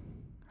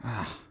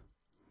 Oh,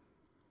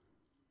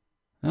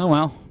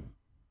 well.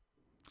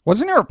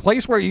 Wasn't there a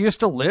place where you used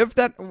to live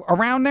that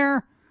around there?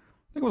 I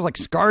think it was like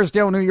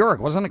Scarsdale, New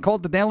York. Wasn't it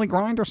called the Daily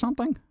Grind or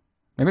something?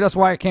 Maybe that's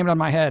why it came to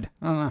my head.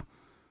 I don't know.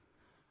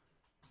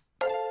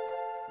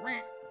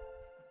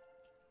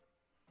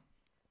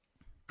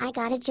 I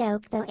got a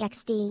joke though,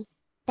 XD.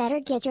 Better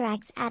get your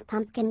ex at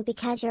Pum'Kin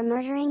because you're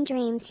murdering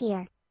dreams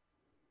here.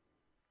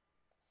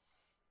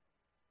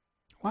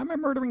 Why am I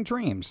murdering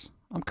dreams?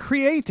 I'm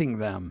creating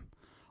them.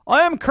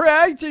 I am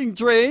creating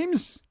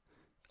dreams.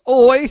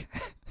 Oi,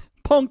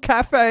 Punk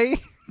Cafe.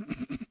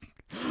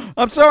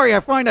 I'm sorry,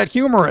 I find that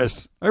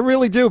humorous. I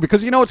really do,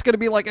 because you know it's going to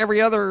be like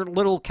every other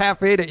little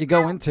cafe that you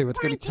go into. It's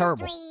going to be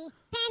terrible. 1, 2, 3.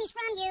 Pennies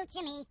from you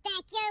to me.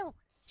 Thank you.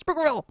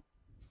 Spookerville.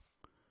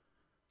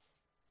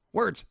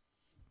 Words.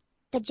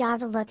 The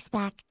Java looks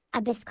back.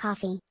 Abyss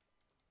Coffee.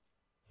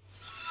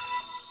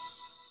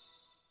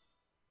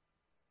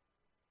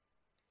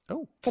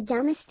 Oh. The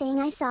dumbest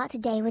thing I saw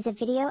today was a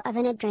video of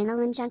an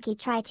adrenaline junkie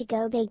try to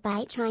go big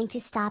by trying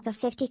to stop a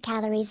 50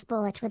 calories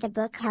bullet with a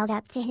book held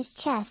up to his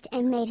chest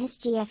and made his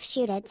GF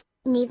shoot it.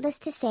 Needless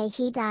to say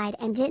he died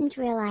and didn't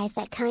realize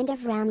that kind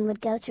of round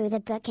would go through the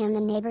book in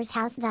the neighbor's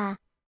house. The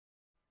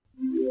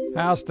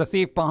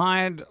thief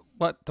behind,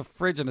 what, the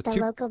fridge and the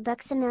local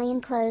Books A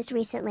Million closed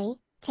recently,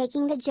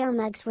 taking the Joe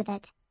mugs with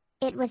it.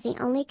 It was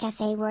the only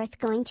cafe worth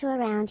going to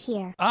around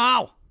here.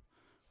 Oh!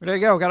 There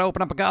you go. Got to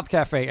open up a goth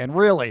cafe. And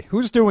really,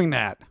 who's doing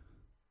that?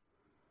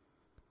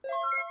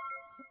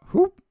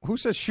 Who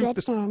says shoot Good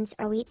this? Good thins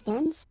or wheat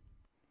thins?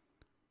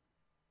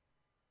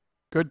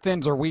 Good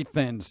thins or wheat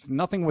thins.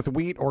 Nothing with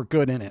wheat or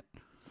good in it.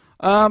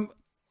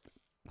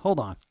 Hold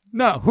on.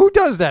 No, who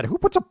does that? Who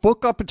puts a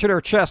book up into their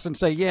chest and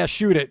say, yeah,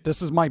 shoot it.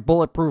 This is my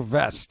bulletproof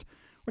vest.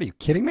 What, are you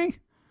kidding me? Is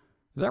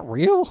that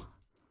real?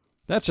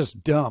 That's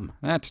just dumb.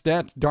 That's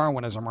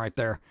Darwinism right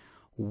there.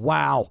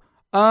 Wow.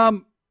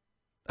 From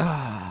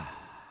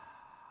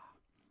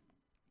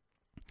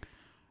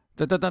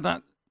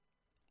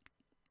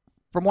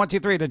 1, 2,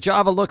 3, the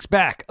Java looks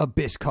back.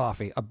 Abyss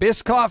Coffee.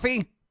 Abyss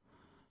Coffee?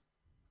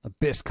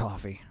 Abyss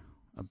Coffee.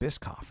 Abyss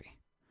Coffee.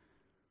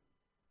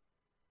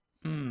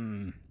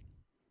 We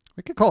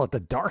could call it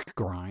the Dark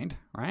Grind,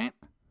 right?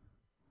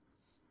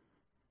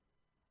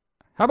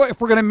 How about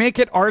if we're going to make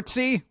it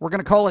artsy, we're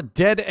going to call it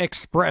Dead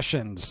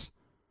Expressions.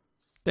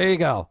 There you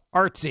go.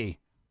 Artsy.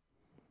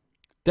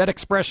 Dead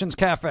Expressions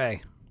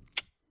Cafe.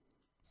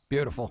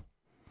 Beautiful.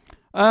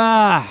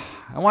 I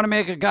want to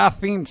make a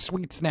goth-themed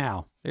sweets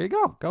now. There you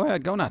go. Go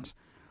ahead. Go nuts.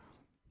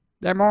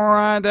 That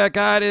moron that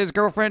got his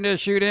girlfriend to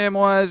shoot him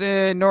was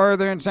in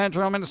northern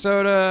central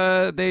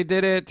Minnesota. They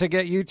did it to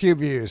get YouTube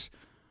views.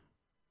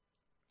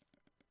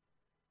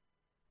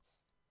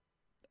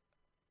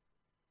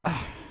 I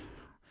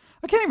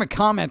can't even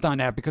comment on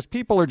that because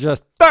people are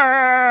just...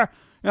 You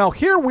know,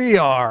 here we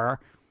are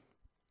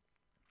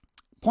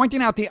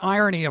pointing out the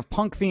irony of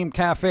punk-themed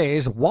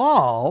cafes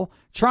while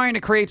trying to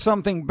create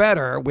something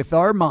better with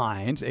our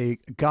minds, a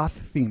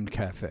goth-themed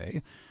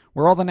cafe,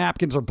 where all the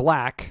napkins are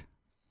black,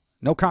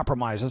 no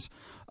compromises,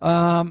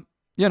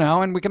 you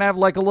know, and we can have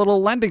like a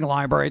little lending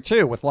library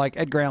too with like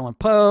Edgar Allan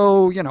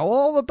Poe, you know,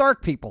 all the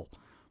dark people.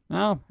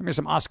 Well, maybe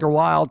some Oscar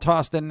Wilde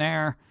tossed in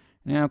there,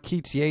 you know,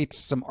 Keats, Yeats,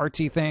 some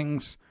artsy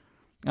things.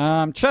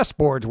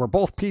 Chessboards where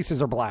both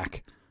pieces are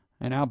black,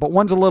 you know, but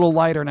one's a little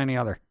lighter than the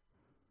other.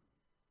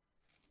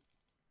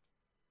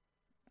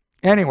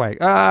 Anyway,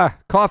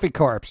 coffee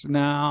corpse.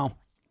 No.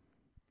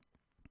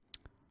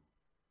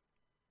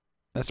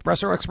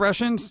 Espresso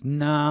expressions?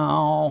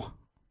 No.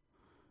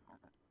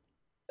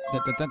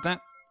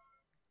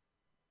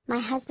 My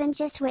husband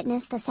just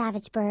witnessed a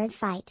savage bird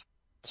fight.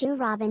 2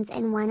 robins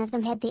and one of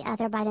them hit the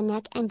other by the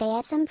neck and they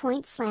at some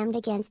point slammed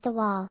against a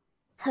wall.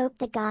 Hope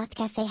the Goth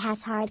Cafe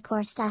has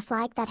hardcore stuff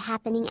like that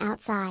happening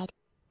outside.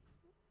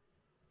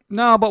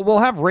 No, but we'll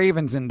have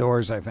ravens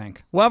indoors, I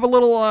think. We'll have a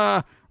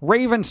little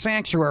raven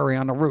sanctuary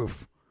on the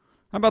roof.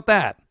 How about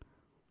that?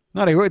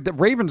 No, the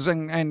ravens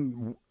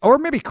and or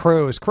maybe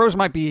crows. Crows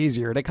might be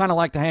easier. They kind of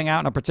like to hang out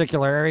in a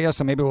particular area,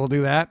 so maybe we'll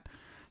do that.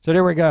 So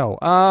there we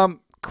go.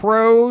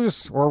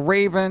 Crows or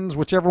ravens,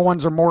 whichever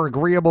ones are more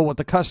agreeable with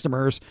the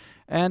customers.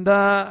 And,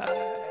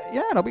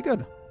 yeah, it'll be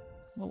good. A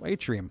little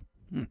atrium.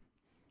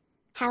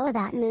 How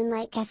about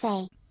Moonlight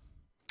Cafe?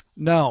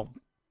 No,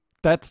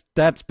 that's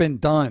been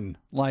done.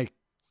 Like,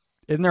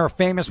 isn't there a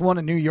famous one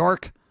in New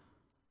York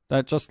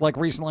that just like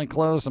recently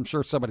closed? I'm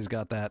sure somebody's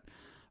got that.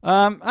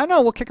 I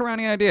know, we'll kick around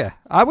the idea.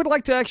 I would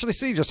like to actually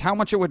see just how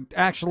much it would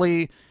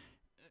actually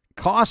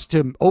cost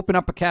to open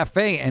up a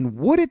cafe, and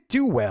would it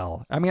do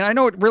well? I mean, I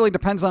know it really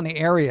depends on the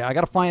area. I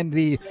got to find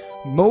the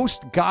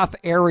most goth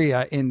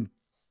area in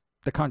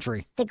the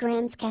country. The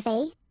Grimm's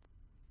Cafe?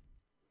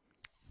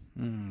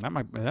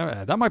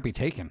 That might be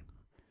taken.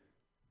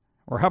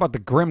 Or how about the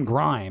Grim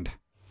Grind?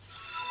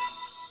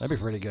 That'd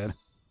be pretty good.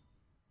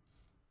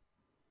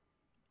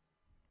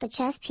 The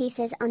chess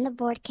pieces on the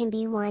board can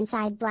be one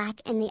side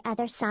black and the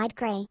other side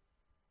gray.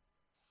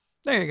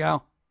 There you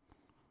go.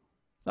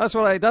 That's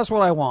what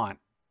I want.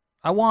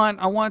 I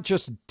want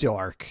just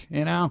dark,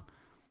 you know?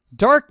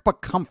 Dark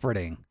but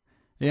comforting.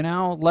 You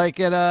know, like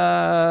at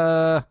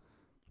an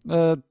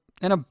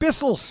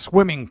abyssal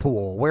swimming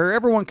pool where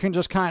everyone can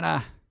just kind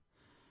of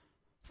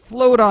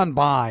float on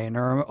by in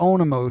their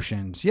own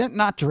emotions, yet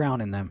not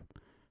drown in them.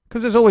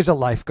 Because there's always a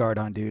lifeguard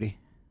on duty.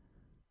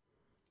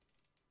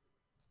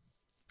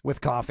 With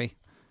coffee.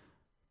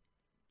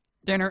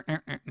 Dinner.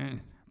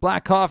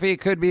 Black coffee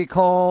could be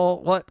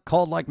called, what?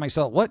 Called like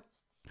myself. What?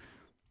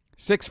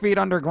 6 feet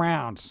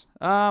underground.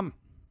 Or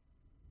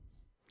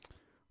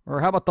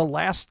how about the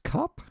last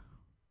cup?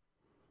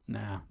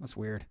 Nah, that's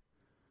weird.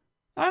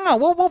 I don't know.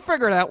 We'll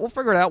figure it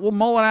out. We'll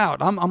mull it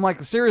out. I'm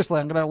like, seriously,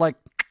 I'm going to like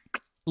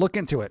look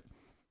into it.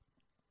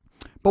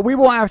 But we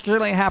will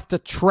actually have to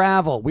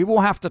travel. We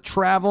will have to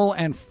travel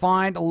and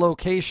find a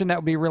location that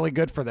would be really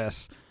good for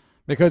this.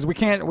 Because we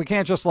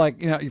can't just like,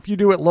 you know, if you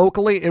do it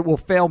locally, it will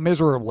fail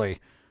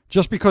miserably.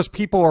 Just because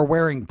people are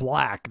wearing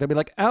black. They'll be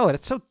like, oh,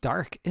 it's so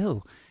dark.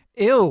 Ew.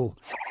 Ew.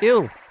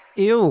 Ew.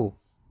 Ew.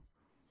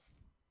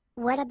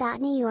 What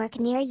about New York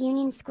near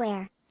Union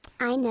Square?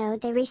 I know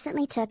they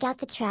recently took out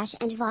the trash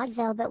and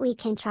vaudeville, but we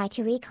can try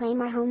to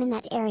reclaim our home in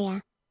that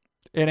area.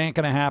 It ain't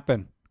gonna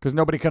happen. Because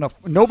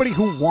nobody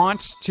who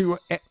wants to...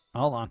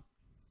 Hold on.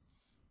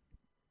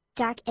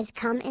 Dark is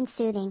calm and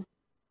soothing.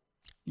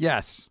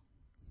 Yes.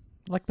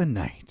 Like the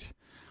night.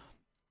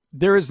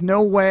 There is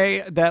no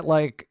way that,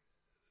 like,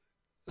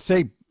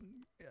 say,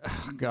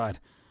 oh God,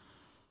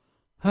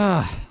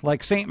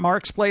 like St.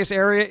 Mark's Place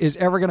area is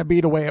ever going to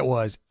be the way it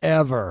was.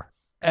 Ever.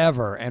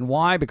 And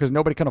why? Because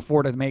nobody can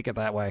afford to make it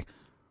that way.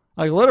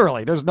 Like,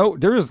 literally, there's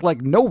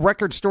like no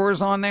record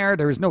stores on there.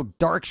 There's no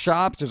dark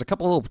shops. There's a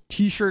couple of little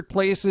t-shirt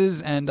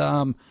places. And,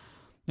 you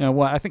know,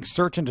 well, I think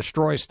Search and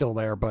Destroy is still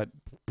there, but...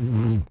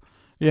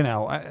 You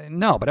know,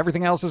 no, but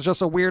everything else is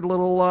just a weird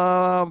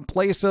little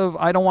place of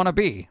I don't want to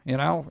be, you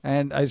know,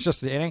 and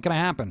it ain't gonna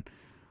happen,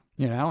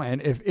 you know.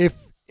 And if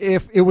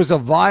it was a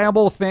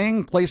viable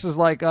thing, places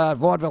like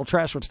Vaudeville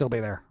Trash would still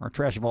be there, or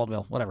Trashy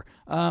Vaudeville, whatever.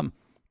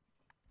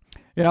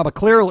 You know, but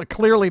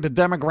clearly the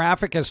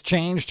demographic has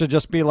changed to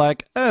just be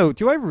like, oh,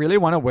 do I really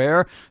want to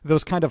wear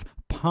those kind of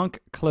punk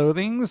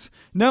clothings?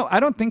 No,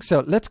 I don't think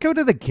so. Let's go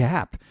to the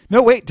Gap.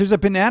 No, wait, there's a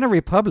Banana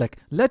Republic.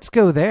 Let's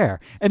go there.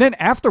 And then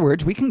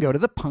afterwards, we can go to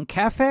the Punk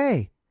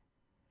Cafe.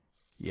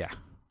 Yeah,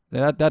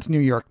 that's New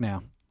York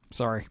now.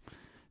 Sorry.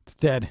 It's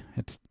dead.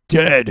 It's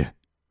dead.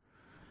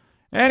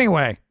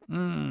 Anyway,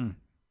 the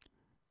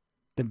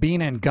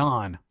Bean and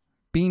Gone.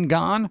 Bean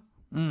Gone?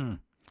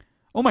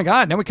 Oh my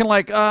God, then we can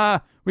like,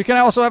 we can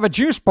also have a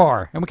juice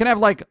bar, and we can have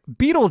like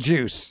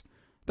Beetlejuice.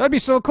 That'd be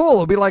so cool.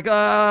 It'd be like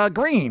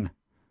green,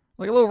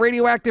 like a little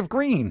radioactive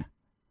green.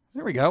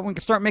 There we go. We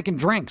can start making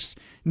drinks.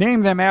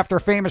 Name them after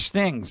famous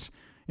things.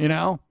 You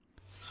know,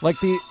 like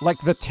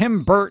the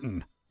Tim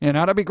Burton. You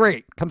know, that'd be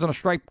great. Comes in a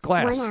striped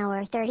glass. 1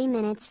 hour, 30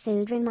 minutes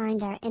food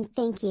reminder and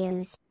thank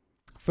yous.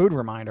 Food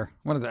reminder.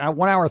 What is it?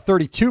 1 hour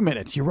 32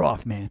 minutes. You're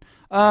off, man.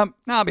 No,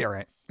 I'll be all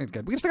right. It's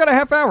good. We still got a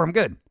half hour. I'm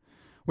good.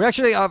 We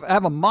actually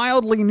have a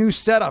mildly new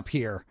setup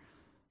here.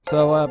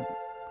 So,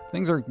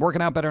 things are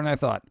working out better than I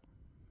thought.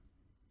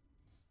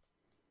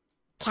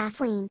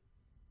 Caffeine.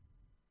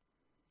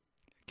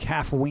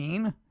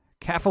 Caffeine?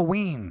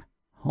 Caffeine.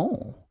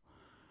 Oh.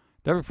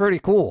 That'd be pretty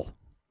cool.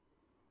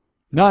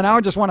 No, now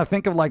I just want to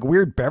think of like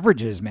weird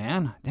beverages,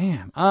 man.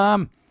 Damn.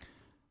 So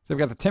we've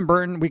got the Tim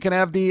Burton. We can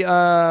have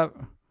the,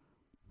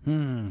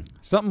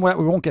 something that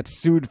we won't get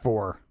sued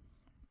for.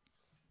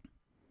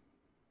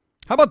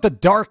 How about the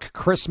Dark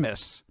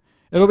Christmas?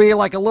 It'll be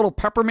like a little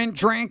peppermint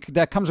drink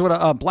that comes with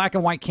a black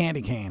and white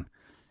candy cane.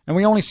 And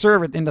we only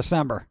serve it in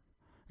December,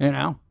 you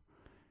know?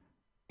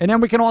 And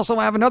then we can also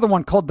have another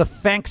one called the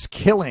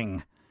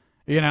Thanksgiving,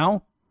 you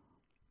know?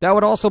 That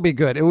would also be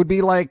good. It would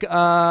be like,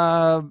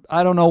 I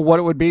don't know what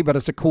it would be, but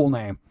it's a cool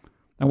name.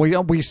 And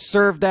we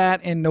serve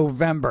that in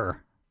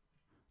November.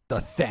 The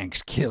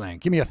Thanksgiving.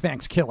 Give me a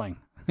Thanksgiving.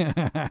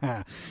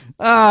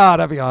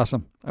 That'd be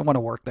awesome. I want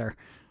to work there.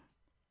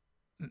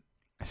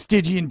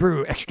 Stygian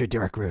Brew Extra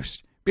Dark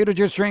Roast.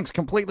 Beetlejuice drinks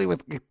completely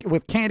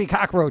with candy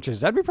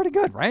cockroaches. That'd be pretty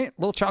good, right?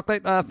 Little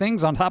chocolate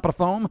things on top of the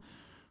foam.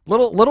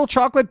 Little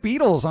chocolate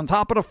beetles on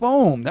top of the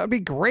foam. That would be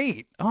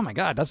great. Oh, my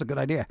God. That's a good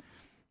idea.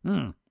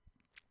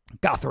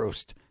 Goth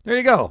roast. There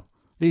you go.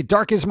 The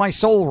Dark is My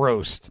Soul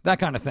roast. That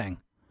kind of thing.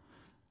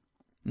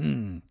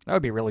 That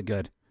would be really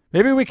good.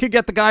 Maybe we could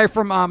get the guy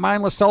from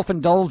Mindless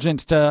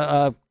Self-Indulgence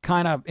to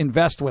kind of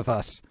invest with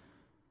us.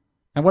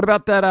 And what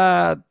about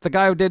that, the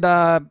guy who did,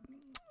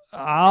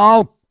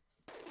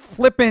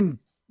 flippin'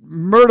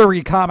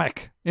 murdery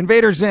comic,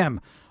 Invader Zim.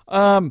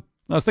 I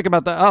was thinking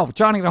about that. Oh,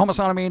 Johnny the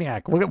Homicidal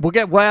Maniac.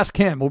 We'll ask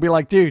him. We'll be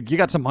like, dude, you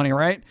got some money,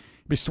 right?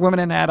 Be swimming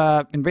in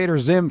that Invader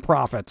Zim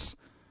profits.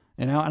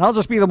 You know, and I'll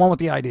just be the one with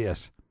the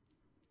ideas.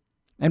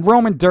 And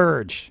Roman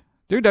Dirge.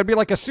 Dude, that'd be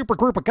like a super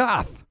group of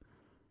goth.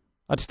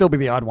 I'd still be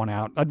the odd one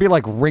out. I'd be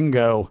like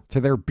Ringo to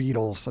their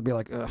Beatles. I'd be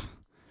like, ugh.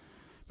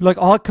 Be like,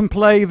 I can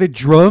play the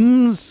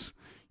drums.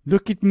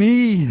 Look at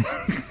me.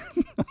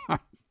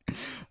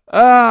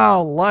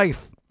 Oh,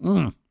 life.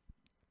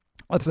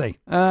 Let's see.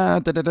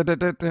 In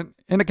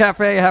the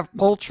cafe, have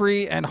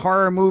poultry and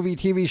horror movie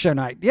TV show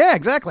night. Yeah,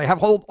 exactly.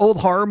 Have old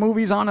horror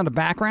movies on in the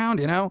background,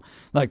 you know?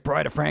 Like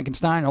Bride of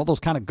Frankenstein, all those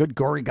kind of good,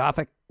 gory,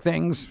 gothic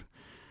things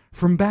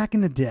from back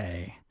in the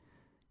day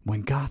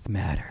when goth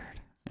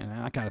mattered. You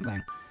know, that kind of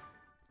thing.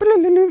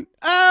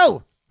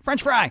 Oh!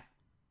 French fry!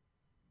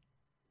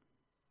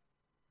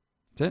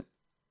 That's it.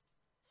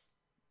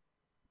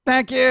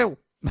 Thank you!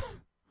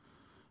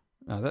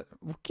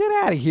 Get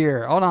out of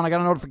here. Hold on, I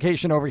got a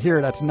notification over here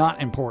that's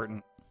not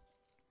important.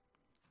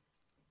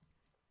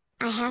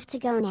 I have to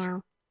go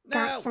now. No.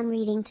 Got some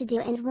reading to do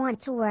and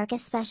want to work a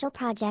special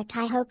project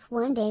I hope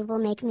one day will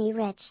make me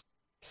rich.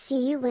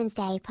 See you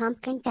Wednesday,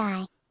 Pum'Kin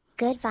Guy.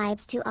 Good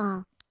vibes to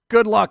all.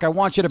 Good luck. I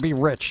want you to be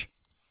rich.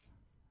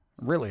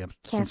 Really, Careful.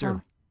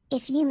 sincerely.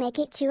 If you make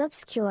it too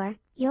obscure,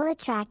 you'll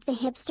attract the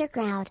hipster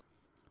crowd.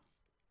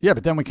 Yeah,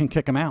 but then we can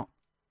kick him out.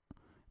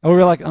 And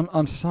we're like,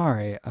 I'm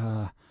sorry.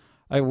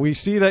 We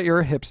see that you're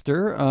a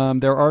hipster.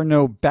 There are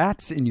no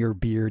bats in your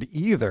beard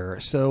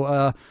either.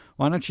 So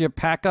why don't you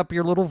pack up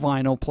your little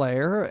vinyl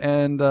player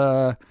and,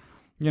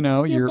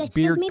 your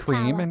beard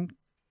cream and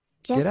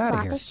just get out of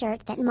bought here. the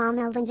shirt that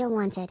Mama Linda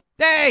wanted.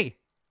 Hey!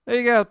 There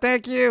you go.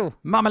 Thank you,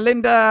 Mama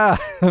Linda.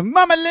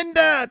 Mama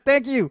Linda.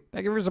 Thank you.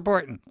 Thank you for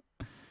supporting.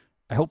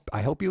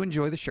 I hope you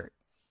enjoy the shirt.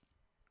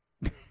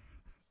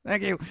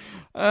 Thank you.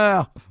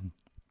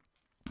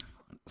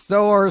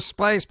 So are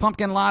spiced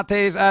pumpkin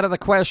lattes out of the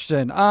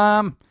question.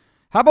 How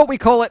about we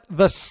call it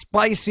the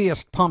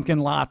spiciest pumpkin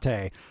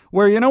latte?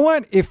 Where, you know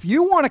what? If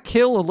you want to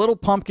kill a little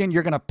pumpkin,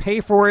 you're going to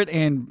pay for it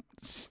in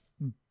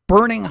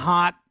burning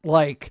hot,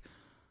 like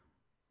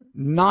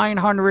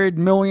 900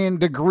 million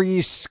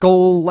degrees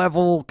skull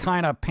level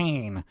kind of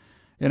pain.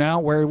 You know,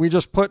 where we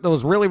just put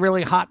those really,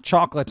 really hot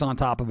chocolates on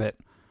top of it.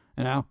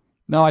 You know?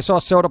 No, I saw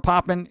Soda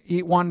Poppin'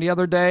 eat one the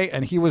other day,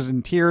 and he was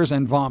in tears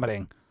and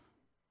vomiting.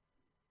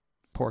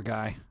 Poor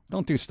guy.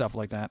 Don't do stuff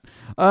like that.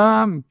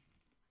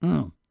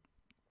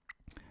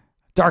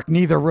 Dark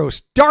Neither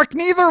roast. Dark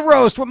Neither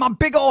roast with my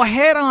big old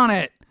head on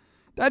it.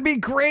 That'd be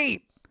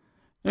great.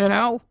 You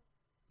know?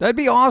 That'd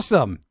be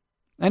awesome.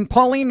 And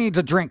Pauline needs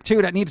a drink,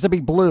 too. That needs to be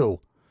blue.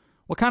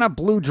 What kind of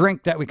blue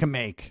drink that we can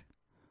make?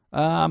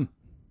 How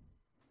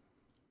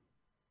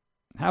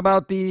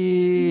about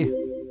the...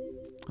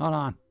 Hold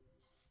on.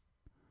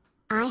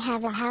 I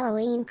have a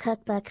Halloween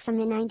cookbook from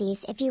the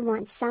 90s if you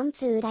want some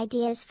food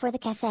ideas for the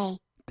cafe.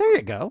 There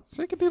you go.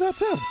 So you can do that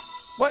too.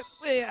 What?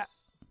 Yeah.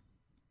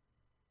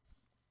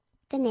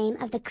 The name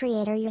of the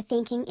creator you're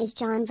thinking is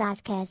John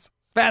Vasquez.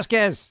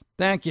 Vasquez.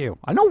 Thank you.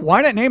 I know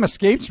why that name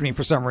escapes me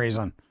for some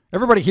reason.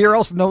 Everybody here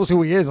else knows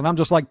who he is, and I'm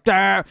just like,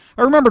 I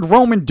remembered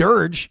Roman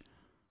Dirge.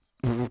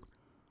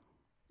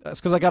 That's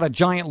because I got a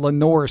giant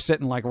Lenore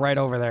sitting like right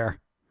over there.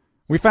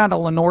 We found a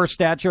Lenore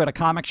statue at a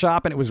comic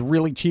shop, and it was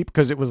really cheap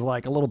because it was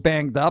like a little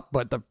banged up,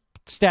 but the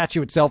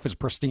statue itself is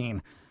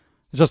pristine.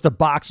 Just the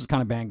box was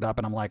kind of banged up,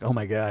 and I'm like, oh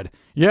my God.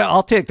 Yeah,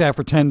 I'll take that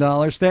for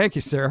 $10. Thank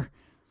you, sir.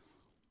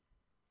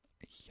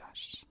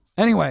 Yes.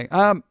 Anyway,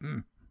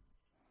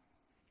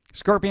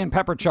 Scorpion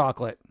Pepper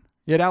Chocolate.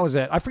 Yeah, that was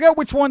it. I forgot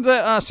which ones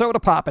Soda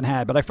Poppin'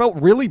 had, but I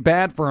felt really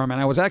bad for him, and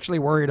I was actually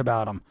worried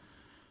about him.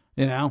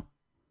 You know?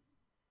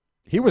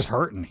 He was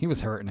hurting. It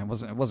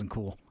wasn't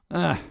cool.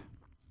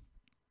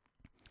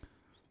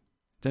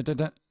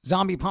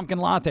 Zombie Pumpkin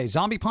Latte.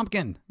 Zombie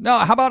Pumpkin. No,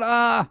 how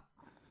about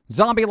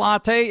Zombie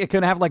Latte? It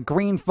could have like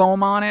green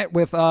foam on it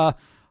with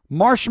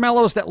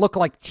marshmallows that look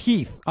like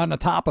teeth on the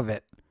top of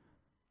it.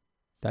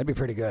 That'd be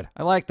pretty good.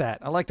 I like that.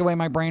 I like the way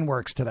my brain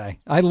works today.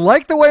 I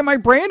like the way my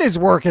brain is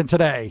working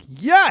today.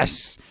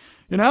 Yes!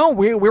 You know,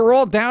 we were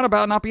all down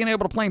about not being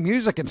able to play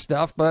music and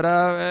stuff, but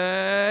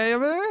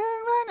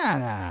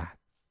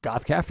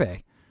Goth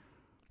Cafe.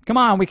 Come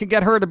on, we could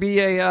get her to be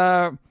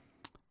how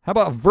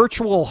about a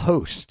virtual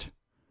host?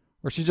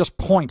 Where she just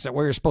points at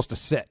where you're supposed to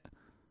sit.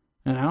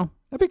 You know?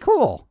 That'd be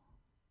cool.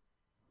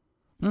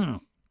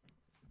 And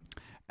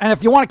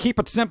if you want to keep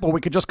it simple,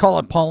 we could just call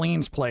it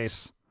Pauline's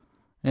Place.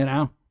 You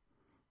know?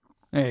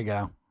 There you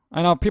go.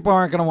 I know people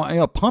aren't going to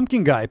want,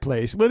 Pum'Kin Guy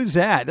Place. What is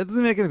that? That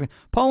doesn't make anything.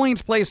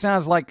 Pauline's Place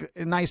sounds like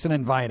nice and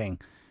inviting.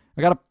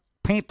 I got to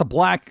paint the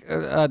black,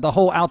 the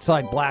whole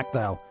outside black,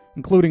 though,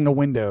 including the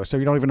window, so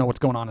you don't even know what's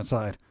going on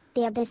inside.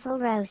 The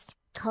Abyssal Roast,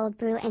 cold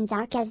brew and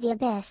dark as the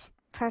abyss.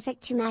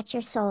 Perfect to match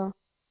your soul.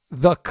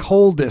 The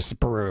coldest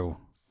brew.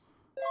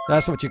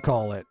 That's what you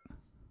call it.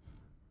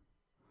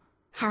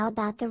 How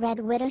about the Red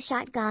Widow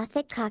Shot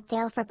Gothic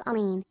cocktail for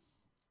Pauline?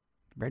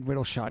 Red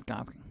Widow Shot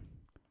Gothic.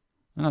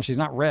 No, she's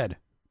not red.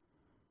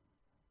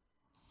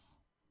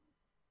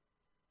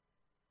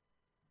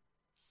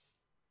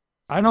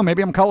 I don't know,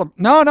 maybe I'm color.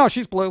 No,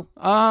 she's blue.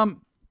 I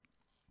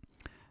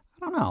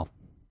don't know.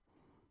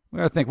 We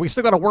gotta think. We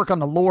still got to work on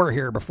the lore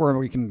here before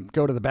we can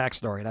go to the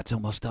backstory. That's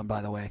almost done,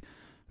 by the way.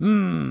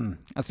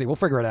 Let's see. We'll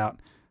figure it out.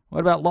 What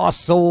about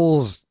Lost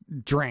Souls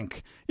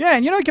drink? Yeah,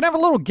 and you can have a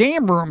little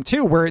game room,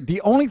 too, where the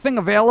only thing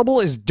available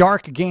is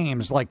dark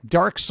games, like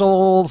Dark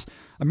Souls,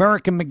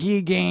 American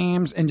McGee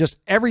games, and just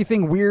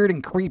everything weird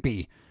and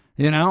creepy,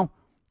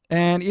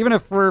 And even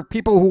if for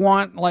people who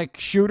want, like,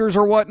 shooters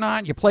or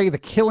whatnot, you play the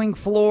Killing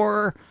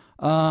Floor,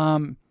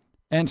 and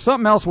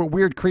something else with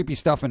weird, creepy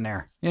stuff in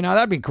there.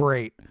 That'd be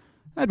great.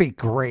 That'd be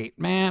great.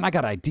 Man, I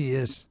got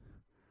ideas.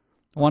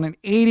 I want an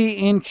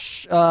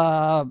 80-inch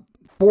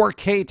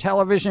 4K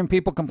television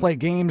people can play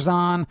games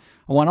on.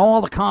 I want all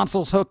the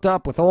consoles hooked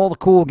up with all the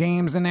cool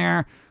games in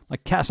there,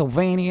 like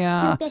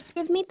Castlevania. Bits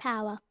give me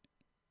power.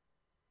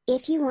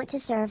 If you want to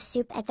serve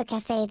soup at the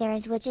cafe, there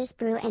is Witch's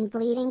Brew and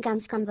Bleeding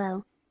Gums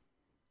Combo.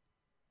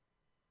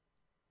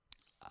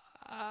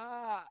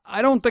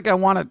 I don't think I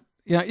want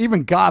to,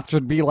 even goth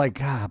should be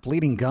like,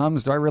 bleeding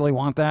gums. Do I really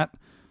want that?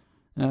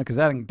 Because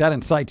that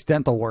incites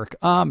dental work.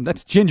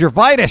 That's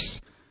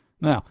gingivitis.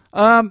 No.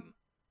 I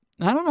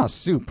don't know,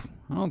 soup.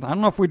 I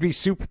don't know if we'd be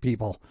soup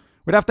people.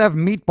 We'd have to have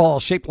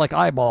meatballs shaped like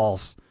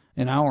eyeballs,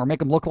 or make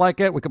them look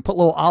like it. We could put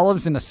little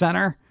olives in the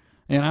center,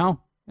 and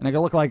they could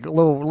look like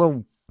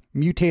little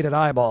mutated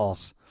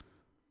eyeballs.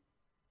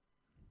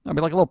 That'd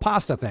be like a little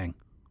pasta thing.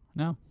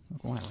 No?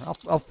 Whatever.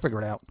 I'll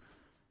figure it out.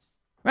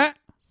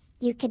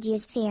 You could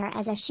use Fear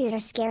as a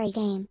shooter scary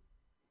game.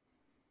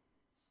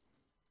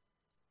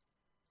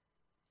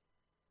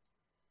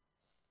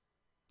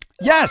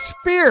 Yes,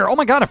 Fear! Oh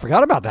my god, I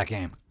forgot about that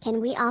game. Can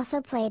we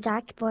also play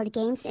dark board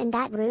games in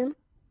that room?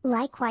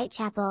 Like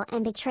Whitechapel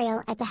and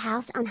Betrayal at the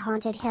House on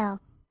Haunted Hill.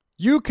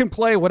 You can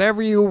play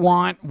whatever you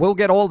want. We'll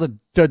get all the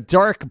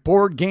dark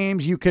board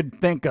games you could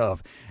think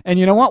of. And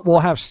you know what? We'll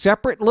have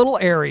separate little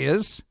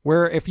areas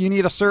where if you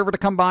need a server to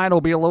come by,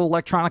 it'll be a little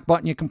electronic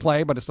button you can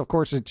play, but of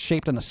course it's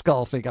shaped in a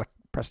skull, so you gotta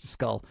press the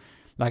skull.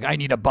 Like, I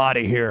need a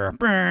body here.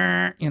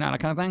 That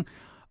kind of thing.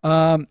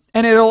 And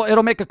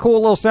it'll make a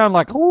cool little sound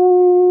like,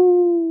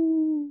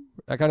 ooh,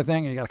 that kind of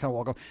thing, and you gotta kind of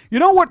walk over. You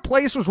know what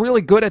place was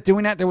really good at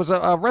doing that? There was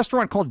a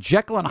restaurant called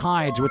Jekyll and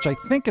Hyde's, which I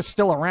think is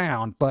still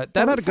around, but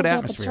that had a good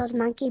atmosphere. Chilled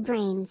monkey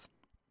brains.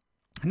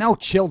 No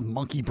chilled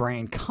monkey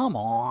brain. Come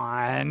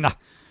on.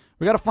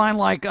 We gotta find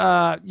like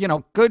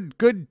good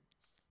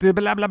blah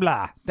blah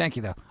blah. Thank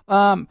you though.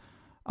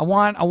 I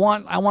want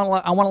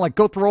to like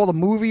go through all the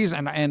movies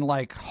and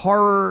like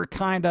horror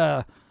kind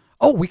of.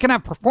 Oh, we can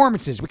have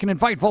performances. We can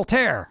invite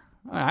Voltaire.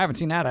 I haven't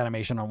seen that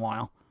animation in a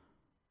while.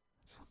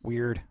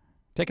 Weird.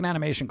 Take an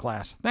animation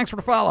class. Thanks for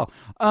the follow.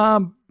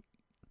 No,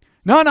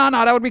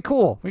 that would be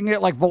cool. We can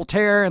get like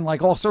Voltaire and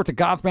like all sorts of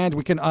goth bands.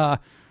 We can,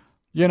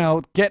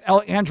 get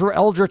Andrew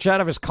Eldritch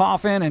out of his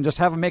coffin and just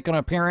have him make an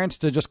appearance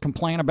to just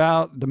complain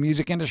about the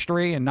music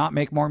industry and not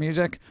make more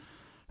music.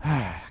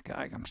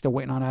 I'm still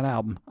waiting on that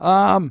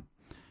album.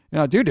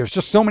 Dude, there's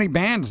just so many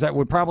bands that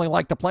would probably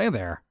like to play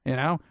there.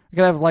 You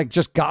could have like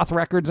just goth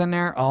records in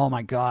there. Oh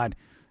my God.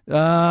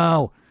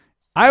 Oh,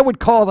 I would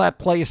call that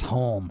place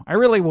home. I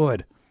really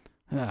would.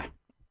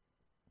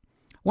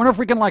 Wonder if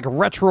we can like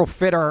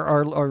retrofit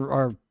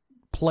our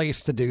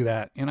place to do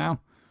that,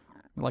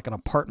 like an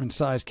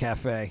apartment-sized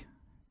cafe.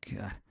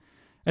 God.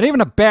 And even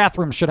the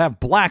bathrooms should have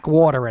black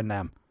water in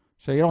them.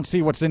 So you don't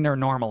see what's in there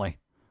normally.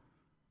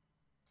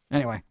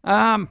 Anyway,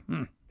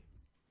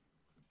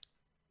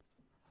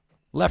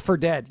 Left 4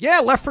 Dead. Yeah,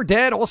 Left 4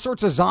 Dead, all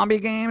sorts of zombie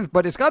games,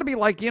 but it's got to be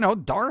like,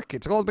 dark.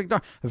 It's all big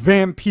dark.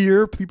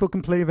 Vampire. People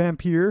can play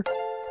Vampire.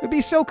 It'd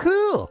be so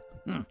cool.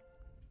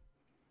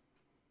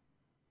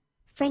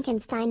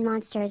 Frankenstein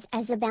monsters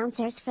as the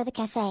bouncers for the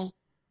cafe.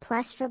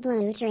 Plus for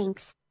blue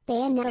drinks,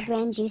 bayonetta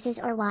brand juices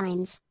or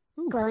wines.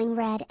 Glowing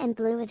red and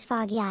blue with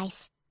foggy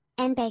ice.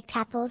 And baked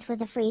apples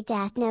with a free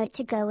death note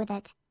to go with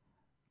it.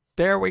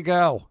 There we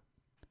go.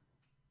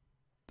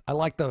 I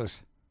like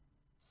those.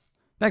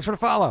 Thanks for the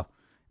follow.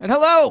 And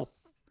hello,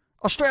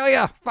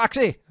 Australia,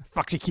 Foxy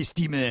Kiss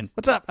Demon.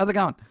 What's up? How's it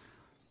going?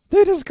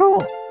 Dude, this is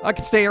cool. I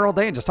could stay here all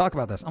day and just talk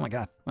about this. Oh my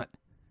god. What?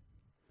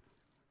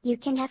 You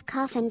can have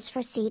coffins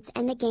for seats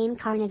and the game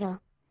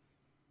carnival.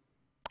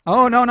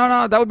 Oh, no.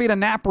 That would be the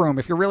nap room.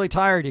 If you're really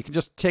tired, you can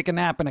just take a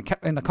nap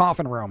in the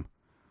coffin room.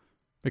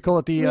 We call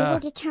it the... We will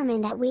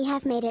determine that we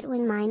have made it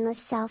when mindless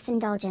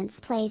self-indulgence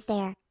plays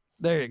there.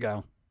 There you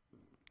go.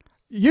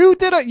 You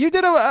did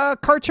a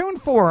cartoon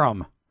for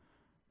him.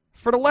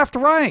 For the left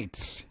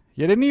rights.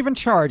 You didn't even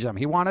charge him.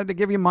 He wanted to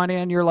give you money,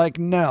 and you're like,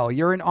 no,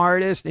 you're an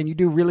artist, and you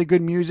do really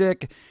good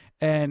music,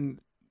 and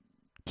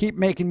keep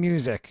making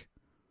music.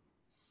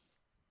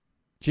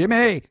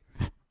 Jimmy,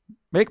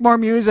 make more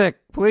music,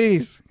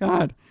 please.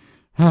 God.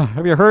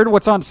 Have you heard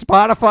what's on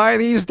Spotify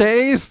these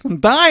days? I'm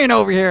dying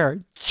over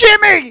here.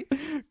 Jimmy,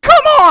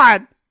 come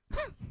on!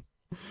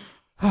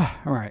 All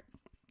right.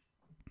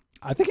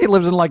 I think he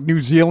lives in, like, New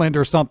Zealand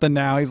or something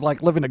now. He's,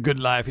 like, living a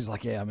good life. He's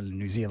like, yeah, I'm in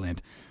New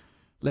Zealand.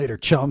 Later,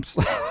 chumps.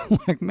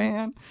 Like,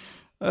 man.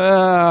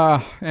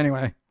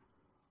 Anyway.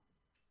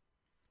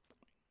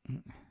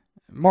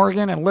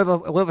 Morgan and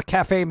Little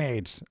Cafe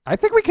Maids. I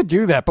think we could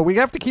do that, but we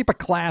have to keep it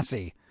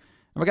classy.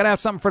 And we got to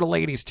have something for the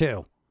ladies,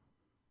 too.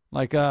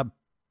 Like,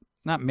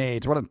 not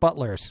maids. What are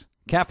butlers?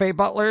 Cafe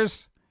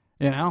butlers?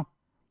 Dude,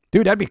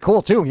 that'd be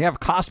cool, too. You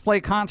have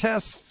cosplay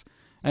contests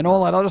and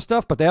all that other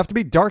stuff, but they have to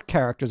be dark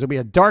characters. It'll be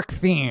a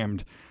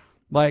dark-themed,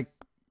 like,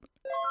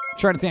 I'm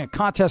trying to think, a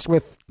contest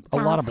with a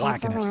lot of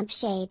black in it.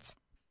 Lampshades.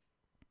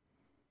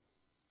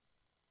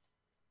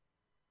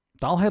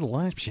 Doll-head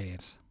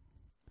lampshades.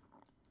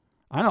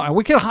 I know. And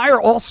we could hire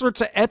all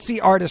sorts of Etsy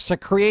artists to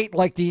create,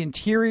 like, the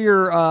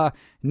interior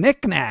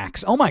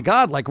knickknacks. Oh, my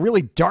God. Like,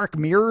 really dark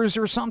mirrors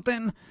or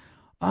something.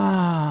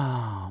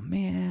 Oh,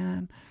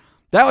 man.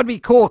 That would be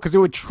cool, because it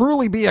would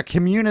truly be a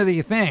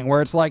community thing,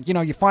 where it's like,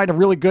 you find a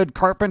really good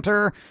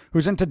carpenter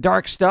who's into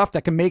dark stuff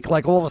that can make,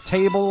 like, all the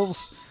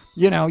tables.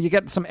 You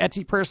get some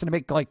Etsy person to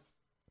make, like,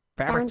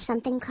 fabric. Found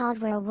something called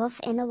werewolf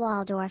in the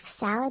Waldorf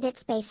salad.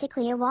 It's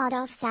basically a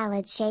Waldorf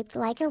salad shaped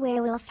like a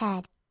werewolf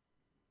head.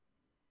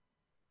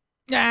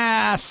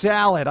 Yeah,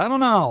 salad. I don't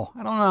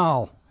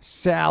know.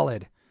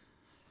 Salad.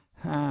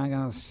 I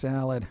got a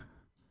salad.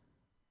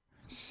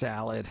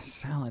 Salad.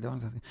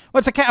 Well,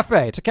 it's a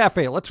cafe. It's a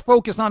cafe. Let's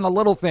focus on the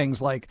little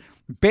things like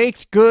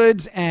baked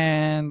goods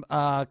and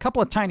a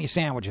couple of tiny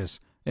sandwiches,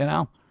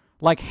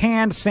 like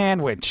hand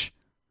sandwich.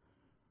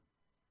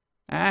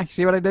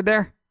 See what I did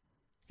there?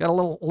 Got a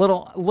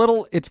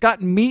little, it's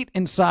got meat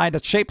inside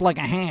that's shaped like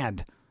a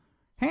hand.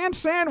 Hand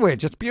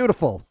sandwich. It's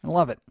beautiful. I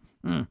love it.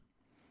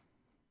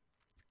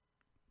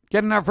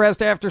 Get enough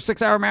rest after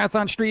 6-hour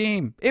marathon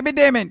stream.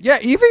 Eveedemon. Yeah,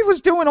 Evee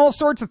was doing all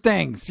sorts of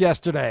things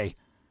yesterday.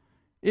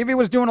 Evee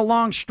was doing a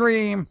long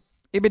stream.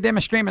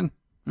 Eveedemon streaming.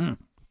 I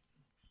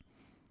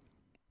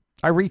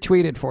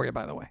retweeted for you,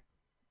 by the way.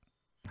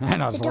 I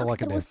know, it's the a little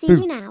like a doctor will dude. see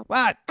you now.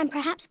 What? And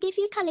perhaps give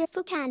you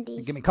colorful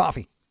candies. Give me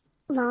coffee.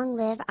 Long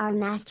live our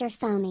master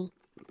Foamy.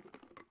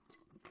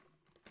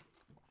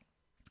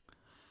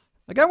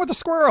 The guy with the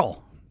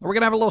squirrel. Are we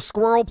going to have a little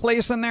squirrel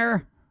place in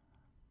there?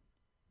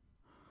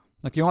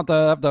 Like, you want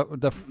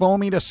the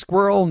Foamy the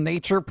Squirrel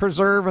nature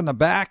preserve in the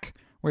back,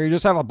 where you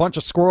just have a bunch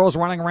of squirrels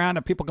running around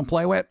that people can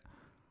play with?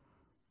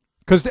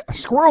 Because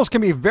squirrels can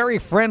be very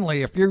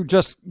friendly if you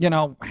just,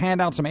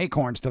 hand out some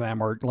acorns to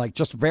them or, like,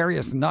 just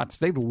various nuts.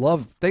 They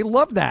love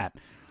that.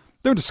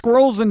 Dude, the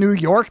squirrels in New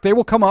York, they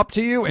will come up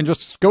to you and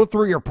just go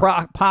through your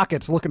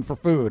pockets looking for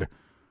food.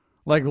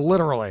 Like,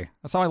 literally.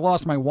 That's how I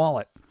lost my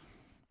wallet.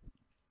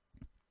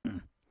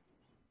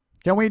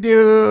 Can we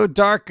do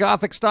dark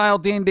gothic style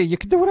D&D? You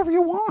can do whatever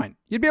you want.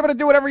 You'd be able to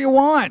do whatever you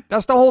want.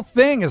 That's the whole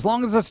thing, as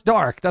long as it's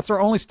dark. That's our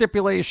only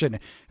stipulation.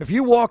 If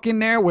you walk in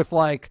there with,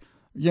 like,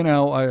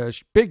 a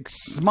big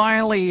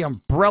smiley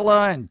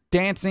umbrella and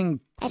dancing,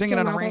 singing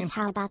in the rain.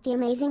 How about the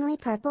amazingly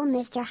purple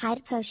Mr.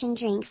 Hyde potion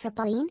drink for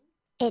Pauline?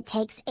 It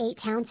takes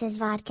 8 ounces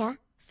vodka,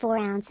 4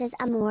 ounces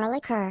Amora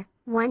liqueur,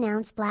 1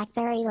 ounce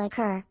blackberry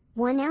liqueur,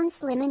 1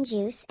 ounce lemon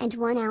juice, and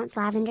 1 ounce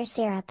lavender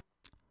syrup.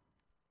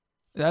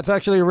 That's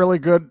actually a really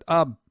good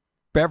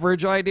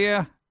beverage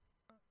idea,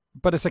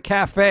 but it's a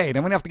cafe.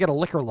 Then we have to get a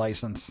liquor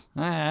license.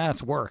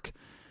 That's work.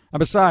 And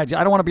besides,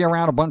 I don't want to be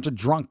around a bunch of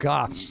drunk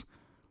goths.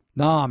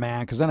 Nah,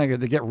 man, because then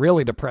they get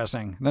really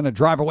depressing. Then they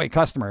drive away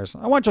customers.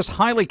 I want just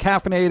highly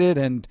caffeinated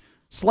and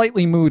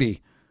slightly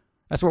moody.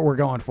 That's what we're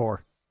going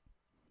for.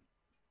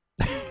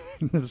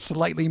 The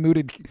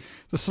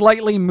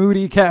slightly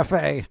moody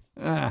cafe.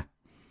 How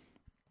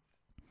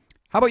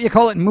about you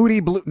call it Moody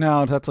Blue?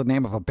 No, that's the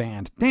name of a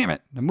band. Damn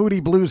it. The Moody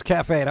Blues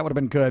Cafe. That would have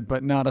been good,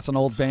 but no, that's an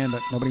old band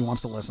that nobody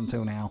wants to listen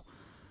to now.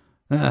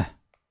 I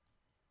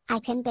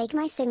can bake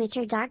my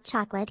signature dark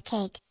chocolate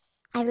cake.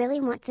 I really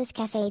want this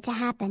cafe to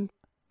happen.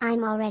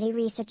 I'm already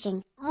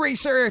researching.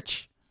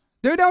 Research!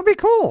 Dude, that would be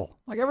cool.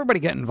 Like, everybody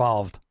get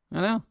involved.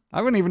 You know?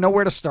 I wouldn't even know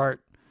where to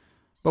start.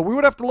 But we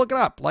would have to look it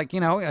up. Like, you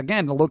know,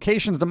 again, the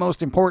location's the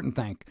most important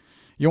thing.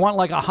 You want,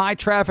 like, a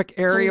high-traffic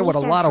area with a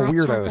lot of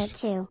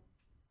weirdos.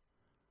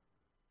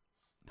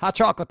 Hot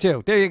chocolate,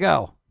 too. There you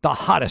go. The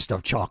hottest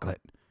of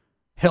chocolate.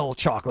 Hill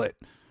chocolate.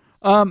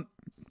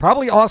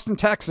 Probably Austin,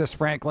 Texas,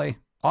 frankly.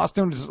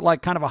 Austin is,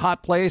 like, kind of a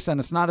hot place, and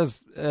it's not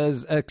as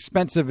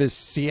expensive as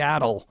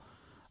Seattle.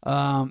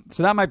 So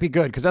that might be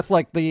good, because that's,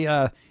 like,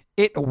 the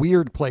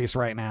weird place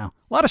right now.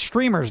 A lot of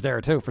streamers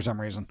there, too, for some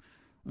reason.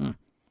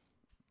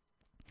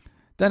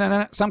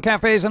 Some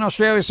cafes in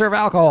Australia serve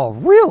alcohol.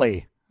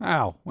 Really?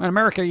 Wow. In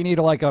America, you need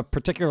like a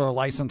particular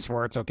license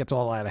for it, so it gets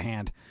all out of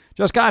hand.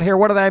 Just got here.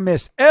 What did I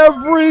miss?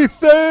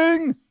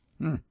 Everything!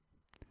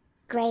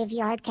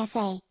 Graveyard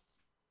Cafe.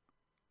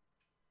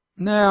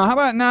 No, how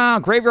about, no,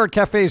 Graveyard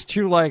Cafe is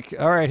too like,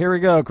 all right, here we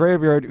go.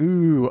 Graveyard.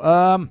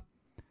 Ooh,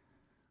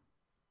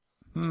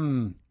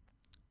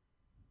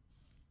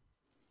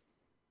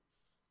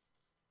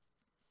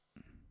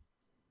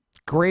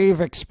 Grave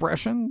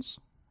Expressions?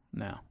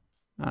 No.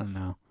 I don't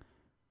know.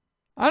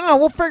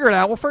 We'll figure it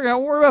out.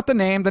 We'll worry about the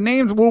name. The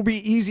names will be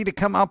easy to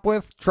come up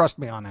with. Trust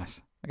me on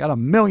this. I got a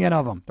million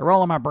of them. They're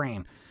all in my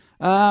brain.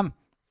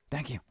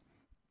 Thank you.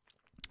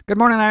 Good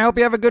morning. I hope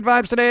you have a good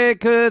vibes today,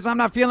 because I'm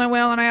not feeling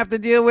well and I have to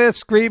deal with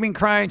screaming,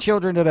 crying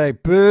children today.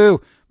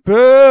 Boo.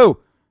 Boo.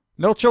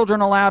 No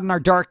children allowed in our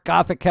dark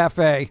Gothic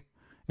cafe,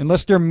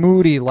 unless they're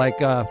moody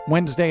like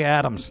Wednesday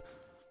Addams.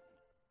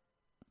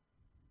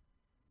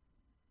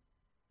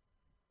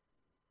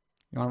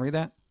 You want to read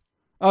that?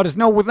 Oh, there's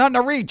nothing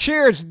to read.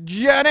 Cheers,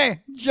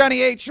 Jenny.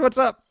 Johnny H, what's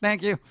up?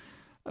 Thank you.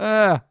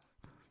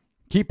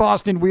 Keep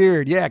Austin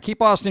weird. Yeah,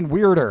 keep Austin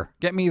weirder.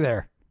 Get me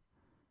there.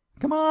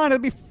 Come on,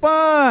 it'll be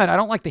fun. I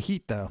don't like the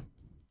heat, though.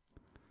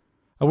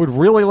 I would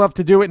really love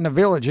to do it in a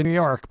village in New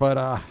York,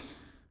 but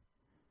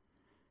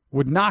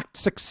would not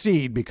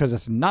succeed because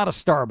it's not a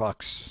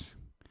Starbucks.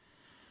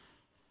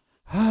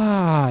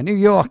 New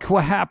York,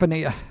 what happened to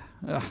you?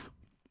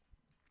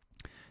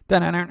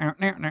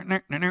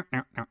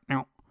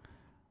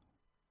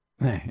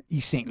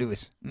 East St.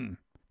 Louis. Do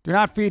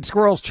not feed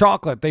squirrels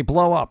chocolate. They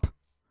blow up.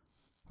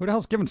 Who the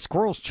hell's giving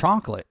squirrels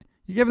chocolate?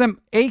 You give them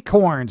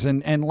acorns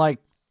and like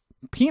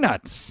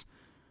peanuts.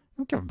 You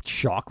don't give them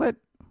chocolate.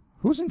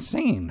 Who's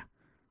insane?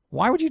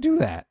 Why would you do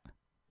that?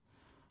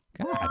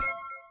 God.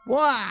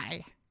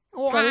 Why?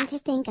 Going to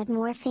think of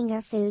more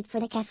finger food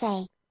for the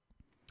cafe.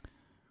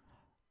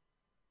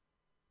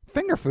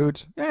 Finger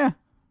foods? Yeah.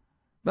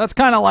 That's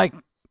kind of like,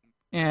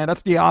 yeah,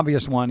 that's the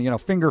obvious one. You know,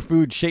 finger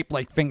food shaped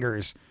like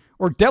fingers.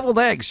 Or deviled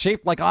eggs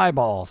shaped like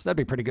eyeballs. That'd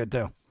be pretty good,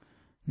 too.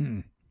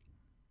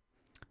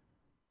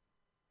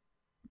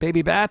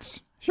 Baby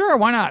bats? Sure,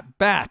 why not?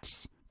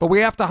 Bats. But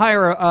we have to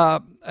hire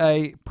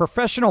a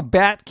professional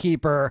bat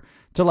keeper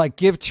to, like,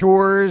 give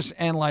chores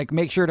and, like,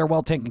 make sure they're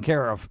well taken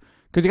care of.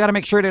 Because you got to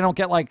make sure they don't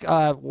get, like,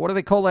 what do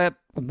they call that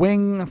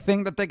wing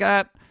thing that they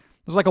got?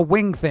 There's, like, a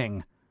wing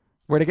thing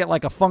where they get,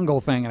 like, a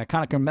fungal thing, and it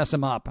kind of can mess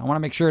them up. I want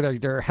to make sure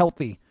they're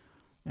healthy,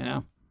 you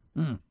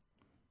know?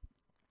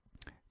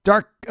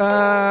 Dark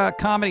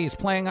comedies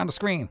playing on the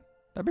screen.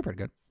 That'd be pretty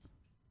good.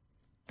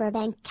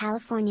 Burbank,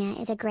 California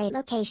is a great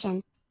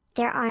location.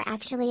 There are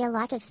actually a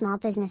lot of small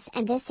business,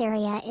 and this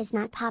area is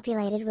not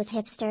populated with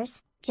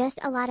hipsters, just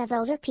a lot of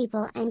older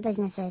people and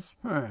businesses.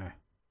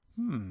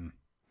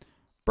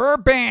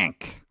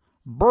 Burbank,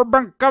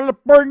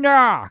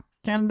 California.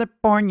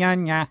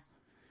 California.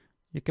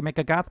 You can make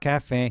a goth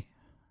cafe.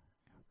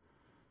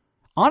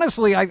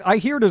 Honestly, I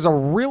hear there's a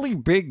really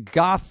big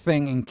goth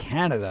thing in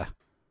Canada.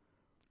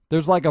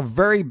 There's like a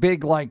very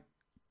big, like,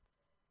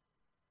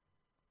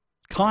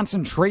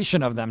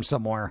 concentration of them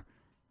somewhere.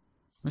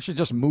 We should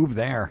just move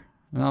there,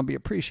 and I'll be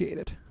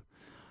appreciated.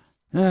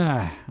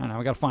 I don't know,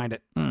 we gotta find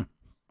it.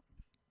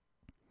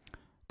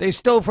 They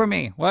stole from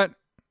me. What?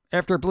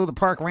 After Blue the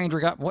Park Ranger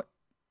got what?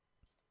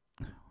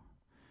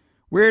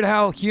 Weird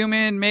how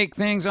human make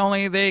things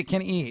only they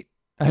can eat.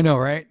 I know,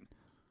 right?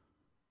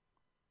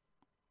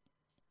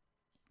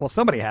 Well,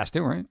 somebody has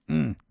to, right?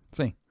 Let's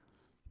see.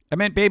 I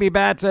meant baby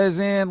bats as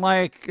in,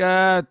 like,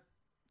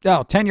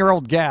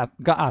 10-year-old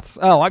goths.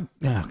 Oh,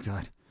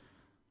 God.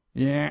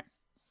 Yeah.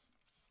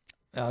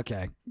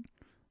 Okay.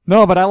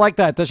 No, but I like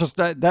that. That's just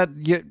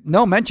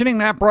mentioning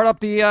that brought up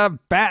the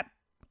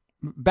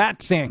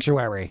bat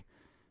sanctuary.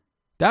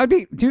 That would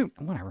be, dude,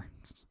 whatever.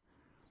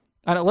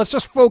 Let's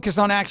just focus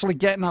on actually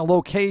getting a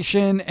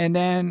location and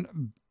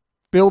then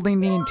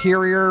building the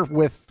interior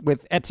with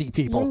Etsy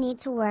people. You need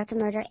to work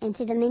murder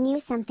into the menu,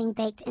 something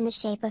baked in the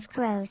shape of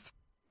crows.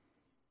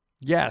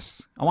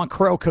 Yes, I want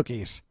crow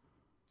cookies.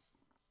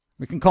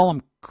 We can call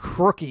them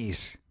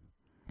crookies.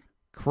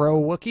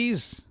 Crow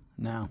wookies?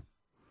 No.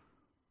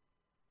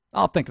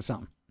 I'll think of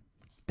something.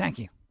 Thank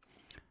you.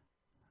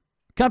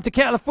 Come to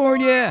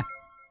California.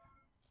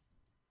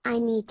 I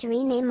need to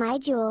rename my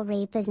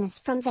jewelry business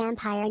from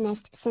Vampire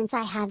Nest since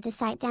I have the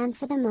site down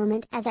for the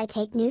moment as I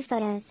take new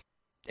photos.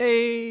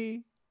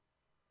 Hey.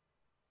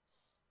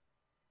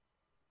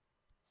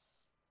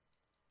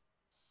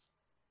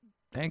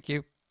 Thank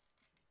you.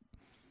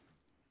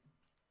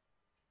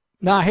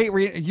 No, I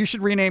hate you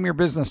should rename your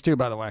business too,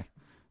 by the way.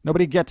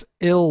 Nobody gets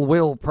ill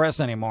will press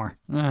anymore.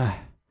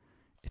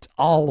 It's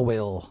all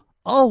will.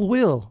 All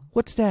will.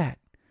 What's that?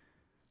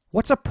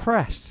 What's a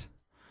press?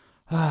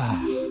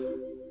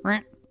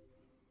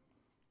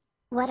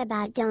 What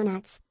about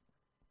donuts?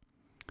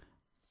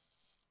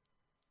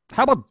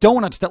 How about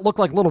donuts that look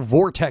like little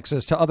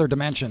vortexes to other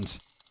dimensions?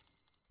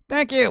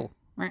 Thank you.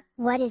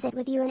 What is it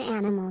with you and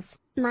animals?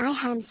 My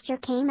hamster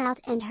came out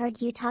and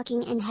heard you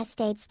talking and has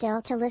stayed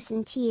still to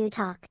listen to you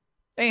talk.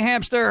 Hey,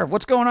 hamster,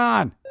 what's going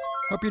on?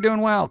 Hope you're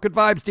doing well. Good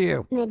vibes to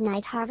you.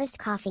 Midnight Harvest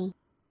Coffee.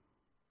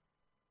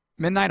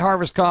 Midnight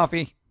Harvest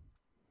Coffee.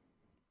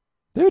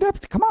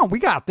 Dude, come on, we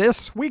got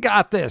this. We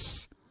got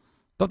this.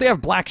 Don't they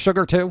have black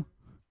sugar too?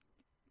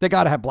 They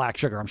gotta have black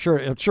sugar. I'm sure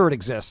it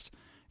exists.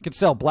 You can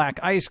sell black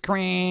ice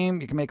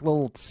cream. You can make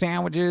little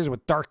sandwiches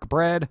with dark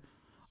bread.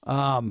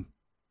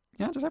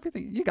 Yeah, just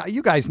everything.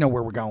 You guys know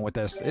where we're going with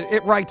this.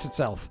 It writes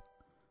itself.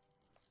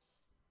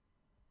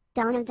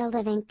 Dawn of the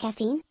Living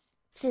Caffeine?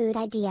 Food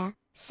idea.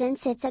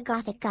 Since it's a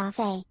Gothic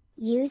cafe,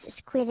 use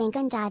squid ink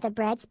and dye the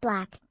breads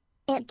black.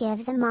 It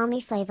gives a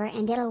mommy flavor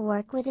and it'll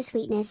work with the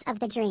sweetness of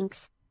the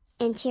drinks.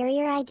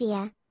 Interior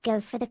idea,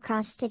 go for the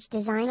cross-stitch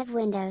design of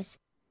windows.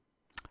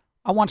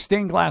 I want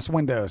stained glass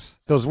windows.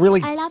 Those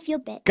really I love your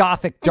bit.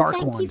 Gothic dark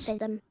and thank ones. you for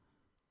them.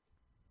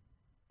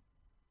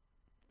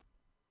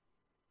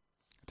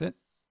 That's it.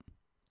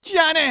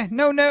 Johnny,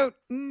 no note.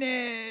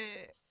 Nah.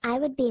 I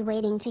would be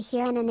waiting to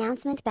hear an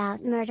announcement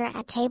about murder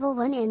at table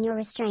 1 in your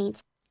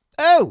restraint.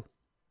 Oh,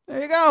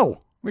 there you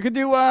go. We could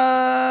do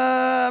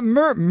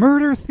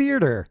murder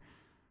theater.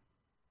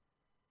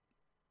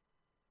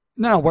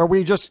 No, where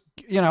we just,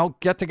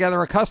 get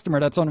together a customer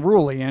that's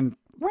unruly and,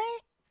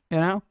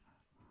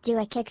 Do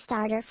a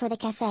Kickstarter for the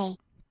cafe.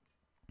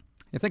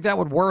 You think that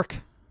would work?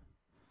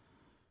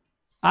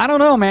 I don't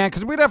know, man,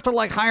 because we'd have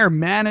to, hire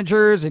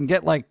managers and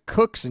get,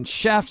 cooks and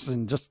chefs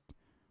and just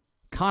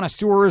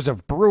connoisseurs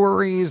of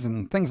breweries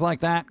and things like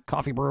that.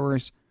 Coffee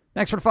breweries.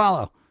 Thanks for the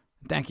follow.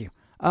 Thank you.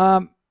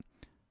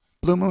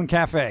 Blue Moon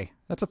Cafe.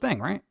 That's a thing,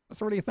 right?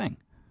 That's already a thing.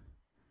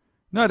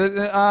 No,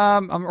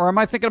 or am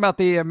I thinking about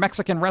the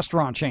Mexican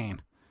restaurant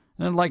chain?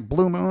 Like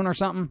Blue Moon or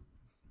something?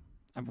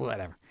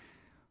 Whatever.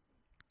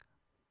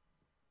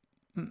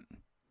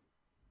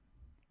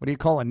 What do you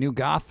call a new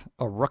goth?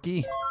 A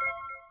rookie?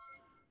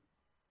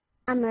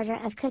 A murder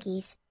of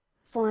cookies.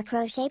 4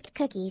 crow-shaped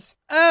cookies.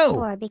 Oh!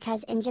 4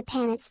 because in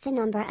Japan it's the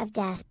number of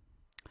death.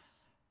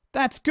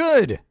 That's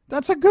good.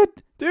 That's a good...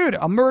 Dude,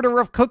 a murder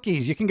of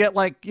cookies. You can get,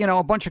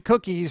 a bunch of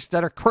cookies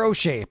that are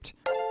crow-shaped.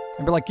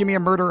 And be like, give me a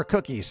murder of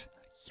cookies.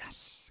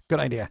 Yes. Good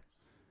idea.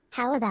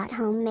 How about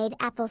homemade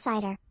apple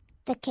cider?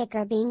 The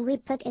kicker being we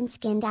put in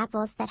skinned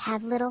apples that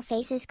have little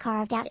faces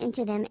carved out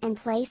into them and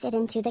place it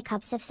into the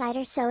cups of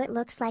cider so it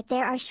looks like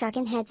there are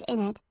shrunken heads in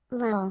it.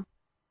 Lol.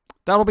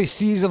 That'll be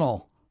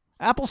seasonal.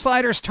 Apple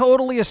cider's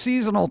totally a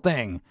seasonal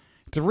thing.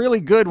 It's really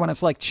good when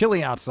it's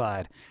chilly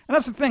outside. And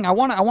that's the thing. I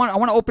want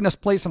to open this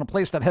place in a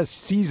place that has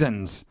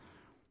seasons.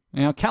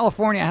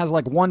 California has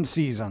 1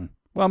 season.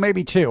 Well,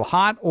 maybe 2.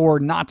 Hot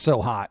or not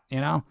so hot,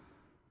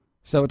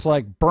 So it's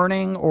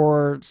burning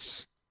or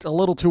a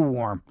little too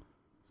warm.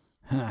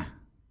 Huh.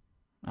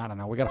 I don't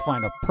know. We got to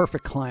find a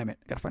perfect climate.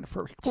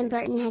 Tim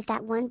Burton has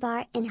that one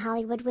bar in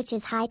Hollywood which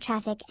is high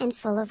traffic and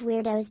full of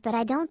weirdos, but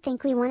I don't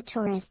think we want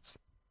tourists.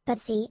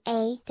 But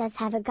CA does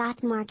have a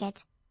goth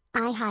market.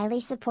 I highly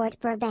support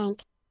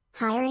Burbank.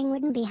 Hiring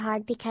wouldn't be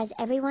hard because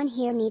everyone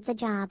here needs a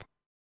job.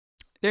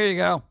 There you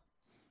go.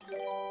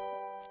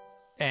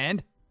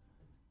 And?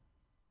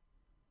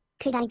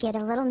 Could I get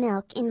a little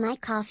milk in my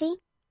coffee?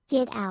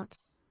 Get out.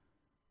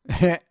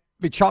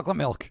 Be chocolate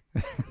milk.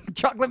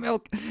 Chocolate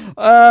milk.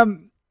 No.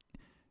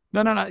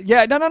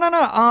 Yeah,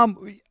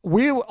 no.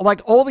 We,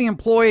 all the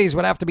employees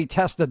would have to be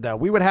tested, though.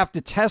 We would have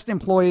to test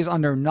employees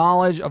on their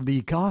knowledge of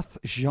the goth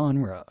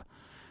genre.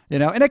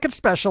 And they could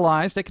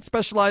specialize. They could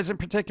specialize in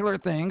particular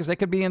things. They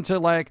could be into,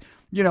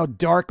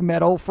 dark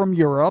metal from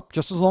Europe,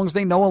 just as long as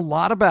they know a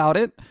lot about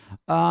it.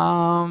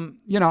 I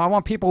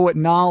want people with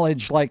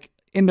knowledge,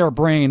 in their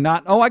brain,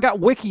 not, I got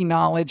wiki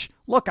knowledge.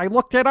 Look, I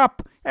looked it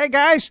up. Hey,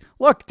 guys,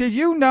 look, did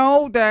you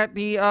know that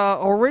the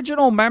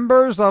original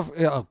members of...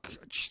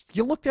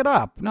 you looked it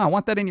up. No, I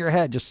want that in your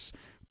head. Just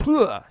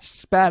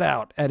spat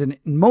out at a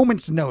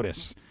moment's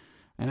notice.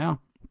 I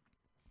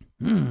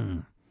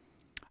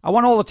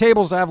want all the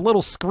tables to have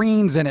little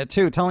screens in it,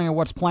 too, telling you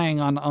what's playing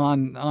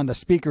on the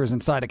speakers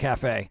inside a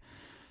cafe.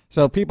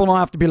 So people don't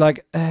have to be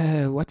like,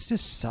 what's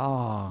this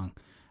song?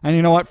 And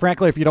you know what?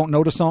 Frankly, if you don't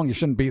know the song, you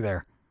shouldn't be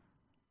there.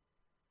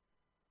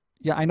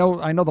 Yeah, I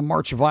know the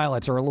March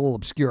Violets are a little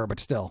obscure, but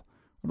still.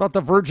 What about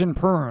the Virgin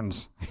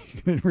Perns?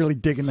 Really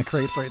digging the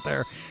crates right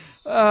there.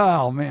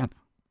 Oh, man.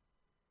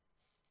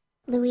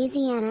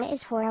 Louisiana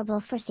is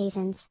horrible for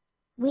seasons.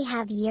 We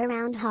have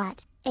year-round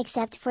hot,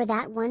 except for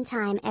that one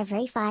time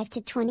every 5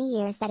 to 20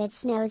 years that it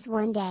snows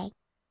one day.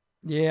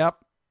 Yep.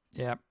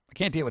 I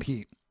can't deal with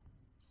heat.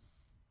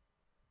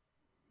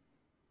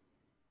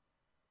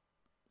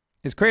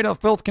 Is Cradle of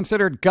Filth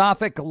considered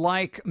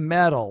gothic-like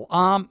metal?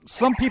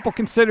 Some people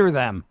consider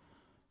them.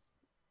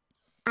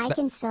 I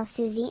can spell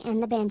Susie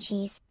and the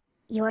Banshees.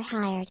 You're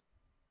hired.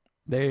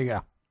 There you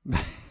go.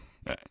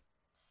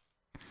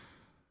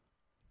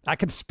 I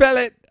can spell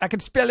it. I can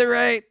spell it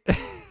right.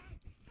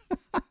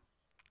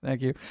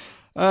 Thank you.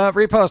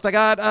 Repost. I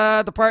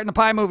got the part in the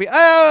Pie movie.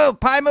 Oh,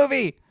 Pie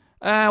movie.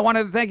 I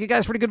wanted to thank you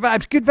guys for the good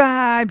vibes. Good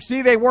vibes.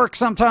 See, they work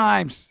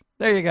sometimes.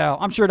 There you go.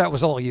 I'm sure that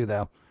was all you,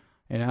 though.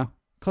 You know?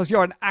 Because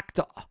you're an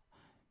actor.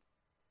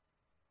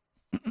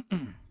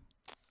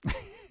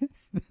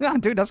 Yeah,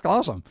 dude, that's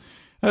awesome.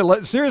 Hey,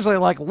 seriously,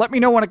 like, let me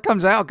know when it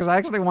comes out because I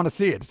actually want to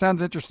see it. It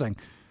sounds interesting.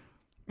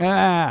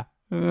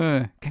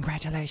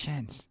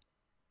 Congratulations.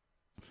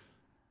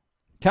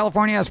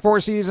 California has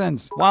 4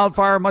 seasons.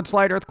 Wildfire,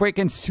 mudslide, earthquake,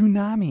 and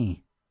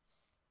tsunami.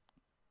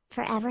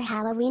 Forever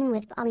Halloween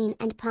with Pauline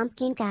and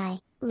Pum'Kin Guy.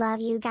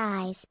 Love you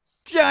guys.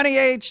 Johnny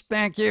H.,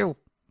 thank you.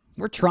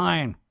 We're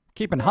trying.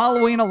 Keeping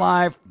Halloween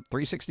alive,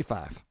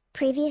 365.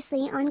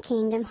 Previously on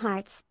Kingdom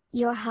Hearts,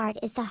 your heart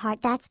is the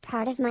heart that's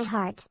part of my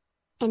heart.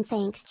 And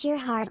thanks to your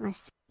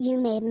heartless, you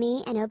made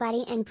me a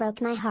nobody and broke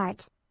my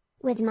heart.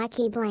 With my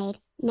keyblade,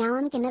 now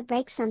I'm gonna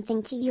break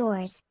something to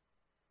yours.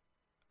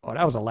 Oh,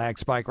 that was a lag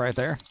spike right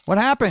there. What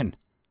happened?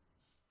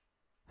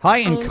 Hi,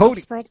 and I am Cody.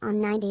 Expert on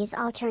 90s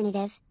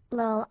alternative.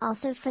 Lol.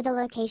 Also for the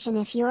location,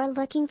 if you're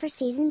looking for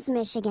seasons,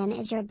 Michigan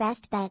is your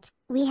best bet.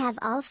 We have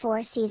all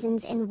 4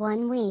 seasons in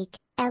 1 week.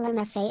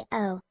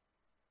 LMFAO.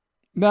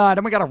 Nah,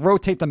 then we gotta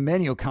rotate the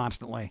menu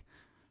constantly.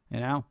 You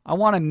know? I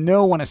want to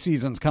know when a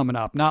season's coming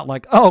up. Not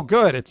like, oh,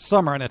 good, it's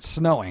summer and it's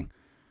snowing.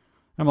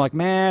 I'm like,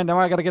 man, now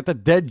I gotta get the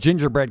dead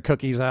gingerbread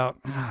cookies out.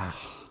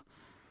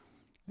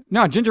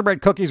 No,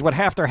 gingerbread cookies with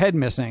half their head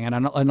missing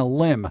and a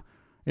limb,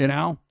 you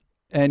know?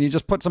 And you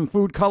just put some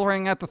food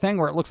coloring at the thing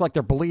where it looks like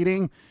they're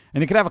bleeding.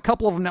 And you could have a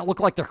couple of them that look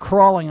like they're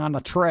crawling on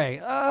the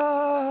tray.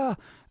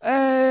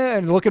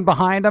 And looking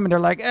behind them and they're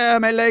like,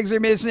 my legs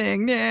are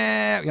missing.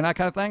 Yeah, you know, that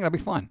kind of thing. That'd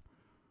be fun.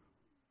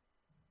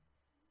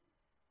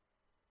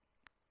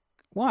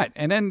 What?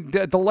 And then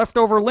the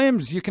leftover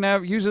limbs you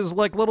can use as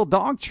like little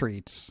dog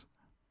treats.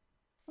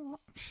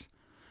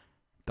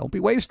 Don't be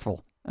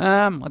wasteful.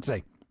 Let's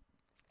see.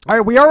 All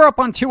right, we are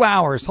up on 2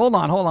 hours. Hold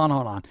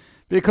on.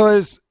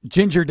 Because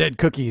ginger dead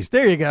cookies.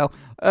 There you go.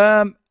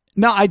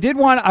 No,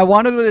 I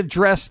wanted to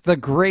address the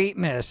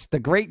greatness, the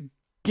great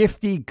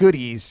gifty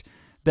goodies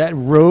that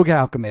Rogue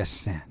Alchemist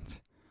sent.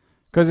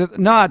 Because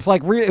it's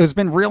like it's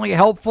been really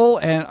helpful,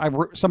 and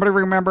somebody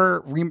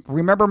remember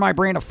my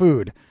brain of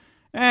food.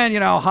 And, you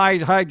know,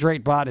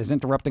 Hydrate Bot is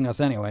interrupting us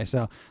anyway,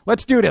 so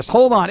let's do this.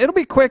 Hold on. It'll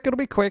be quick.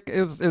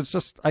 It's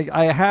just,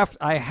 I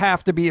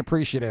have to be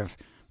appreciative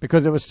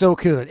because it was so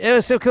good. It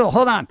was so cool.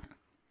 Hold on.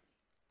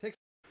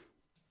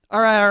 All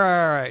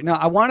right. Now,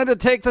 I wanted to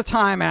take the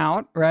time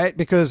out, right,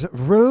 because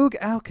Rogue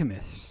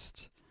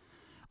Alchemist,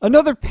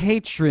 another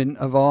patron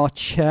of our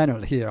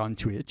channel here on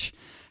Twitch,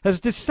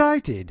 has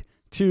decided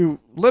to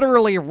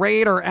literally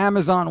raid our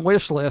Amazon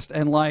wish list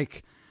and,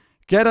 like,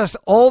 get us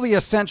all the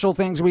essential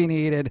things we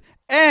needed.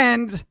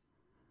 And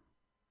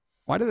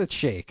why did it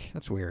shake?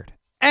 That's weird.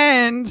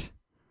 And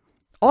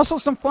also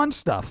some fun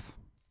stuff.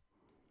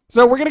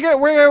 So we're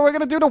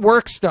gonna do the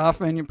work stuff,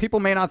 and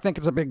people may not think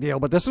it's a big deal,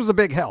 but this was a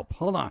big help.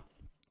 Hold on.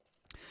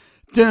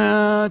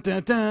 Dun,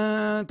 dun,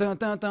 dun, dun,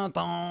 dun, dun,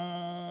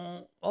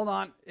 dun. Hold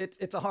on.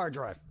 It's a hard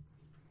drive.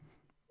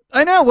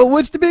 I know. Well,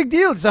 what's the big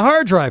deal? It's a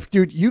hard drive.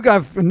 Dude, you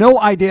have no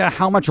idea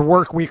how much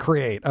work we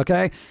create,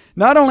 okay?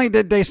 Not only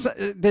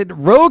did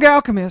Rogue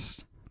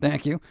Alchemist,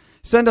 thank you,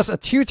 send us a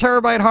 2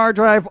 terabyte hard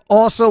drive,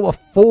 also a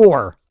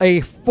 4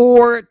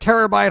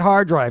 terabyte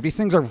hard drive. These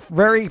things are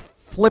very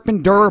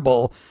flippin'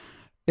 durable.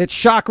 It's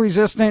shock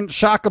resistant,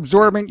 shock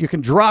absorbent. You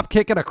can drop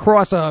kick it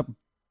across a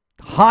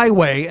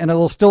highway and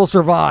it'll still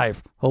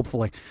survive,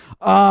 hopefully.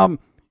 And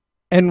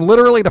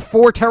literally the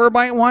 4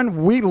 terabyte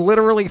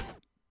one,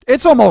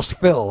 it's almost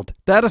filled.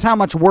 That is how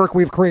much work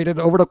we've created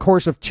over the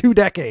course of 2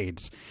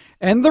 decades.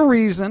 And the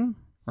reason,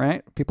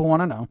 right, people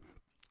want to know,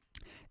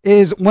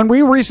 is when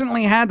we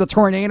recently had the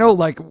tornado,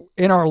 like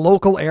in our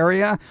local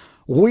area,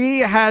 we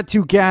had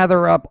to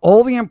gather up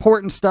all the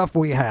important stuff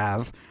we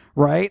have,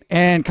 right,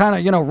 and kind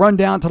of, you know, run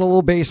down to the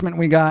little basement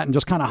we got and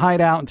just kind of hide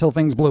out until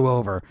things blew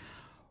over.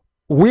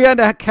 We had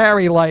to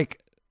carry, like,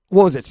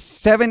 what was it,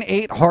 7,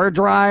 8 hard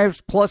drives,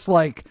 plus,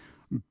 like,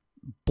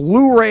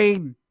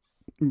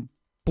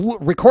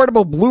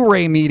 recordable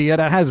Blu-ray media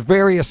that has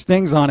various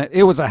things on it.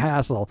 It was a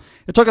hassle.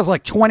 It took us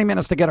like 20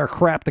 minutes to get our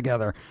crap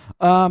together.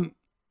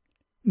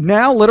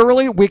 Now,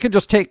 literally, we could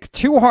just take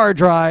 2 hard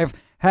drive,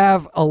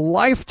 have a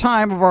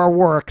lifetime of our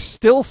work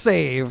still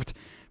saved,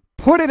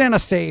 put it in a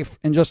safe,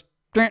 and just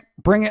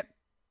bring it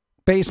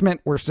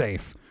basement. We're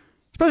safe.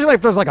 Especially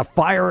if there's like a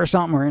fire or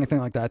something or anything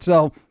like that.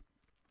 So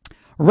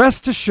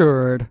Rest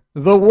assured,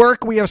 the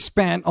work we have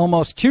spent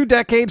almost 2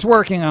 decades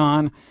working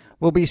on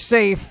will be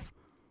safe.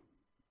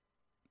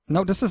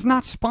 No, this is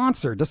not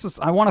sponsored.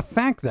 I want to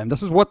thank them.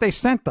 This is what they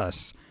sent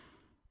us.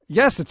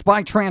 Yes, it's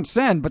by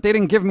Transcend, but they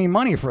didn't give me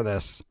money for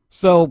this.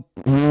 So,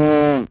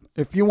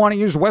 if you want to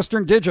use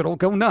Western Digital,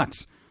 go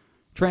nuts.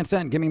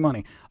 Transcend, give me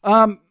money.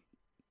 No,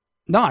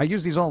 I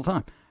use these all the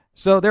time.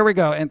 So there we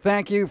go. And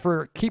thank you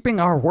for keeping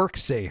our work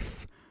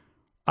safe.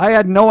 I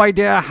had no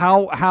idea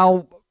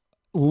how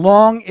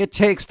long it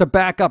takes to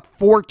back up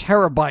 4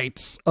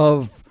 terabytes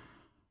of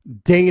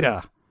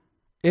data.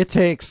 It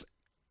takes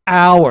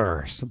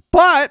hours.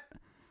 But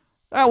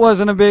that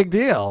wasn't a big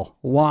deal.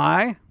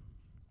 Why?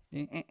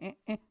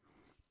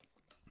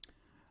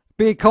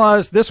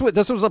 Because this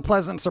was a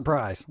pleasant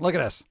surprise. Look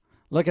at this.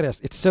 Look at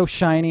this. It's so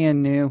shiny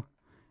and new.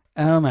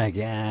 Oh my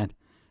God.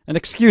 And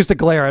excuse the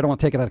glare. I don't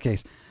want to take it out of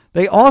case.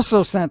 They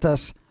also sent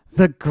us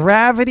the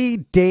Gravity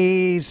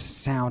Days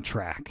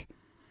soundtrack.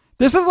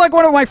 This is like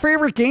one of my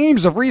favorite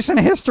games of recent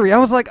history. I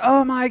was like,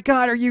 oh my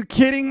God, are you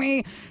kidding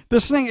me?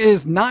 This thing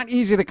is not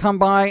easy to come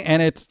by,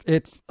 and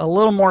it's a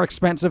little more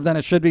expensive than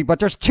it should be, but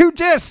there's 2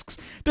 discs.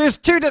 There's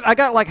 2 discs. I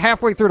got like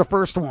halfway through the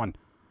first one.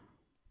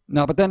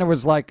 No, but then it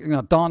was like,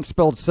 Dawn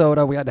spilled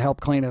soda. We had to help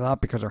clean it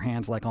up because her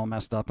hand's like all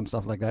messed up and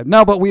stuff like that.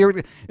 No, but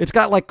it's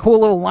got like cool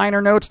little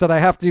liner notes that I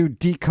have to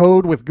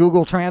decode with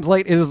Google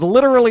Translate. It is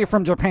literally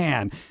from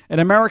Japan. In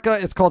America,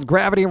 it's called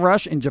Gravity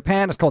Rush. In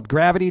Japan, it's called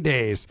Gravity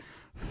Days.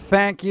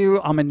 Thank you.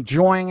 I'm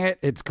enjoying it.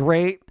 It's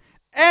great.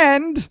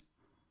 And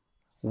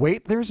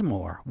wait, there's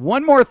more.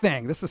 One more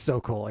thing. This is so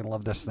cool. I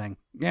love this thing.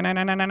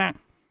 No.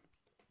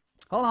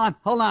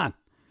 Hold on.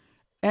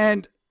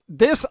 And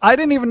this, I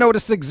didn't even know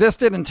this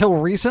existed until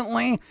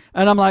recently.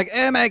 And I'm like,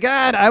 oh my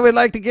God, I would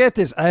like to get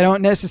this. I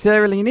don't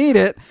necessarily need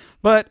it,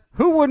 but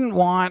who wouldn't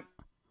want...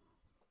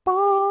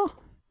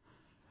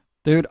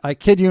 Dude, I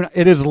kid you not,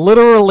 it is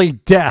literally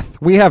death.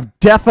 We have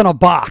death in a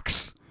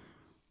box.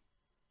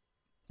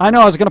 I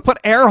know I was going to put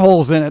air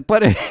holes in it,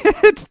 but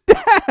it's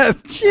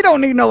death. She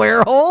don't need no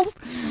air holes.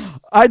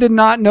 I did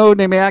not know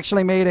they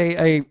actually made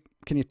a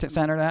can you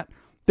center that?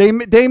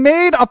 They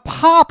made a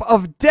pop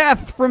of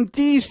death from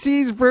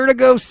DC's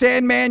Vertigo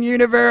Sandman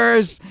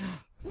universe.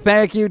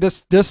 Thank you.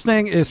 This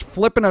thing is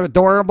flipping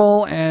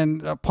adorable,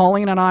 and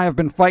Pauline and I have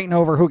been fighting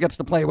over who gets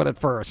to play with it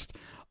first.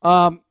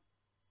 I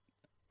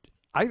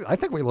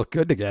think we look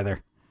good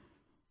together.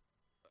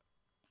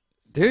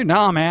 Dude,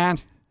 no, man.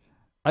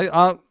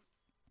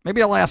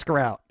 Maybe I'll ask her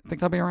out.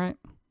 Think that'll be all right?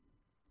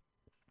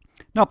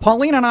 No,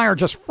 Pauline and I are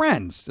just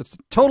friends. It's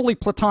totally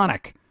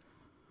platonic.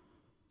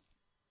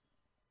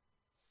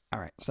 All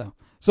right,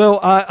 so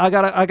I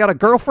got a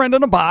girlfriend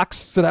in a box,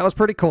 so that was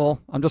pretty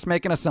cool. I'm just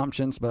making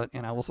assumptions, but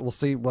we'll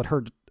see what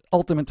her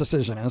ultimate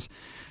decision is,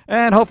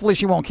 and hopefully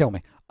she won't kill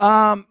me.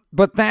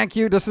 But thank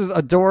you. This is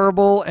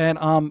adorable, and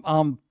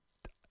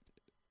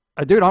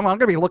dude, I'm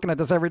gonna be looking at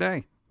this every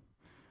day.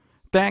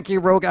 Thank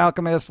you, Rogue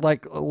Alchemist.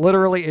 Like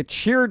literally, it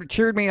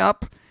cheered me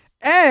up.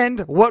 And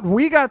what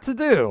we got to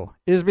do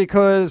is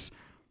because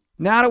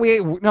now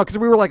that because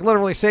we were like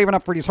literally saving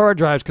up for these hard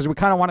drives because we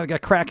kind of wanted to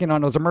get cracking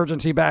on those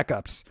emergency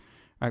backups.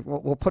 All right,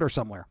 we'll put her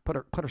somewhere. Put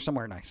her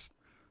somewhere nice,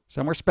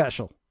 somewhere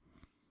special.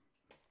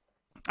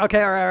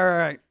 Okay, all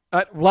right.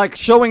 Like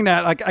showing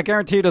that, I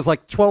guarantee there's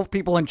like 12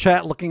 people in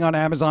chat looking on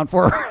Amazon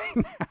for her right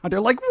now. They're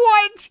like,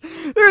 "What?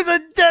 There's a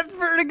Death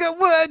Vertigo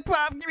one.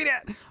 Pop, give me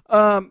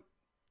that."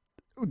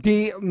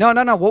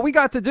 No. What we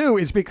got to do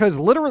is because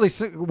literally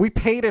we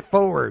paid it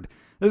forward.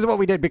 This is what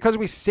we did because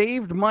we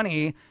saved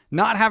money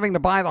not having to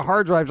buy the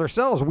hard drives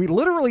ourselves. We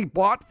literally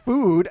bought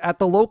food at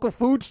the local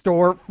food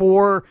store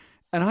for,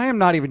 and I am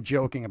not even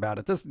joking about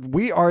it.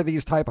 We are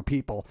these type of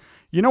people.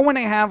 You know when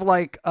they have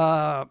like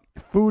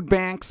food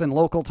banks in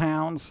local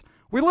towns?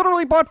 We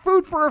literally bought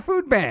food for a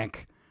food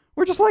bank.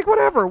 We're just like,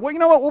 whatever. Well, you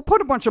know what? We'll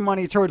put a bunch of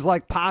money towards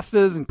like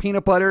pastas and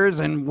peanut butters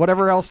and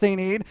whatever else they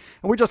need.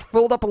 And we just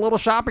filled up a little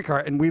shopping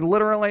cart. And we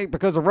literally,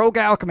 because of Rogue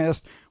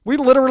Alchemist, we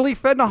literally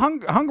fed the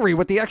hungry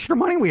with the extra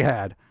money we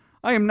had.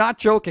 I am not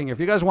joking. If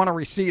you guys want a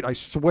receipt, I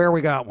swear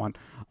we got one.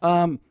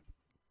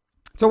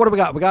 So what do we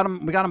got? We got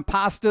them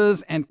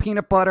pastas and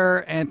peanut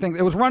butter and things.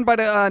 It was run by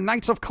the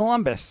Knights of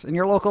Columbus in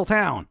your local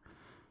town.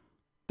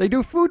 They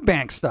do food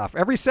bank stuff.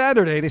 Every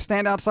Saturday, they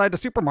stand outside the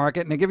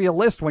supermarket and they give you a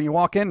list when you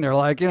walk in. They're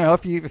like,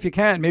 if you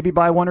can, maybe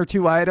buy 1 or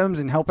 2 items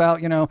and help out,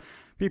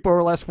 people who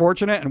are less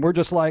fortunate. And we're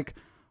just like,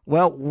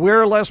 well,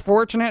 we're less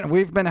fortunate and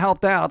we've been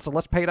helped out, so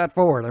let's pay that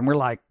forward. And we're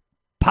like,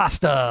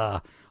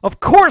 pasta. Of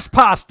course,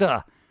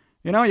 pasta.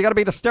 You got to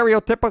be the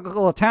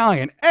stereotypical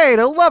Italian. Hey,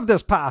 they love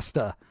this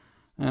pasta.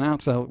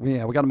 So,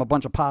 yeah, we got them a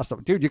bunch of pasta.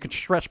 Dude, you can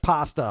stretch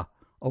pasta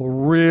a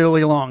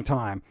really long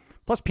time.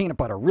 Plus peanut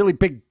butter, really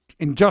big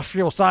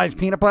industrial-sized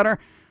peanut butter.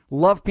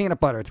 Love peanut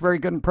butter. It's very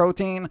good in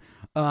protein.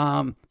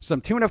 Some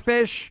tuna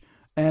fish.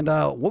 And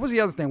what was the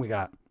other thing we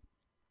got?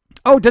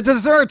 Oh, the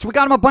desserts. We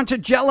got them a bunch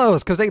of Jellos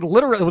because it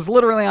was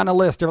literally on the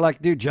list. They were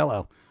like, dude,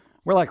 Jello.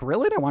 We're like,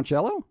 really? They want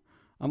Jello?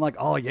 I'm like,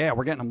 oh, yeah.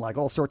 We're getting them like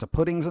all sorts of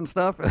puddings and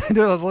stuff. Dude,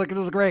 I was like, this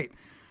is great.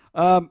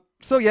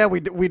 So, yeah, we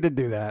did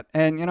do that.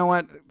 And you know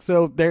what?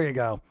 So there you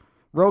go.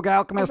 Rogue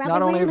Alchemist, A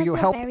not only rubber have you ring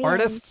of helped your very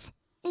artists.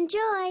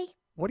 Enjoy.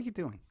 What are you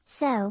doing?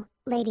 So,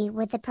 lady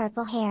with the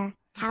purple hair,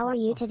 how are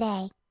you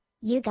today?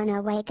 You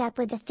gonna wake up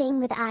with the thing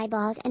with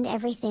eyeballs and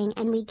everything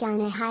and we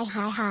gonna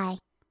hi.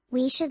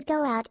 We should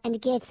go out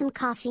and get some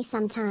coffee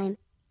sometime.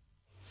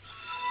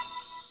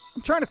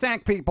 I'm trying to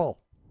thank people.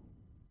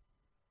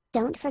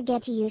 Don't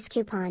forget to use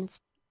coupons.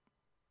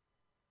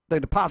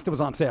 The pasta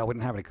was on sale. We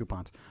didn't have any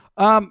coupons.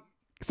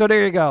 So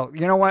there you go.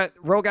 You know what?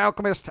 Rogue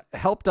Alchemist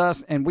helped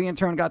us, and we in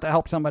turn got to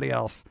help somebody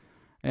else.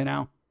 You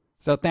know?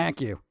 So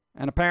thank you.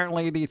 And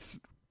apparently these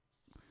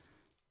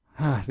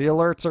the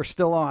alerts are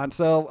still on.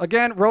 So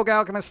again, Rogue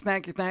Alchemist,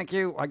 thank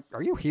you.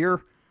 Are you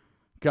here?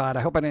 God,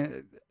 I hope I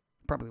didn't.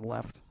 Probably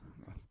left.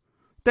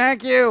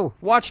 Thank you.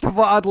 Watch the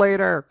VOD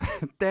later.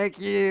 Thank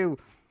you.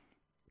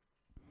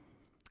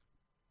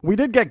 We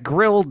did get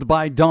grilled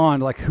by Dawn.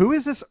 Like, who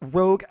is this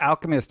Rogue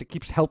Alchemist that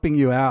keeps helping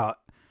you out?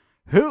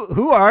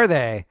 Who are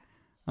they?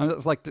 I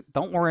was like,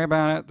 don't worry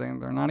about it.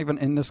 They're not even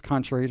in this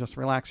country. Just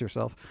relax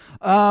yourself.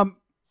 It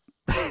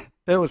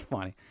was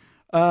funny.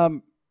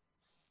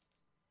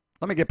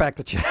 Let me get back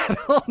to chat.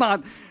 Hold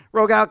on.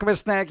 Rogue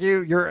Alchemist, thank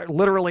you. You're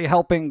literally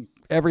helping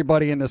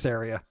everybody in this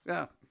area.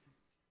 Yeah.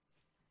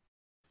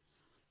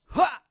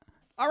 Ha!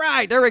 All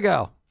right, there we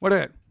go. What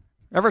is it?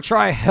 Ever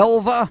try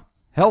Helva?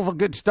 Helva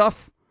good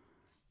stuff?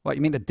 What,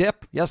 you mean the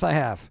dip? Yes, I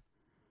have.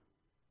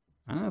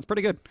 That's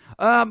pretty good.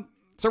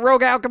 So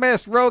Rogue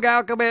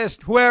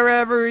Alchemist,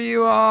 wherever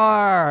you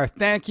are,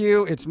 thank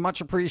you. It's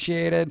much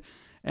appreciated.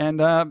 And,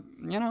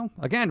 you know,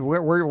 again,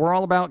 we're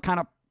all about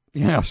kind of,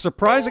 you know,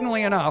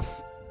 surprisingly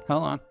enough.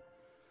 Hold on.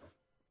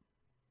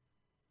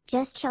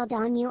 Just chill,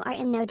 Dawn. You are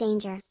in no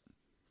danger.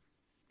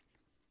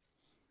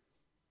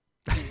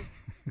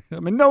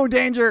 I'm in no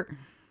danger.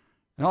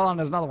 And hold on,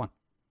 there's another one.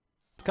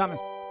 It's coming.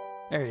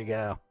 There you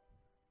go.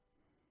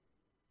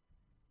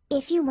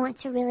 If you want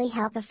to really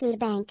help a food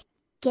bank,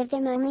 give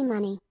them only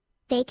money.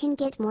 They can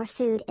get more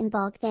food in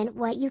bulk than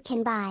what you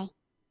can buy.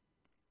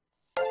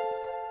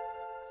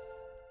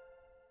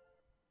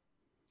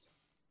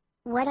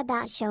 What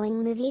about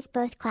showing movies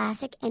both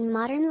classic and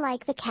modern,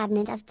 like The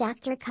Cabinet of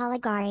Dr.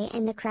 Caligari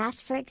and The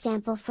Craft, for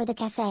example, for the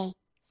cafe?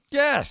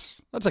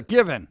 Yes, that's a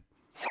given.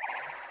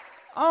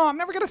 Oh, I'm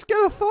never going to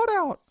get a thought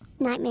out.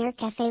 Nightmare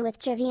Cafe with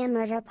Trivia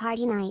Murder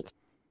Party Night.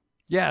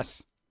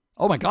 Yes.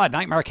 Oh my God,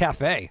 Nightmare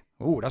Cafe.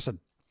 Ooh,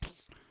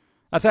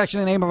 that's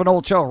actually the name of an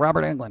old show,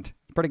 Robert Englund.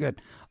 Pretty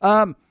good.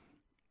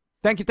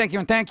 Thank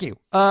you.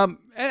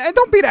 And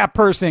don't be that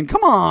person.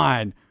 Come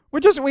on.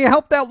 We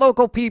helped out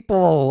local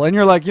people. And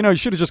you're like, you know, you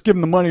should have just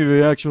given the money to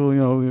the actual, you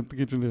know, no,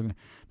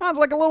 it's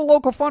like a little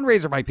local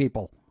fundraiser by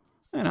people.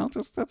 You know,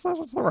 that's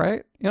all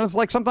right. You know, it's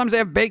like sometimes they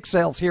have bake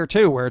sales here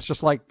too, where it's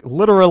just like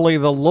literally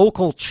the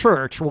local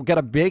church will get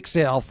a bake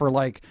sale for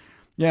like,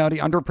 you know, the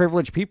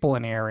underprivileged people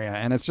in the area.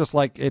 And it's just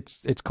like, it's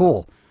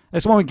cool.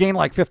 It's when we gain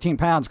like 15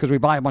 pounds because we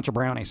buy a bunch of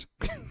brownies.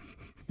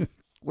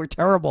 We're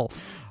terrible.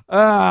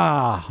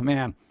 Ah,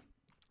 man.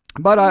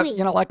 But,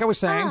 you know, like I was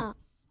saying.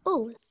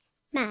 All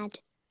mad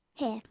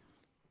here.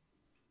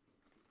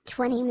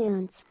 20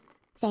 moons.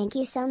 Thank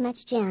you so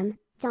much, Jim,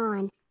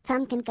 Dawn,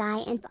 Pum'Kin Guy,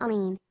 and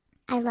Pauline.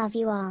 I love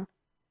you all.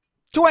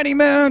 20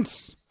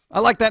 moons! I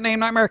like that name.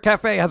 Nightmare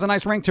Cafe has a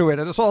nice ring to it.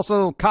 It is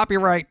also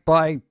copyright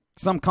by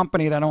some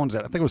company that owns it.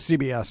 I think it was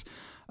CBS.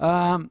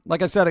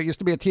 Like I said, it used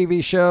to be a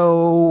TV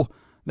show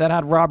that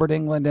had Robert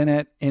Englund in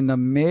it in the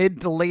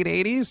mid to late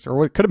 80s,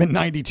 or it could have been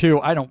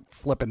 92. I don't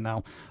flipping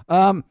know.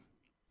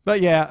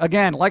 But yeah,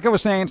 again, like I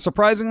was saying,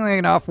 surprisingly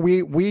enough,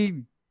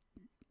 we're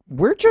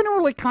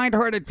generally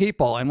kind-hearted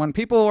people, and when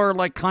people are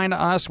like kind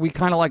to us, we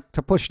kind of like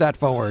to push that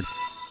forward.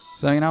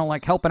 So, you know,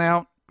 like helping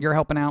out, you're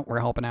helping out, we're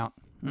helping out.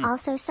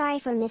 Also, sorry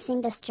for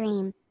missing the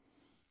stream.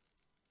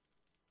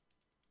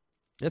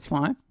 It's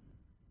fine.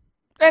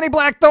 Annie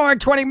Blackthorn,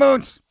 20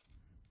 moons.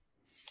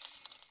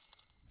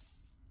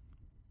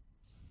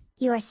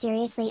 You are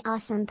seriously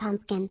awesome,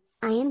 Pum'Kin.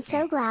 I am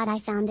so glad I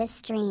found this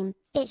stream.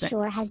 It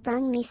sure has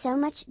brought me so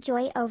much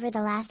joy over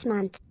the last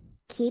month.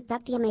 Keep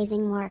up the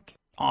amazing work.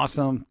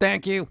 Awesome.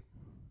 Thank you.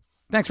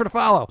 Thanks for the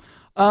follow.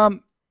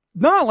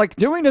 No, like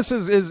doing this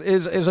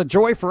is a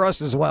joy for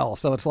us as well.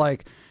 So it's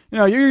like, you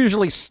know, you're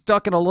usually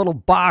stuck in a little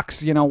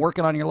box, you know,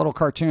 working on your little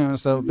cartoon.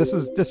 So this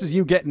is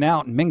you getting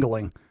out and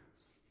mingling.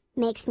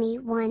 Makes me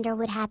wonder what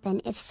would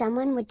happen if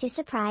someone would to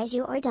surprise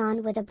you or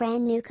Dawn with a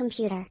brand new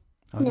computer.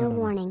 No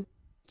warning.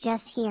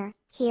 Just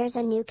here's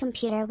a new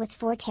computer with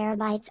 4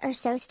 terabytes or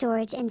so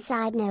storage, and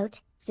side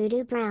note,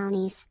 voodoo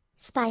brownies,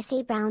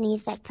 spicy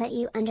brownies that put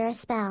you under a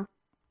spell.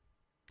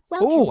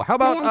 Welcome, how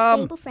about my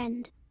unstable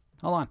friend.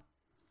 Hold on.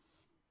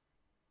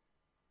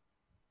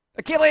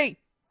 Achille,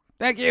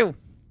 thank you.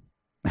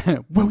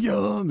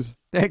 Williams,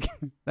 thank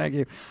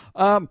you.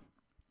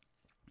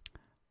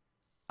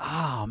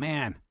 Oh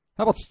man,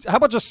 how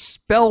about just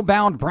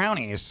spellbound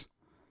brownies?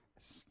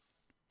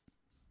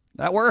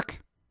 That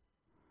work?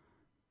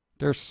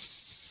 They're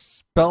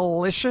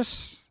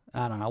spellicious.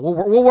 I don't know.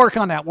 We'll work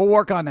on that.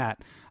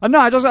 No,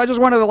 I just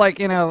wanted to, like,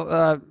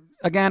 you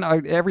again,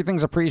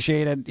 everything's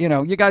appreciated. You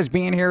know, you guys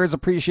being here is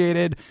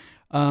appreciated.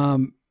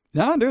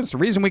 No, dude, it's the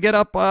reason we get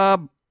up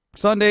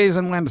Sundays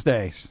and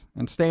Wednesdays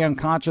and stay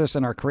unconscious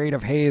in our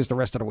creative haze the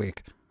rest of the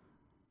week.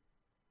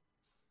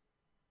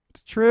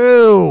 It's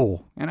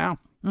true, you know.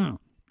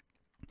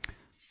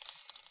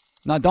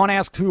 Now, don't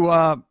ask who.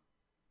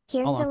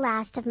 Here's the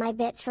last of my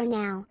bits for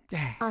now.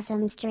 Yeah.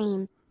 Awesome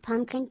stream,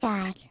 Pum'Kin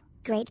Guy.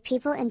 Great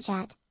people in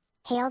chat.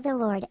 Hail the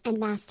Lord and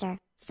Master,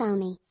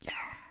 Foamy.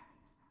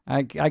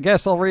 I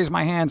guess I'll raise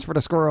my hands for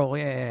the squirrel.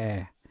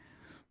 Yeah.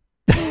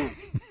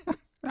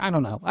 I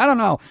don't know. I don't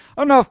know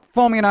if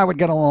Foamy and I would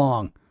get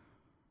along.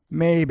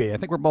 Maybe. I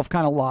think we're both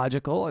kind of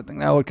logical. I think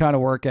that would kind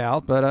of work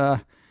out.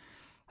 But,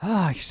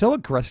 he's so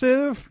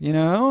aggressive, you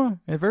know?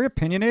 And very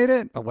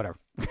opinionated. Oh, whatever.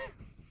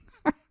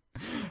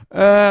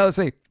 Let's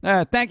see.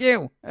 Thank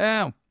you.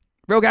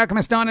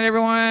 RogueAlchemist Don and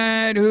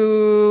everyone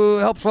who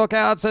helps folk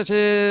out such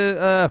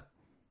a...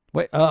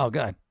 wait. Oh,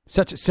 God.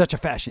 Such a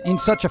fashion. In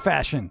such a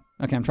fashion.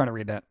 Okay, I'm trying to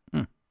read that.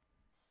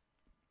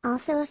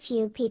 Also, a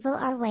few people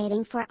are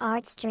waiting for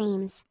art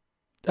streams.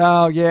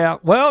 Oh, yeah.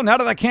 Well, now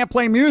that I can't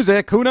play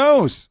music, who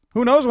knows?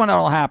 Who knows when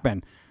that'll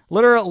happen?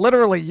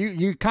 Literally,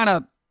 you kind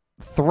of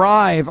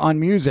thrive on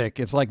music.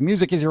 It's like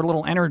music is your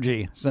little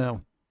energy,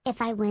 so... If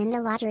I win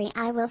the lottery,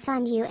 I will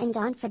fund you and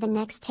Dawn for the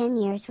next 10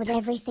 years with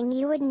everything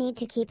you would need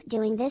to keep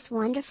doing this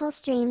wonderful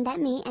stream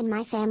that me and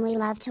my family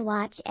love to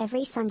watch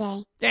every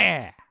Sunday.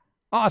 Yeah.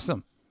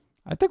 Awesome.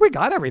 I think we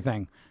got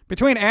everything.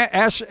 Between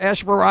Ash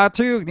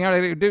Veratu, you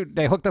know,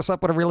 they hooked us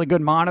up with a really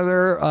good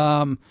monitor.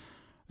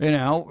 You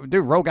know,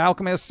 dude,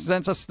 RogueAlchemist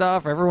sent us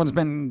stuff. Everyone's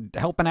been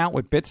helping out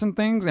with bits and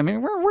things. I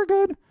mean, we're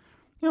good. You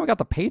know, we got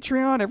the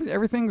Patreon.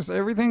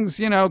 Everything's,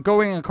 you know,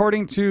 going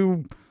according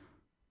to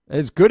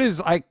as good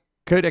as I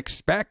could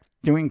expect,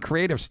 doing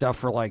creative stuff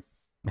for like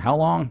how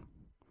long?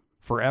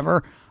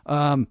 Forever.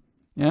 You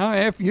know,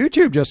 if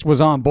YouTube just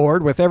was on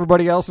board with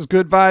everybody else's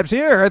good vibes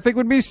here, I think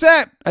we'd be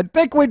set.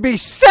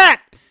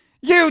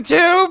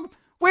 YouTube,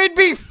 we'd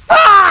be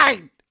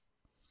fine.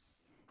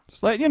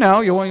 Just let you know,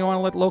 you want to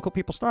let local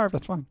people starve.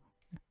 That's fine.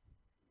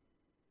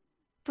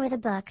 For the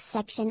books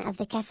section of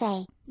the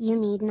cafe, you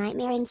need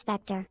Nightmare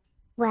Inspector.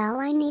 Well,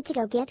 I need to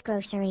go get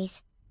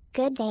groceries.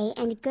 Good day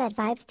and good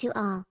vibes to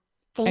all.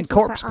 Thank you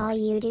for all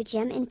you do,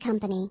 Jim and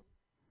company.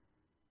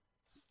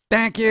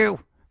 Thank you,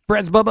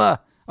 Breads Bubba.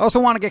 I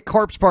also want to get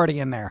Corpse Party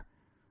in there.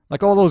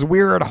 Like all those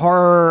weird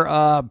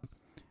horror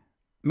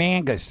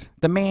mangas.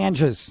 The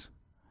mangas.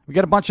 We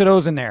got a bunch of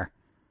those in there.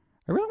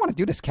 I really want to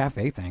do this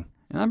cafe thing.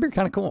 And that'd be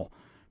kind of cool.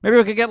 Maybe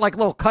we could get like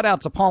little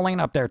cutouts of Pauline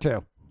up there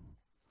too.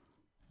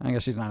 I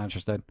guess she's not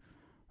interested.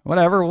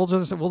 Whatever, we'll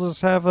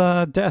just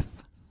have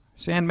Death.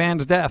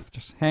 Sandman's Death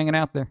just hanging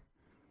out there.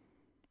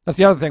 That's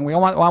the other thing. I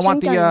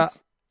want the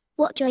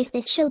what joys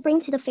this shall bring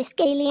to the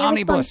fiscally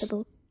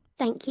irresponsible.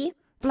 Thank you.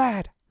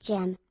 Vlad.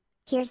 Jim,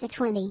 here's a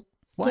 20.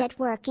 What? Get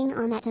working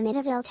on that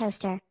Amityville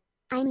toaster.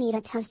 I need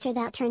a toaster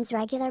that turns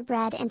regular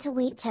bread into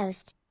wheat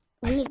toast.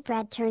 Wheat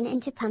bread turn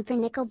into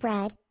pumpernickel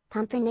bread.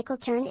 Pumpernickel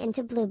turn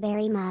into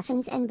blueberry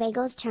muffins, and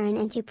bagels turn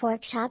into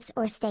pork chops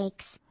or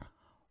steaks.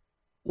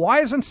 Why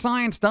hasn't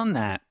science done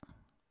that?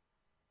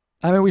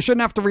 I mean, we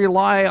shouldn't have to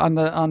rely on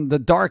the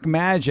dark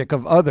magic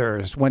of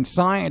others when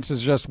science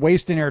is just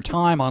wasting their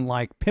time on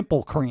like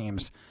pimple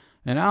creams.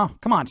 You know?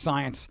 Come on,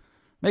 science.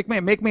 Make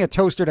me a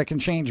toaster that can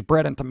change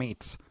bread into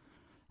meats.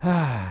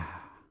 Come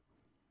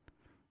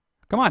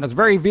on, it's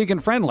very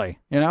vegan friendly.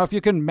 You know, if you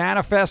can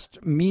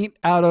manifest meat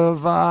out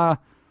of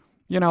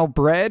you know,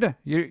 bread,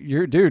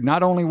 you're dude,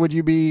 not only would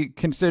you be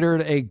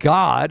considered a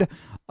god,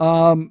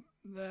 you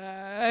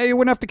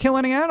wouldn't have to kill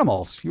any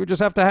animals. You would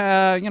just have to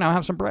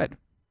have some bread.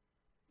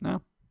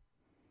 No?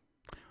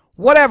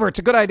 Whatever, it's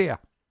a good idea.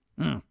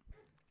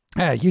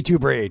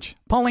 YouTube rage.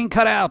 Pauline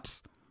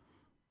cutouts.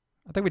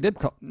 I think we did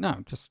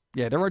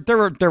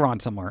they're on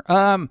somewhere.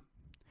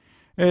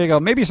 There you go.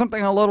 Maybe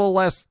something a little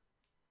less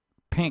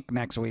pink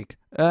next week.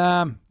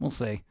 We'll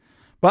see.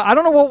 But I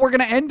don't know what we're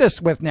gonna end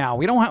this with now.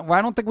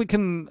 I don't think we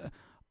can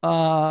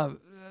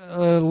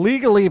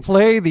legally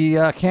play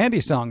the candy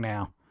song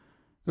now.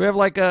 Do we have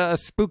like a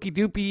spooky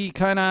doopy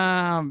kind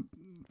of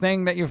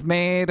thing that you've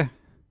made?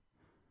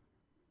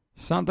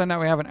 Something that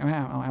we haven't...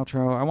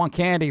 outro. I want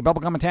candy,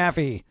 bubblegum, and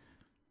taffy.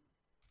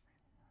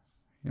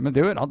 You gonna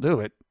do it? I'll do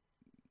it.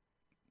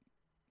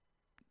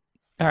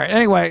 All right,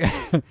 anyway.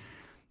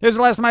 Here's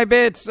the last of my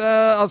bits.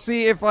 I'll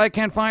see if I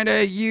can find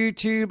a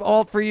YouTube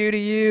alt for you to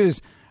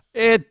use.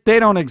 They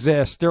don't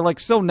exist. They're like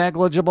so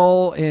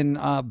negligible in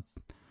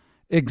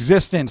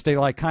existence. They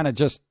like kind of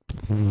just...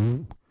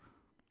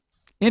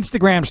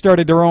 Instagram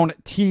started their own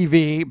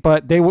TV,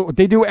 but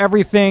they do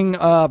everything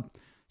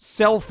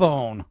cell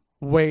phone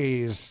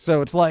ways.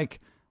 So it's like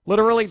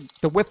literally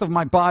the width of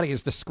my body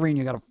is the screen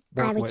you gotta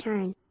work with. I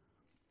return.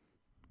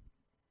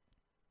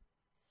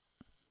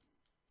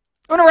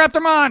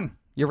 Uniraptormon!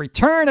 You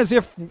return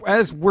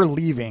as we're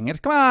leaving.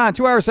 Come on,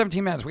 2 hours,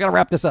 17 minutes. We gotta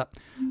wrap this up.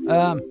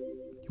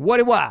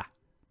 What?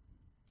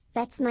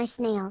 That's my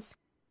snails.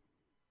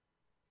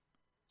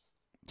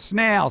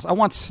 Snails. I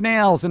want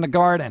snails in the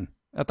garden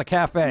at the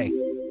cafe.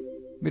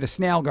 Be the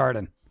snail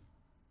garden.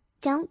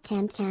 Don't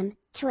tempt him,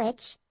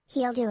 Twitch.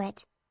 He'll do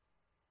it.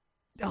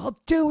 I'll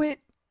do it.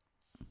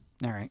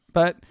 All right.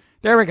 But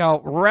there we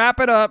go. Wrap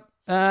it up.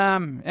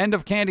 End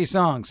of Candy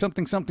song.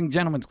 Something,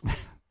 gentlemen.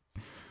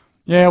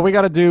 Yeah, we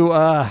got to do,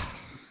 oh,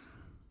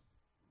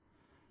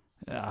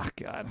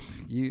 God.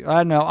 I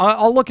don't know.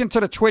 I'll look into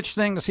the Twitch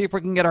thing to see if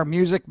we can get our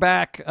music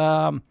back.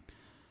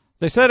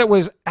 They said it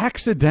was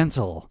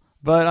accidental,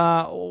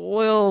 but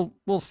we'll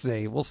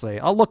see. We'll see.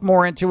 I'll look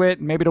more into it.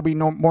 Maybe there'll be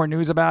more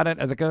news about it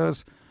as it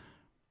goes.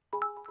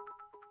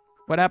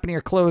 What happened to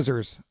your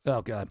closers?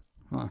 Oh, God.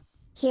 Huh.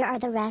 Here are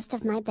the rest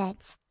of my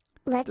bits.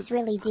 Let's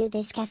really do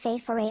this cafe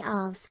for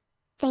alls.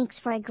 Thanks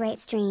for a great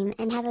stream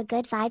and have a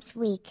good vibes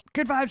week.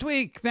 Good vibes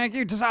week. Thank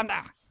you,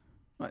 Tazanda.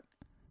 What?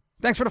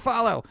 Thanks for the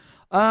follow.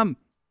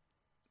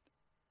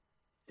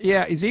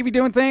 Yeah, is Evee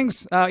doing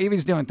things?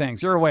 Evee's doing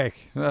things. You're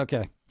awake.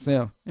 Okay.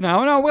 So,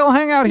 no, we'll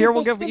hang out here.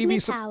 We'll give Evee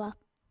some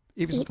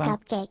Eat time.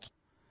 cupcake.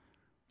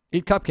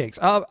 Eat cupcakes.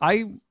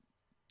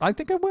 I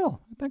think I will.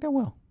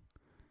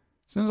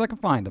 As soon as I can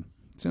find them.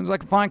 As soon as I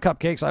can find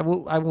cupcakes, I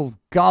will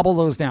gobble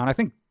those down. I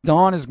think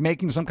Dawn is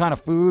making some kind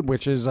of food,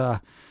 which is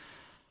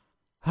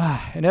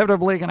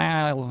inevitably going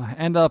to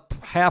end up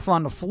half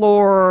on the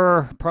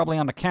floor, probably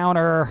on the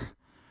counter.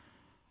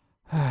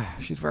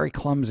 She's very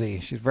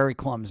clumsy.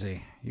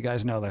 You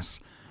guys know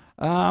this.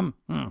 Play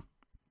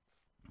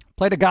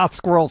the Goth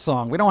Squirrel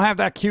song. We don't have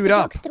that queued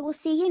up. The doctor will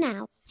see you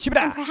now.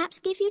 Shibida. And perhaps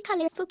give you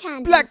colourful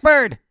candies.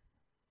 Blackbird!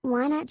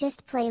 Why not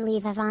just play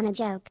Leave on a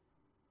joke?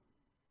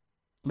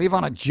 Leave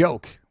on a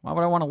joke. Why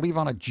would I want to leave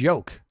on a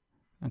joke?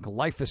 Like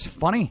life is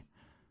funny.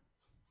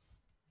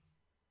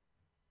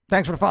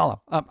 Thanks for the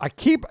follow.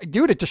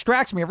 Dude, it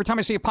distracts me every time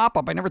I see a pop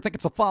up. I never think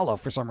it's a follow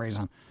for some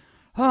reason.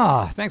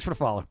 Thanks for the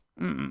follow.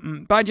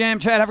 Bye, J.i.M.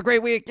 Chat. Have a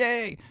great week.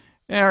 Yay.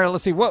 All right,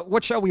 let's see.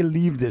 What shall we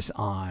leave this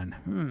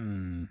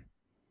on?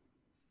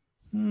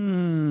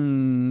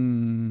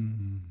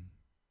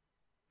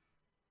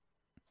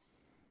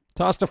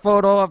 Tossed a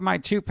photo of my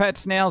 2 pet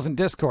snails in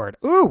Discord.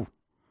 Ooh.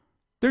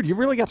 Dude, you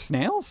really got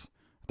snails?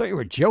 I thought you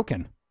were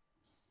joking.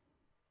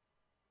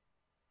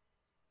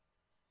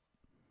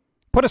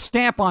 Put a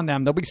stamp on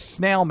them. They'll be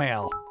snail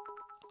mail.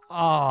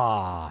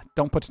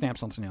 Don't put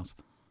stamps on snails.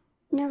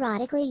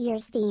 Neurotically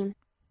yours theme.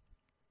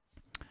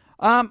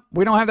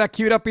 We don't have that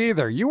queued up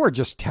either. You are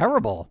just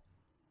terrible.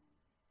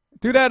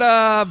 Do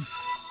that,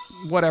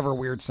 whatever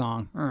weird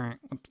song. All right.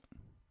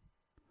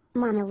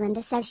 Mama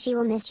Linda says she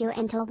will miss you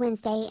until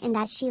Wednesday and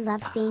that she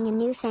loves being a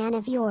new fan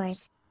of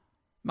yours.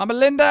 Mama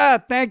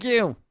Linda, thank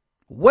you.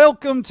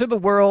 Welcome to the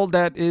world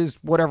that is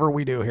whatever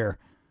we do here.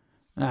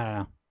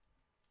 I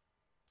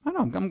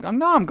don't know.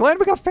 I'm glad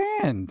we got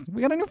fans.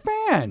 We got a new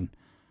fan.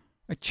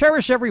 I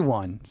cherish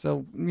everyone.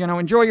 So,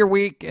 enjoy your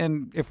week.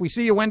 And if we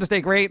see you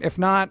Wednesday, great. If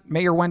not,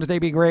 may your Wednesday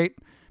be great.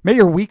 May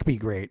your week be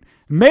great.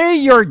 May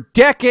your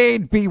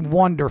decade be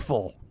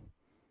wonderful.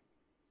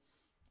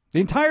 The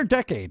entire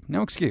decade.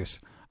 No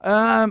excuse.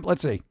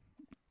 Let's see.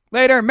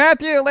 Later.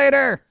 Matthew,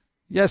 later.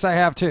 Yes, I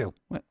have too.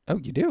 What? Oh,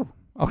 you do?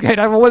 Okay,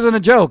 that wasn't a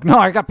joke. No,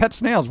 I got pet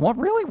snails. What?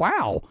 Really?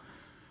 Wow.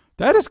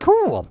 That is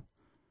cool.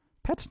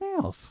 Pet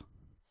snails.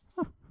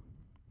 Huh.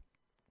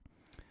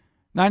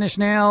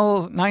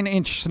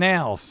 9-inch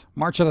snails.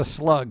 March of the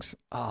Slugs.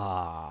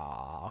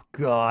 Oh,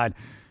 God.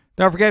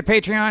 Don't forget,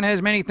 Patreon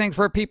has many things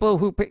for people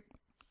who pay.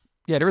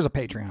 Yeah, there is a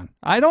Patreon.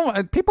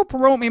 People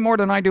promote me more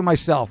than I do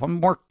myself. I'm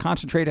more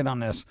concentrated on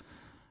this.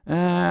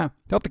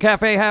 Hope the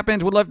cafe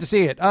happens. Would love to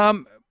see it.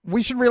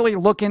 We should really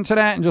look into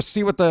that and just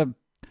see what the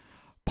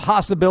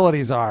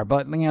possibilities are.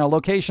 But,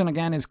 location,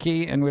 again, is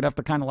key, and we'd have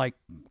to kind of,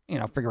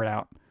 figure it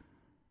out.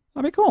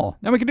 That'd be cool.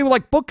 Then we can do,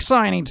 book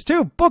signings,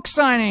 too. Book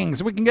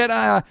signings. We can get,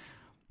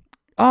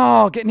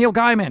 get Neil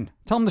Gaiman.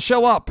 Tell him to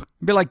show up.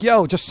 Be like,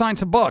 yo, just sign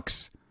some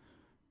books.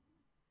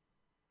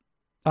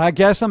 I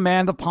guess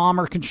Amanda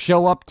Palmer can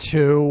show up,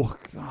 too.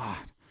 God.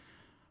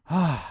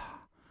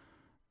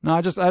 No,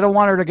 I don't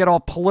want her to get all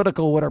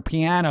political with her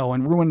piano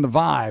and ruin the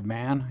vibe,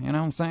 man. You know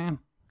what I'm saying?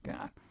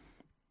 God.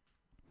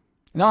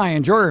 No, I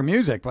enjoy her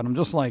music, but I'm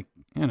just like,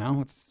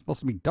 it's supposed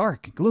to be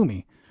dark and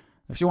gloomy.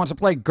 If she wants to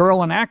play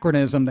Girl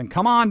Anachronism, then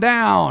come on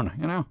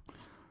down,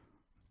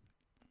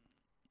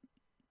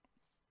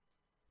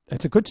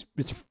 It's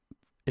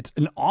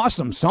an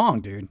awesome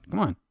song, dude. Come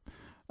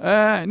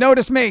on.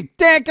 Notice me.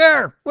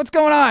 Tanker! What's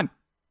going on?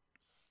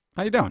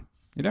 How you doing?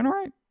 You doing all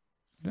right?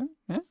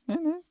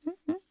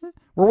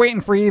 We're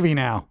waiting for Evee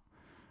now.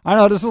 I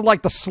know, this is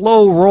like the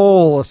slow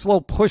roll, a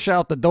slow push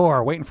out the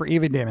door. Waiting for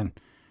Eveedemon.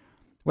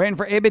 Waiting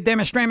for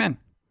Eveedemon streaming.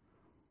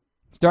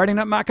 Starting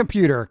up my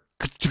computer.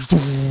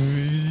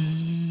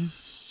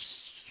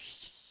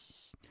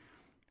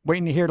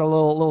 Waiting to hear the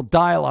little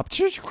dial up.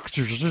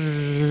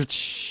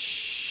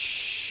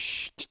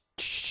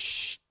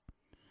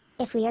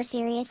 If we are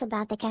serious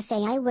about the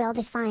cafe, I will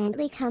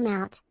defiantly come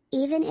out,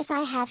 even if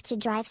I have to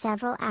drive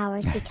several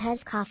hours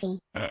because coffee.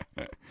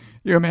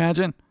 You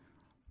imagine?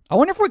 I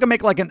wonder if we can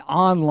make an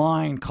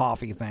online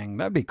coffee thing.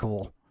 That'd be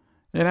cool.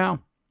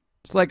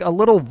 It's like a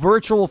little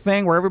virtual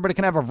thing where everybody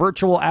can have a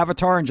virtual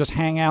avatar and just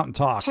hang out and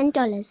talk.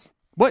 $10.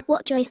 What?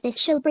 What joys this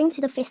shall bring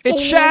to the It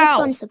shall!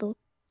 responsible.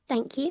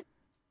 Thank you.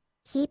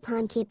 Keep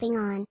on keeping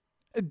on.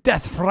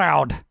 Death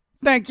fraud.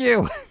 Thank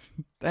you.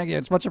 Thank you.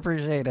 It's much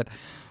appreciated.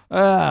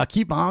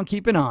 Keep on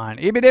keeping on.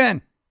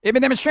 Eveedemon.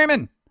 Eveedemon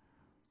streaming.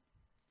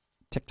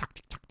 Tick tock,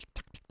 tick tock, tick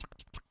tock, tick tock,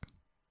 tick tock.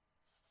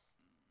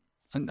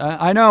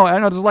 I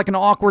know. This is like an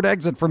awkward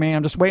exit for me.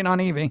 I'm just waiting on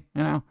Evee.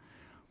 You know,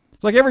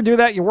 it's like, you ever do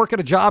that? You work at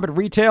a job at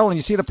retail and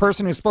you see the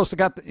person who's supposed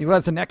to who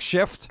has the next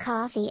shift.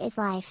 Coffee is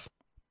life.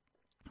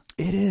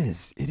 It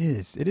is. It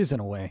is. It is in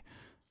a way.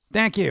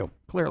 Thank you.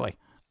 Clearly.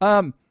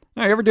 You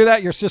ever do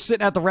that? You're just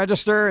sitting at the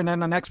register, and then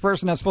the next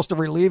person that's supposed to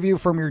relieve you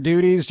from your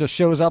duties just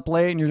shows up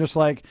late, and you're just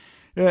like,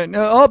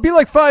 no, I'll be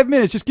like 5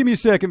 minutes. Just give me a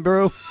second,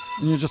 bro.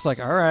 And you're just like,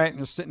 all right,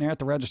 just sitting there at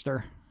the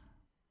register.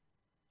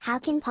 How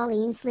can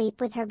Pauline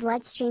sleep with her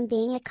bloodstream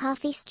being a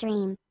coffee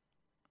stream?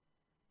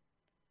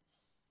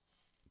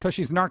 Because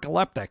she's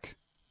narcoleptic.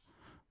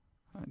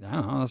 I don't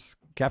know.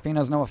 Caffeine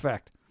has no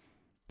effect.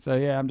 So,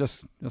 yeah, I'm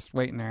just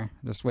waiting there.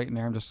 Just waiting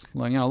there. I'm just,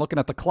 looking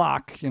at the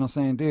clock,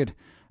 saying, dude,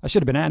 I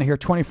should have been out of here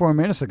 24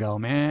 minutes ago,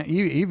 man.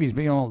 Evee's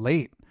being all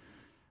late.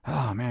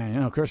 Oh,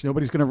 man, of course,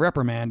 nobody's going to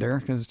reprimand her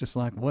because it's just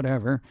like,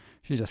 whatever.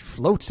 She just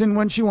floats in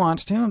when she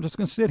wants to. I'm just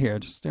going to sit here,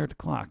 just stare at the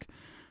clock.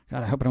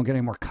 God, I hope I don't get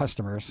any more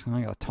customers.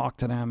 I got to talk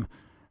to them.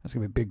 That's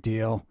going to be a big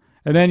deal.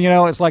 And then,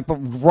 it's like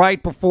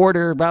right before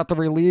they're about to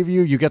relieve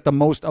you, you get the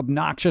most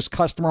obnoxious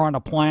customer on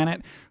the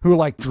planet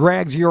who,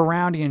 drags you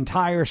around the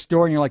entire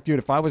store. And you're like, dude,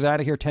 if I was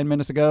out of here 10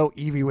 minutes ago,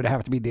 Evee would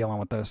have to be dealing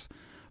with this.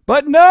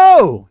 But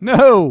no.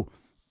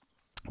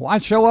 Why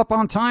show up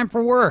on time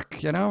for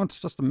work? It's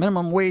just a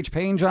minimum wage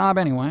paying job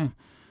anyway.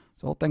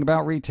 It's the whole thing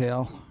about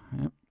retail.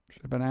 Yep.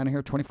 Should have been out of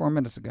here 24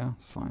 minutes ago.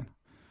 It's fine.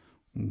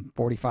 In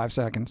 45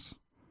 seconds.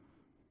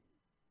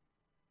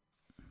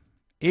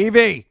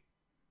 Evee.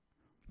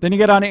 Then you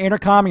get on the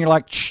intercom and you're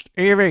like, shh,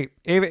 Evee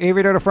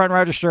to the front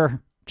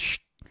register. Shh.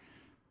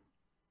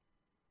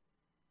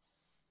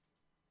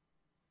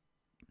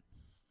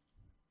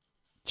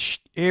 Shh,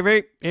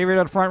 Evee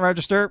to the front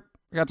register.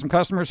 We got some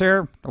customers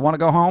here. I want to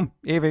go home.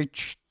 Evee.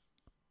 Shh.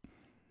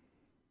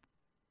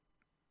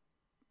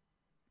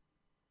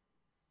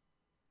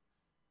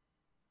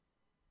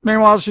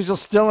 Meanwhile, she's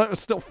just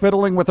still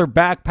fiddling with her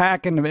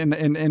backpack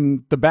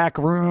in the back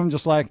room,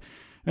 just like,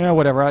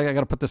 whatever. I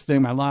got to put this thing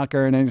in my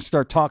locker, and then you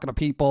start talking to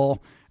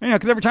people.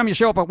 Because every time you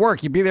show up at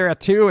work, you be there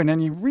at 2, and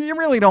then you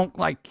really don't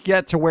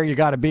get to where you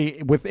got to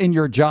be within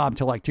your job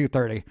till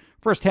 2:30.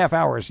 First half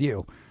hour is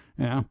you.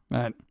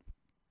 But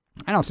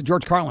I know it's a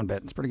George Carlin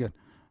bit. It's pretty good.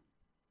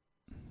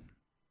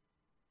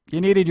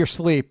 You needed your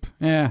sleep.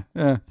 Yeah.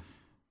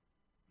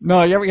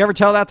 No, you ever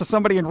tell that to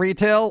somebody in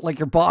retail, like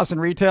your boss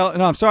in retail?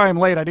 No, I'm sorry I'm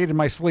late. I needed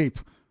my sleep.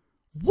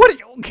 What are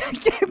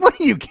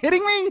you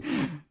kidding me?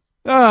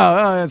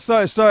 Oh,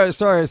 sorry,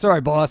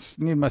 boss.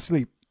 I need my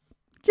sleep.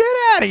 Get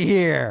out of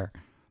here.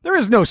 There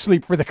is no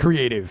sleep for the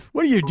creative.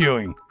 What are you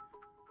doing?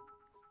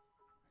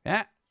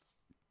 Yeah.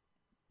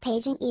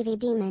 Paging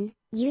Eveedemon,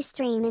 you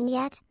streaming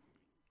yet?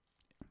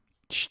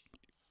 Shh.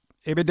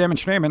 Eveedemon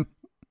streaming.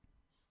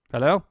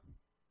 Hello?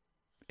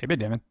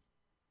 Eveedemon.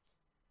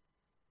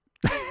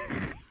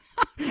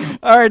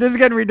 All right, this is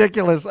getting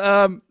ridiculous.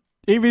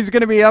 Evee's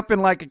going to be up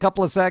in a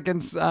couple of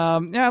seconds.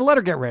 Let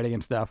her get ready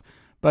and stuff.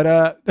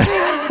 But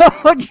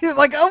she's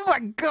like, oh my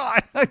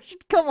God,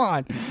 come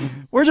on.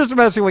 We're just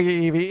messing with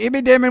you, Evee.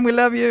 Eveedemon, we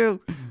love you.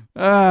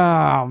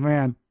 Oh,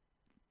 man.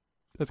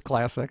 That's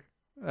classic.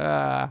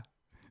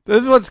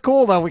 This is what's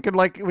cool, though. We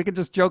could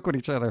just joke with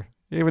each other,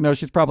 even though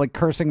she's probably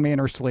cursing me in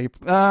her sleep.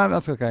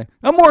 That's okay.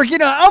 I'm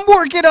working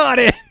on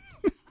it.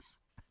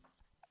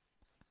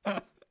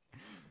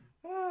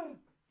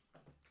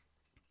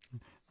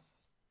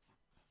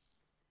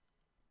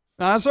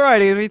 No, that's all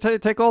right, Evee.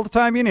 Take all the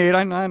time you need.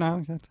 I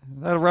know. Had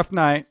a rough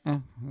night.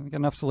 Get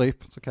enough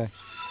sleep. It's okay.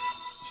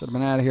 Should have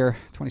been out of here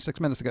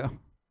 26 minutes ago.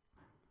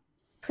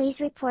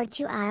 Please report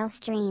to aisle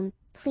stream.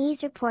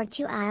 Please report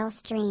to aisle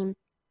stream.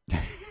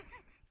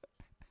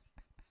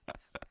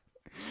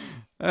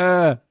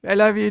 I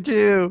love you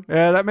too.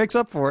 Yeah, that makes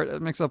up for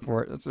it.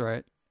 That's all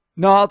right.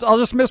 No, I'll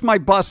just miss my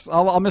bus.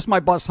 I'll miss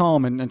my bus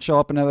home and show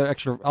up another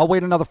extra. I'll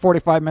wait another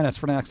 45 minutes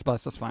for the next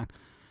bus. That's fine.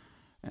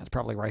 Yeah, it's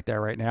probably right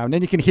there right now. And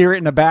then you can hear it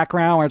in the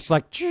background where it's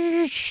like,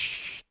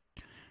 shh.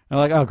 I'm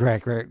like, oh,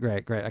 great.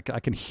 I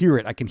can hear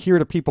it. I can hear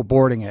the people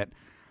boarding it.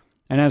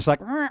 And then it's like,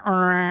 then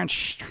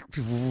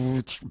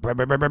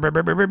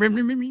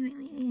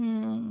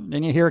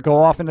you hear it go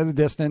off into the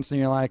distance, and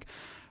you're like,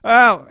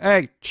 oh,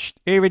 hey,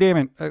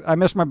 Eveedemon, I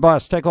missed my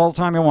bus. Take all the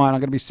time you want.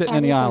 I'm going to be sitting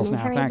in the aisles now.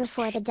 Hurry Thanks.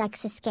 Before the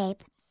ducks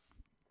escape.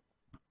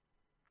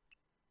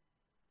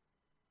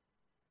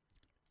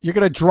 You're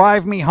going to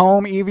drive me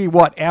home, Evee,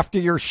 what, after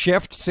your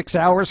shift, 6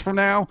 hours from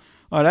now?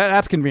 Oh,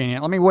 that's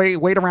convenient. Let me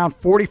wait around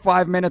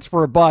 45 minutes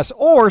for a bus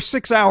or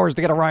 6 hours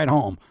to get a ride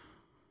home.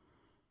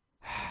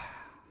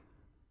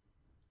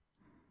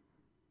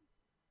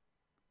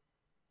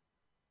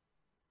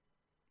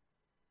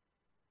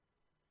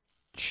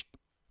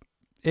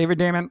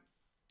 Eveedemon,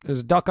 there's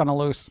a duck on the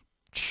loose.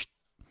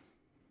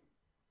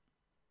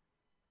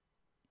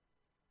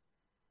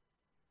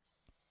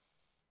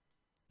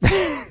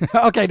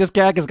 Okay, this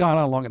gag has gone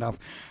on long enough.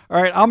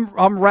 All right,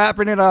 I'm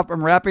wrapping it up. I'm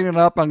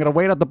going to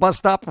wait at the bus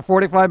stop for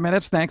 45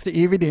 minutes, thanks to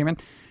Eveedemon.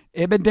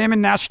 Eveedemon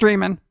now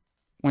streaming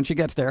when she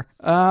gets there.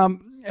 I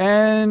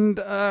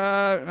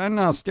don't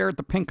know, stare at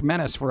the Pink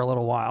Menace for a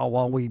little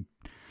while we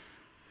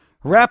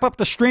wrap up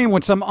the stream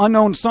with some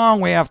unknown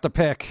song we have to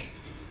pick.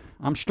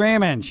 I'm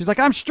streaming. She's like,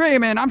 I'm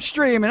streaming. I'm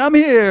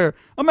here.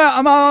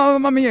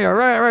 I'm here.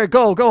 Right.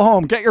 Go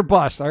home. Get your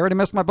bus. I already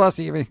missed my bus,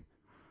 Evie.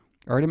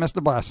 Already missed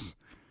the bus.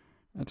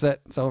 That's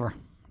it. It's over.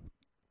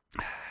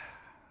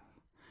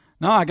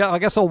 No, I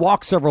guess I'll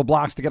walk several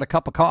blocks to get a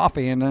cup of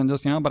coffee, and then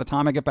just, by the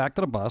time I get back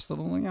to the bus,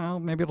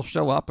 maybe it'll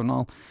show up, and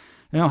I'll,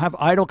 have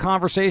idle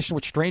conversation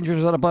with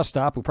strangers at a bus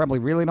stop who probably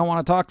really don't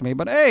want to talk to me.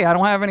 But hey, I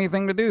don't have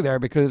anything to do there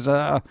because,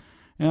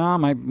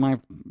 my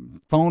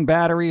phone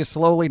battery is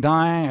slowly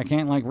dying. I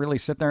can't really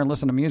sit there and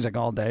listen to music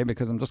all day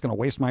because I'm just going to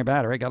waste my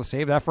battery. Got to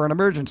save that for an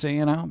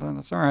emergency, but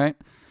that's all right.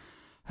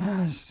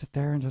 Just sit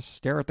there and just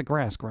stare at the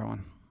grass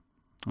growing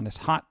on this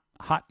hot,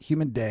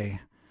 humid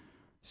day.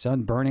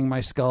 Sun burning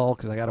my skull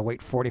because I got to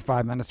wait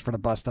 45 minutes for the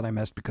bus that I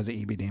missed because of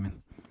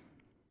Eveedemon.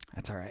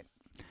 That's all right.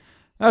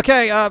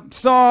 Okay,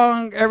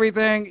 song,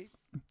 everything.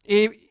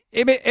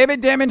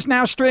 Eveedemon's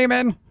now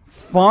streaming.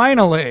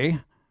 Finally.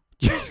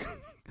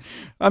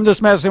 I'm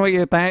just messing with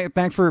you.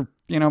 Thanks for,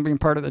 being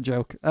part of the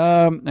joke.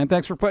 And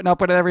thanks for putting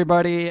up with it,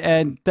 everybody.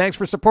 And thanks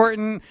for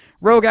supporting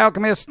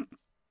RogueAlchemist.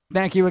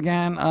 Thank you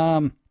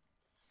again.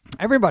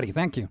 Everybody,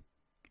 thank you.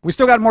 We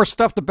still got more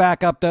stuff to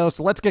back up, though,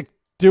 so let's get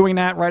doing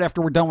that right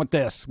after we're done with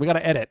this. We got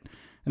to edit.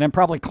 And then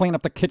probably clean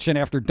up the kitchen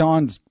after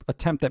Dawn's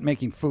attempt at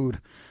making food.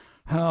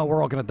 Oh,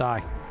 we're all going to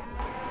die.